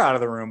sucking the air out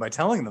of the room by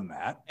telling them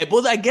that.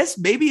 Well, I guess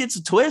maybe it's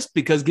a twist,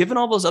 because given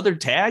all those other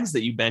tags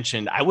that you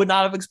mentioned, I would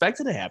not have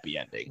expected a happy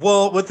ending.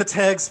 Well, with the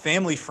tags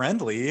family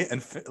friendly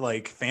and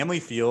like family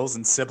feels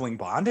and sibling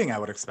bonding, I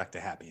would expect a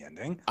happy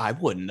ending. I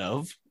wouldn't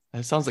have.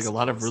 That sounds like a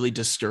lot of really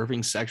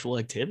disturbing sexual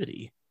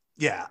activity.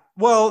 Yeah.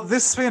 Well,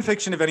 this fan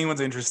fiction, if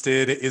anyone's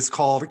interested, is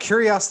called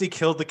Curiosity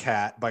Killed the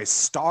Cat by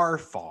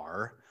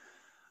Starfar.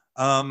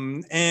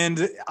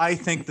 And I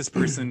think this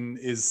person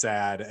is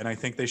sad, and I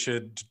think they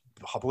should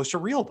publish a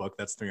real book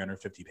that's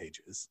 350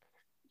 pages.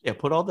 Yeah,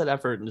 put all that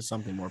effort into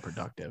something more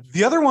productive.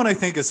 The other one I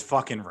think is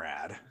fucking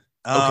rad.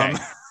 Okay.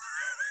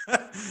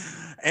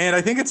 And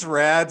I think it's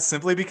rad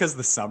simply because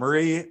the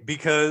summary,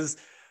 because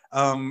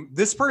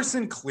this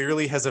person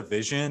clearly has a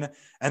vision,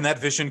 and that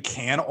vision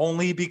can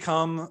only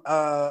become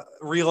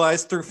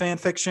realized through fan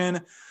fiction,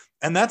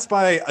 and that's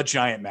by a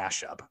giant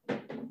mashup.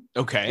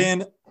 Okay.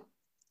 And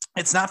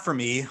it's not for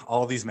me,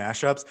 all of these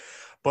mashups,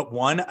 but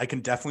one, I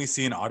can definitely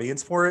see an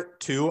audience for it.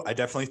 Two, I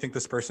definitely think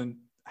this person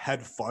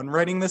had fun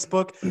writing this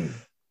book.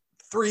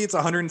 Three, it's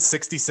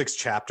 166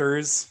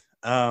 chapters.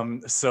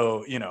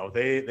 So, you know,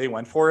 they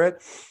went for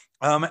it.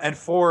 And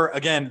four,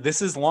 again,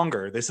 this is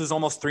longer. This is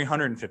almost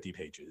 350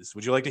 pages.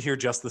 Would you like to hear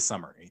just the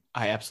summary?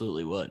 I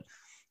absolutely would.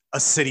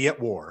 A city at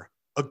war,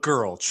 a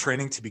girl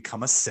training to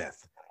become a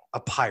Sith, a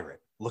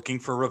pirate looking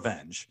for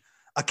revenge,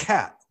 a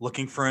cat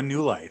looking for a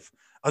new life,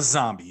 a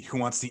zombie who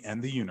wants to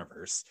end the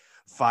universe,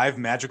 5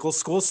 magical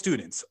school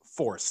students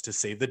forced to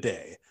save the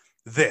day.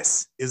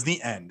 This is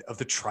the end of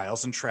the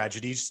Trials and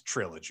Tragedies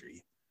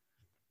trilogy.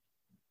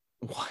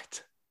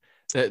 What?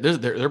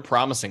 They're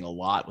promising a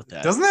lot with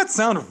that. Doesn't that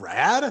sound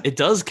rad? It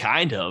does,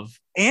 kind of.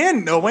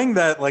 And knowing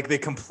that like they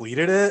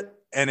completed it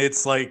and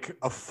it's like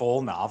a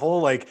full novel,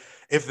 like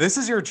if this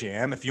is your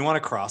jam, if you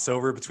want a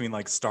crossover between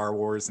like Star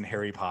Wars and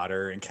Harry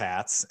Potter and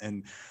cats,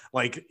 and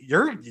like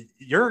you're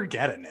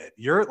getting it.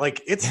 You're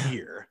like, it's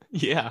here.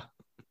 Yeah.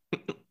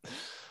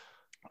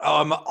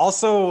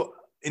 Also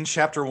in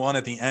chapter 1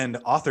 at the end,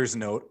 author's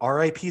note,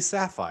 R.I.P.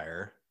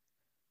 Sapphire.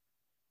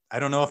 I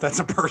don't know if that's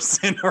a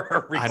person or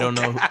a real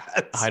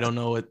cat. I don't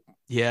know what.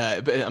 Yeah,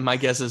 but my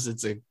guess is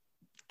it's a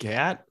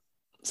cat.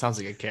 Sounds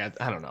like a cat.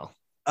 I don't know.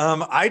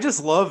 I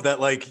just love that,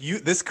 like,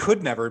 this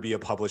could never be a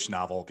published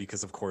novel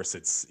because, of course,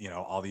 it's, you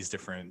know, all these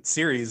different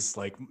series,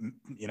 like,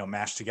 you know,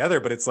 mashed together.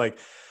 But it's like,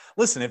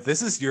 listen, if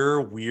this is your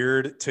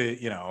weird,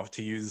 to, you know,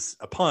 to use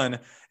a pun,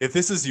 if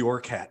this is your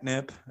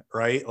catnip,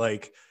 right?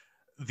 Like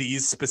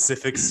these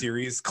specific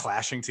series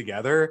clashing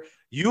together,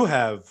 you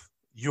have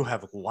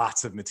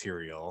lots of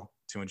material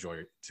to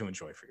enjoy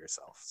for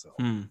yourself. So.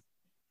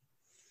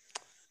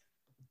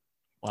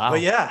 Wow.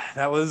 But yeah,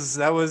 that was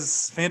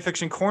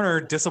Fanfiction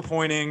Corner,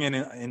 disappointing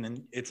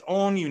in its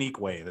own unique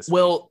way this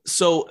week.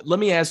 So let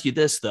me ask you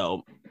this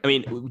though. I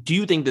mean, do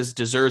you think this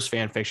deserves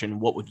fanfiction?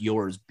 What would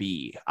yours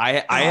be?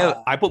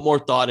 I put more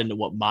thought into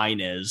what mine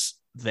is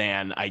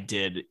than I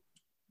did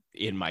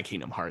in my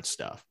Kingdom Hearts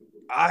stuff.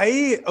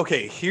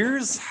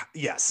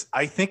 Yes,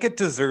 I think it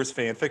deserves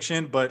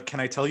fanfiction, but can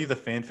I tell you the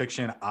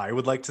fanfiction I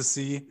would like to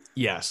see?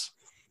 Yes.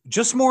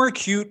 Just more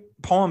cute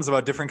poems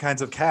about different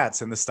kinds of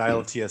cats in the style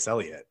of T.S.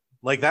 Eliot.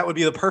 Like, that would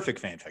be the perfect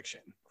fan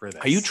fiction for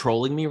this. Are you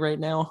trolling me right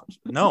now?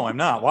 No, I'm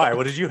not. Why?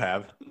 What did you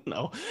have?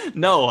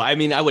 No. I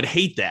mean, I would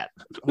hate that.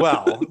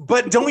 Well,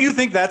 but don't you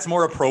think that's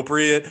more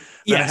appropriate than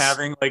Yes.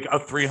 having like a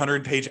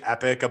 300-page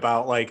epic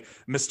about like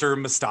Mr.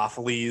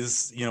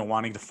 Mistopheles,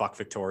 wanting to fuck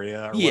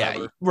Victoria or Yeah,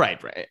 whatever?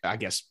 right. I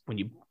guess when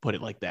you put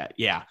it like that.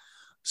 Yeah.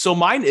 So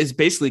mine is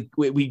basically,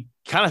 we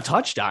kind of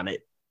touched on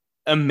it.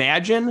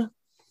 Imagine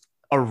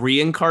a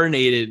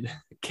reincarnated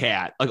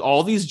cat. Like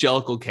all these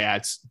Jellicle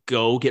cats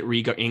go get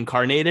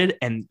reincarnated.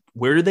 And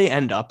where do they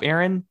end up,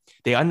 Aaron?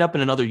 They end up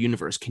in another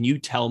universe. Can you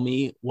tell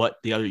me what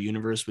the other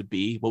universe would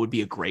be? What would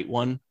be a great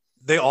one?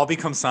 They all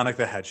become Sonic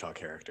the Hedgehog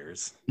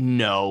characters.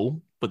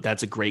 No, but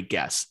that's a great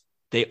guess.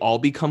 They all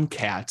become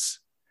cats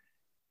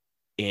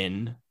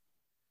in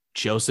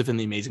Joseph and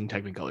the Amazing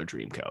Technicolor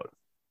Dreamcoat.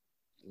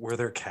 Were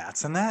there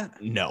cats in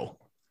that? No,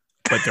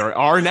 but there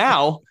are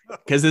now,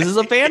 because this is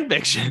a fan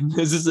fiction.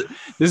 This is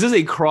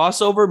a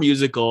crossover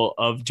musical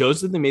of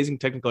Joseph and the Amazing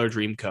Technicolor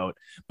Dreamcoat,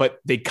 but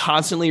they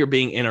constantly are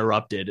being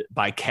interrupted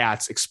by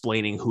cats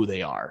explaining who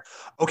they are.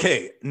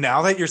 Okay,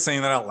 now that you're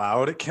saying that out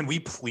loud, can we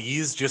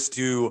please just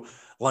do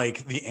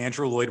like the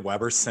Andrew Lloyd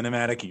Webber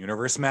cinematic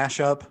universe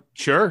mashup?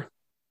 Sure.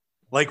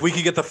 Like we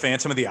could get the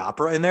Phantom of the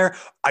Opera in there.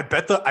 I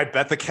bet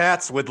the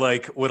cats would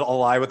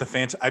ally with the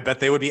Phantom. I bet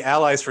they would be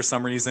allies for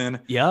some reason.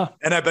 Yeah.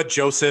 And I bet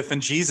Joseph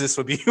and Jesus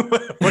would team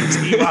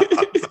up.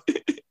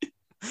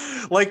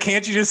 Like,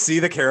 can't you just see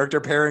the character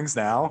pairings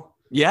now?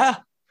 Yeah.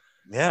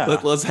 Yeah.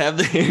 Let's have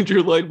the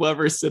Andrew Lloyd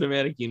Webber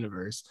cinematic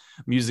universe,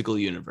 musical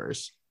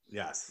universe.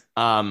 Yes.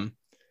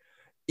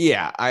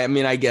 Yeah. I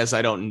mean, I guess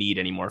I don't need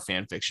any more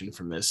fan fiction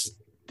from this.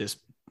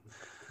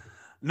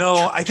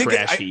 No, I think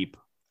trash heap.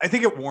 I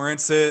think it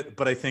warrants it,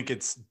 but I think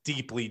it's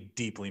deeply,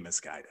 deeply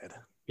misguided.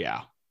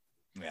 Yeah.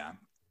 Yeah.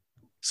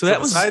 So that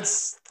was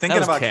besides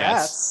thinking about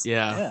cats.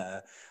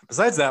 Yeah.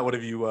 Besides that, what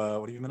have you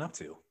been up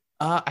to?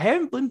 I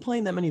haven't been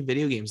playing that many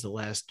video games the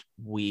last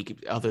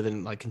week, other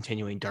than like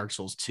continuing Dark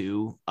Souls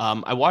 2.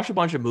 I watched a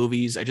bunch of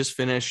movies. I just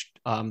finished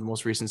the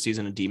most recent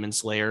season of Demon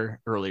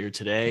Slayer earlier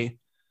today.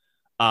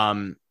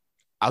 I'll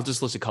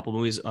just list a couple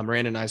movies.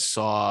 Miranda and I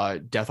saw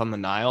Death on the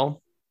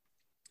Nile,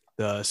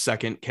 the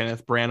second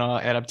Kenneth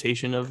Branagh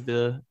adaptation of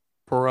the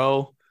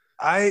Poirot.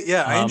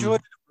 I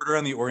enjoyed Murder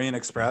on the Orient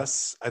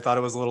Express. I thought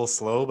it was a little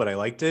slow, but I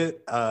liked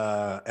it.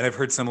 And I've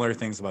heard similar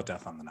things about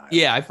Death on the Nile.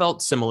 Yeah, I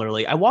felt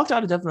similarly. I walked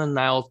out of Death on the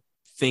Nile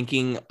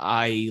thinking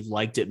I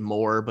liked it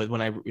more, but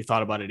when I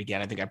thought about it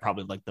again, I think I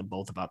probably liked them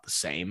both about the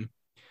same.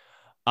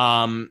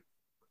 We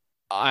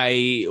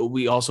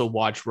also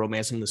watched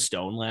Romancing the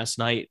Stone last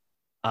night,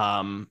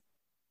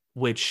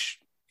 which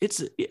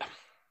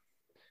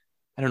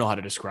I don't know how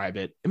to describe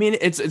it. I mean,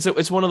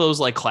 it's one of those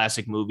like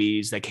classic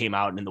movies that came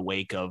out in the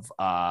wake of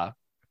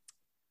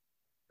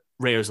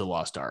Raiders of the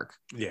Lost Ark.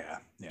 Yeah.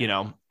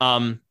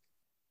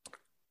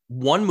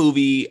 One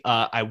movie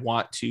a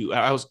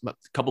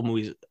couple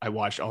movies I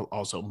watched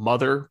also,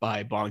 Mother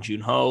by Bong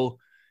Joon-ho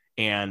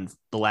and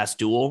The Last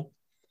Duel.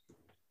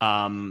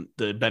 The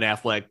Ben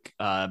Affleck,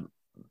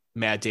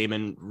 Matt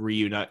Damon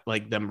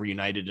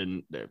reunited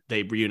and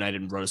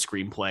wrote a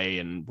screenplay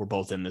and were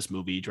both in this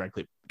movie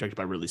directed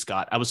by Ridley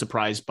Scott. I was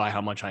surprised by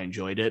how much I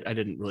enjoyed it. I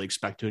didn't really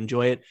expect to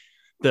enjoy it.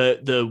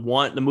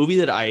 The movie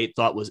that I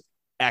thought was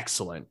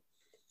excellent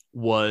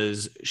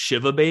was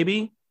Shiva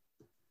Baby.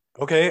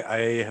 Okay,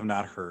 I have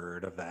not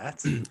heard of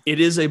that. It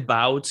is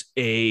about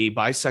a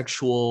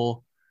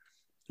bisexual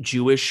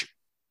Jewish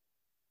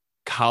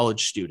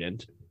college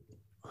student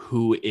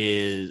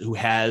who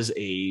has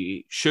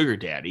a sugar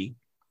daddy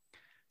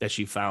that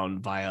she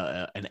found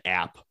via an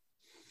app,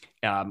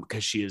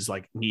 because she is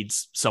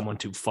needs someone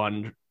to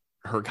fund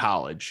her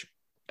college.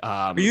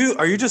 Are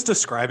you just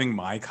describing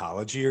my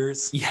college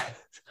years? Yeah.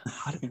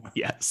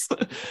 Yes.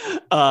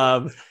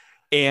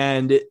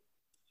 And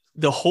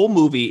the whole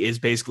movie is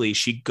basically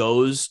she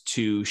goes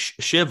to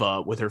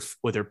Shiva with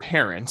her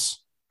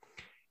parents,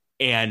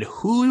 and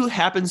who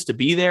happens to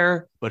be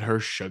there but her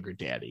sugar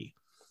daddy.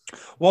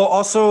 Well,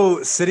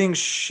 also sitting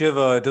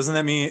Shiva, doesn't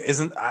that mean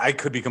I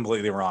could be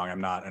completely wrong.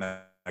 I'm not an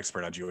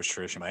expert on Jewish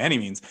tradition by any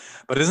means,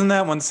 but isn't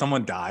that when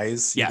someone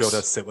dies, you go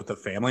to sit with the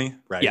family,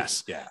 right?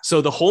 Yes. Yeah.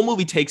 So the whole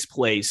movie takes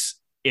place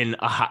in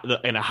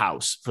a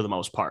house for the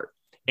most part,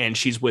 and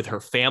she's with her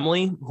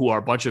family, who are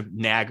a bunch of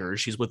naggers.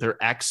 She's with her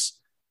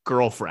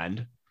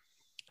ex-girlfriend,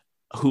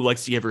 who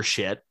likes to give her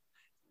shit,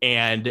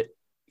 and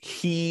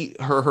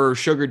her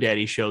sugar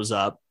daddy shows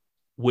up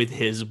with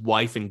his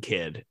wife and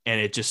kid, and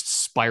it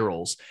just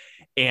spirals,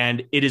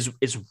 and it's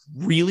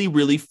really,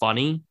 really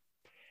funny.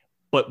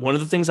 But one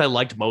of the things I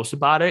liked most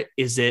about it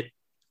is that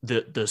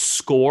the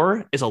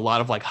score is a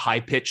lot of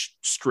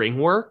high-pitched string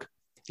work,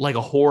 like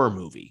a horror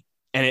movie.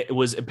 And it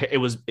was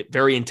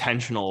very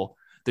intentional.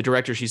 The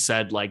director, she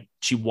said,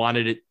 she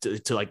wanted it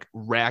to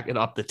rack it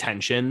up the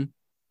tension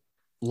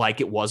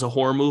like it was a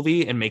horror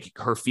movie and make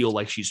her feel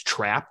like she's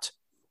trapped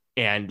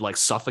and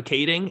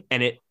suffocating.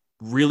 And it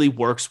really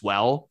works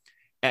well.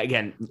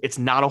 Again, it's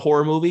not a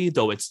horror movie,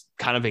 though it's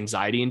kind of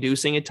anxiety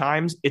inducing at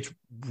times. It's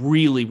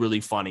really, really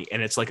funny.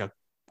 And it's a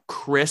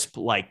crisp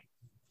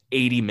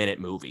 80-minute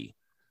movie.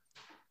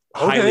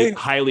 Okay.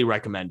 Highly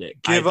recommend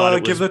it. Give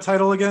the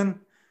title again.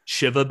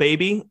 Shiva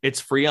Baby.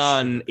 It's free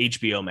on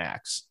HBO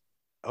Max.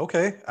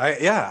 Okay.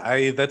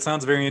 I that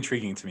sounds very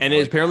intriguing to me. And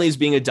it apparently is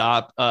being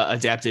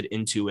adapted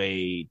into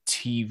a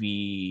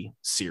TV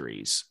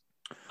series.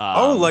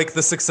 Like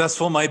the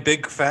successful My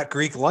Big Fat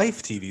Greek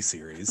Life TV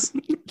series.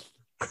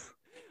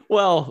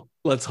 Well,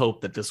 let's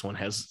hope that this one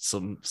has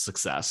some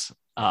success.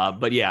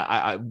 But yeah,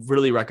 I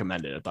really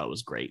recommend it. I thought it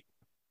was great.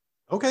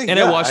 Okay. And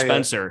I watched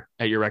Spencer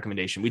at your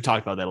recommendation. We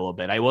talked about that a little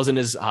bit. I wasn't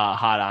as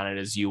hot on it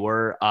as you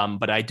were.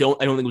 But I don't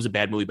think it was a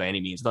bad movie by any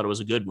means. I thought it was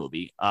a good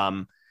movie.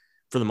 For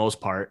the most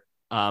part.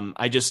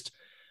 I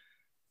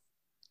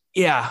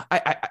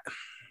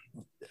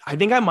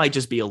think I might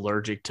just be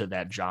allergic to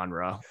that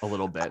genre a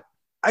little bit.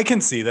 I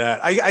can see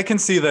that. I can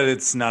see that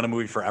it's not a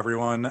movie for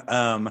everyone.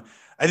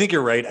 I think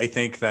you're right. I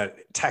think that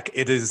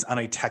it is on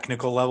a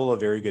technical level a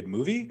very good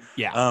movie.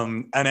 Yeah.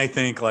 And I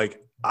think like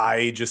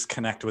I just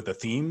connect with the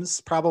themes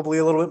probably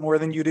a little bit more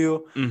than you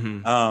do.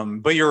 Mm-hmm.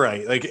 But you're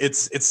right. Like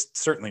it's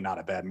certainly not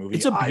a bad movie.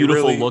 It's a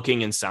beautiful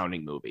looking and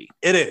sounding movie.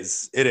 It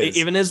is.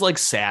 Even as like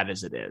sad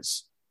as it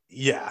is.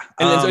 Yeah.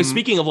 And then,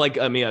 speaking of like,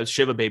 I mean, a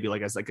Shiva Baby,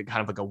 like as like a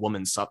kind of like a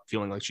woman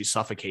feeling like she's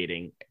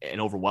suffocating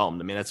and overwhelmed.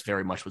 I mean, that's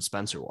very much what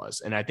Spencer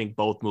was. And I think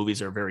both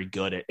movies are very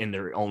good in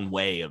their own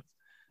way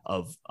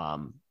of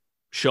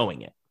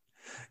showing it.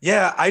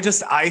 Yeah. I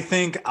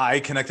think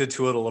I connected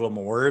to it a little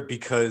more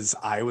because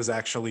I was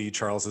actually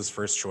Charles's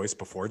first choice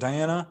before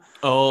Diana.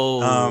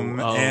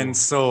 And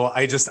so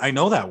I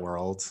know that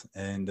world,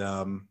 and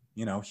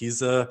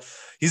he's a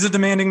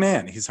demanding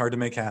man. He's hard to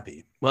make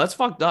happy. Well, that's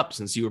fucked up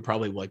since you were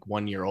probably like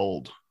 1 year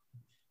old.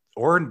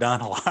 Or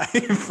not alive.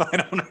 I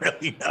don't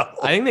really know.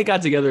 I think they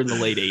got together in the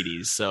late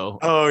 80s. So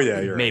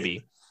you're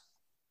maybe.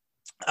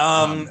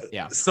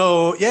 Right.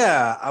 So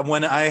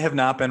when I have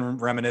not been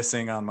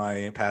reminiscing on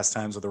my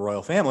pastimes with the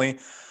royal family,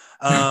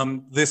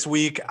 this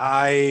week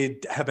I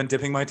have been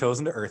dipping my toes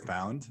into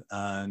Earthbound.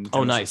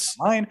 Nice.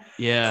 Online,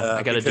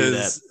 I got to do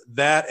that.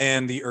 That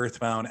and the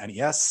Earthbound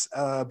NES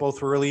both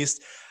were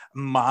released.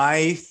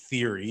 My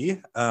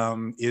theory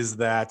is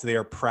that they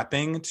are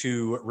prepping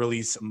to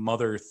release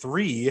Mother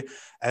 3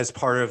 as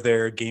part of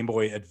their Game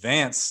Boy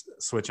Advance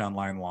Switch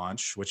Online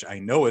launch, which I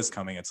know is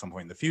coming at some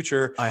point in the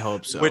future. I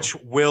hope so. Which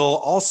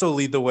will also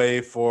lead the way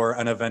for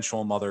an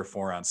eventual Mother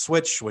 4 on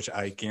Switch, which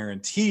I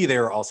guarantee they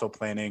are also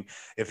planning,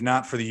 if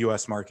not for the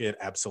US market,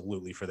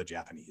 absolutely for the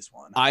Japanese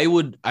one. I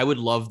would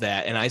love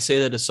that. And I say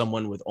that as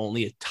someone with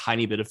only a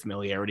tiny bit of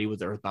familiarity with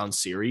the Earthbound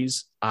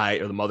series,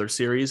 or the Mother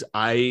series.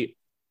 I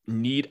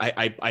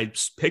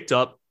picked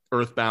up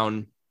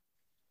Earthbound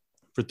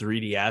for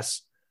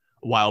 3DS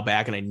a while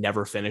back and I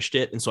never finished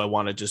it. And so I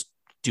want to just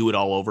do it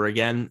all over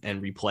again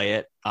and replay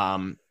it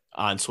on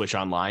Switch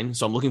Online.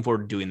 So I'm looking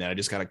forward to doing that. I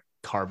just got to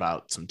carve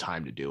out some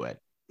time to do it.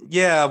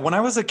 Yeah, when I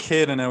was a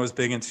kid and I was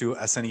big into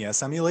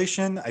SNES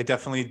emulation, I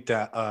definitely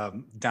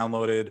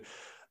downloaded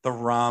the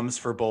ROMs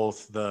for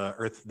both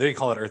they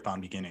call it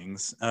Earthbound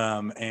Beginnings,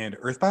 and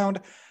Earthbound.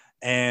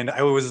 And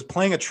I was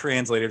playing a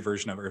translated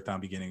version of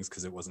Earthbound Beginnings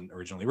because it wasn't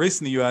originally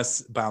released in the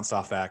US, bounced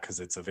off that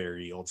because it's a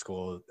very old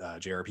school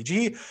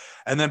JRPG,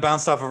 and then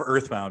bounced off of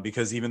Earthbound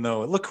because even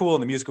though it looked cool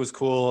and the music was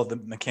cool, the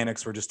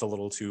mechanics were just a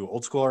little too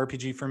old school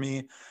RPG for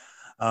me.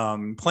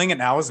 Playing it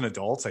now as an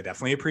adult, I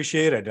definitely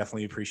appreciate it. I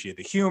definitely appreciate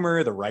the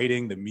humor, the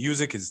writing, the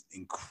music is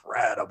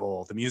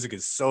incredible. The music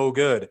is so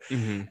good.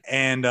 Mm-hmm.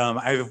 And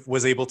I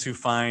was able to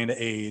find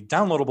a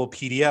downloadable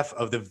PDF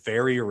of the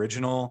very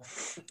original,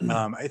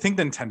 I think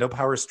Nintendo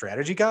Power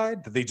strategy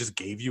guide that they just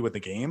gave you with the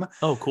game.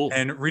 Oh, cool.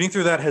 And reading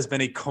through that has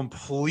been a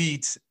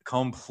complete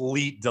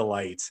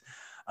delight.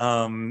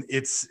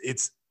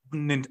 It's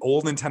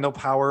old Nintendo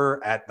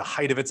Power at the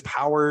height of its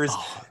powers.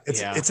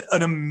 It's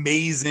an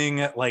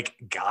amazing like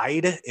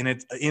guide in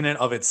and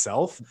of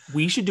itself.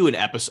 We should do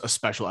a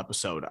special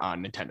episode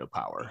on Nintendo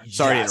Power.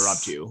 Sorry to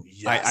interrupt you.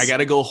 Yes. I got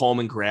to go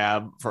home and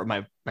grab for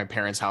my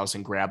parents' house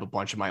and grab a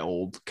bunch of my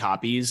old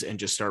copies and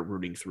just start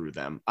rooting through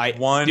them.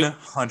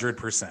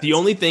 100%. The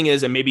only thing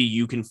is, and maybe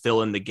you can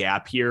fill in the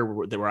gap here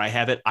where I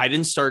have it. I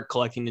didn't start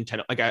collecting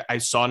Nintendo. Like I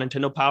saw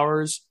Nintendo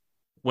Powers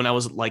when I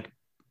was like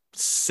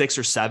 6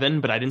 or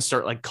 7, but I didn't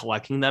start like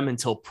collecting them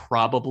until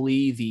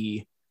probably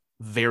the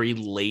very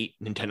late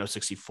Nintendo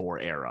 64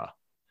 era.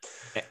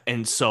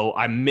 And so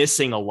I'm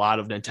missing a lot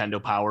of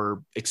Nintendo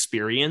Power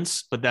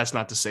experience, but that's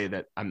not to say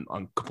that I'm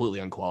completely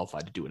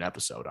unqualified to do an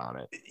episode on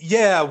it.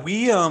 Yeah,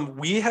 we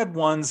had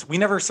ones, we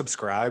never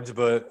subscribed,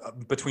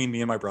 but between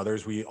me and my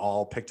brothers, we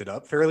all picked it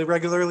up fairly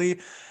regularly.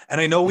 And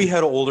I know we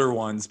had older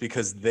ones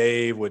because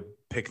they would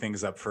pick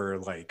things up for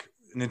like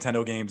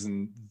Nintendo games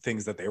and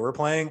things that they were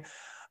playing.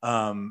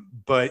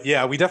 But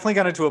yeah, we definitely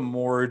got into it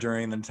more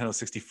during the Nintendo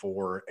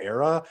 64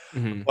 era,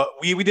 but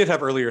we did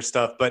have earlier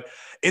stuff, but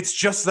it's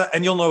just that,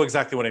 and you'll know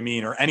exactly what I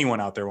mean, or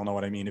anyone out there will know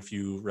what I mean if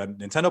you read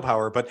Nintendo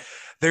Power, but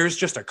there's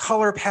just a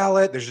color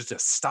palette. There's just a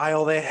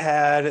style they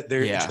had.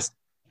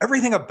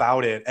 everything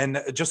about it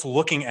and just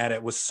looking at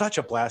it was such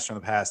a blast from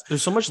the past.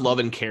 There's so much love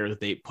and care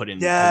that they put in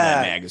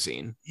that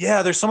magazine.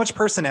 Yeah, there's so much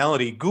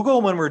personality.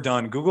 Google, when we're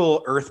done,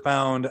 Google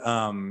Earthbound,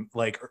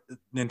 like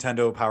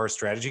Nintendo Power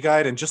Strategy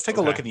Guide, and just take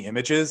a look at the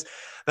images.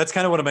 That's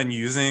kind of what I've been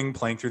using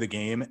playing through the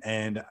game,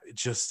 and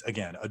just,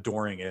 again,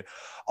 adoring it.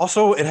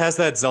 Also, it has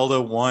that Zelda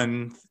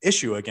 1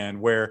 issue again,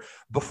 where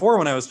before,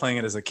 when I was playing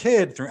it as a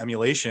kid through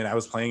emulation, I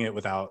was playing it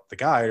without the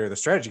guide or the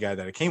strategy guide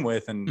that it came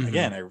with. And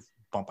again, I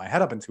bumped my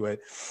head up into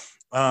it.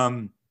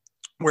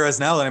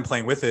 Whereas now that I'm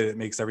playing with it, it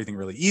makes everything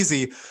really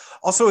easy.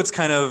 Also, it's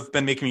kind of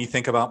been making me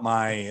think about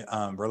my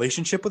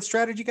relationship with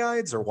strategy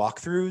guides or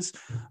walkthroughs.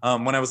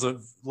 When I was a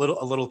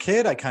little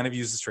kid, I kind of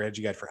used the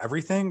strategy guide for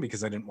everything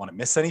because I didn't want to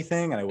miss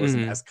anything, and I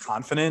wasn't as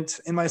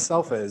confident in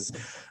myself as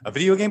a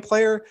video game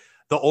player.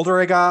 The older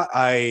I got,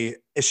 I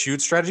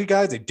eschewed strategy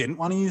guides. I didn't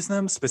want to use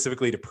them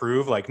specifically to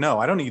prove, like, no,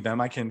 I don't need them.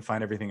 I can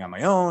find everything on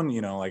my own. You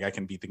know, like, I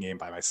can beat the game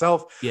by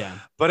myself. Yeah.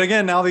 But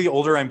again, now the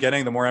older I'm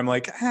getting, the more I'm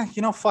like,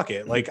 fuck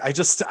it. Like,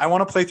 I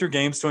want to play through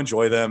games to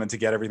enjoy them and to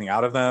get everything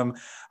out of them.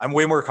 I'm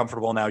way more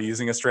comfortable now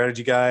using a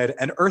strategy guide.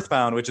 And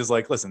Earthbound, which is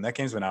like, listen, that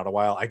game's been out a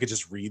while. I could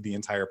just read the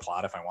entire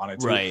plot if I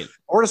wanted to. Right.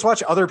 Or just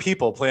watch other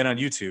people play it on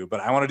YouTube. But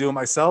I want to do it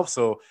myself.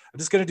 So I'm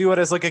just going to do it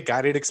as like a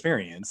guided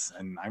experience.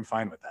 And I'm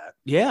fine with that.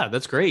 Yeah,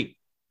 that's great.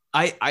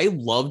 I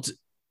loved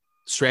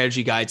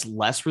strategy guides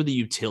less for the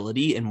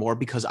utility and more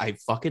because I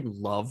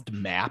fucking loved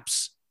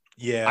maps.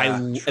 Yeah.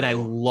 I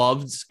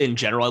loved, in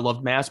general, I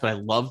loved maps, but I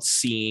loved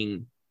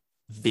seeing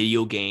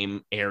video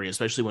game areas,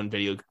 especially when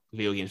video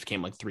games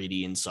became like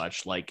 3D and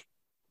such, like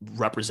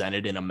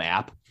represented in a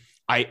map.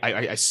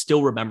 I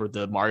still remember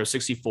the Mario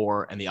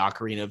 64 and the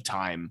Ocarina of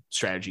Time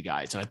strategy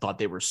guides, and I thought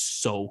they were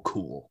so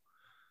cool.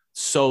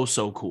 So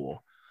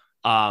cool.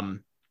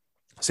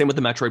 Same with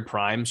the Metroid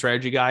Prime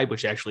strategy guide,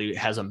 which actually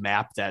has a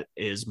map that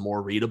is more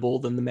readable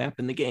than the map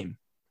in the game.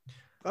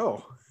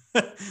 Oh,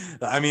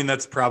 I mean,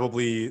 that's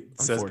probably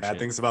says bad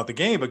things about the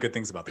game, but good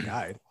things about the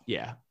guide.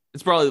 Yeah.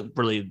 It's probably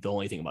really the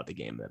only thing about the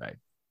game that I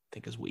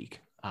think is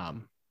weak. But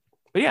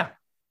yeah.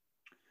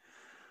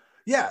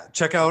 Yeah.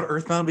 Check out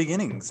Earthbound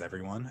Beginnings,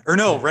 everyone. Or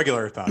no,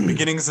 regular Earthbound.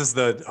 Beginnings is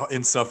the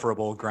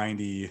insufferable,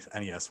 grindy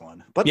NES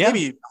one. But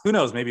maybe, who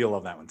knows? Maybe you'll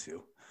love that one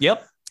too.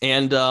 Yep.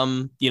 And,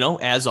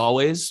 as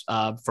always,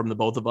 from the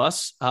both of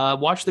us,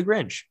 watch The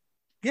Grinch.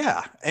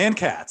 Yeah. And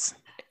Cats.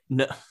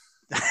 No.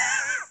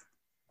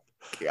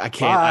 I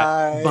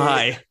can't.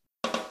 Bye.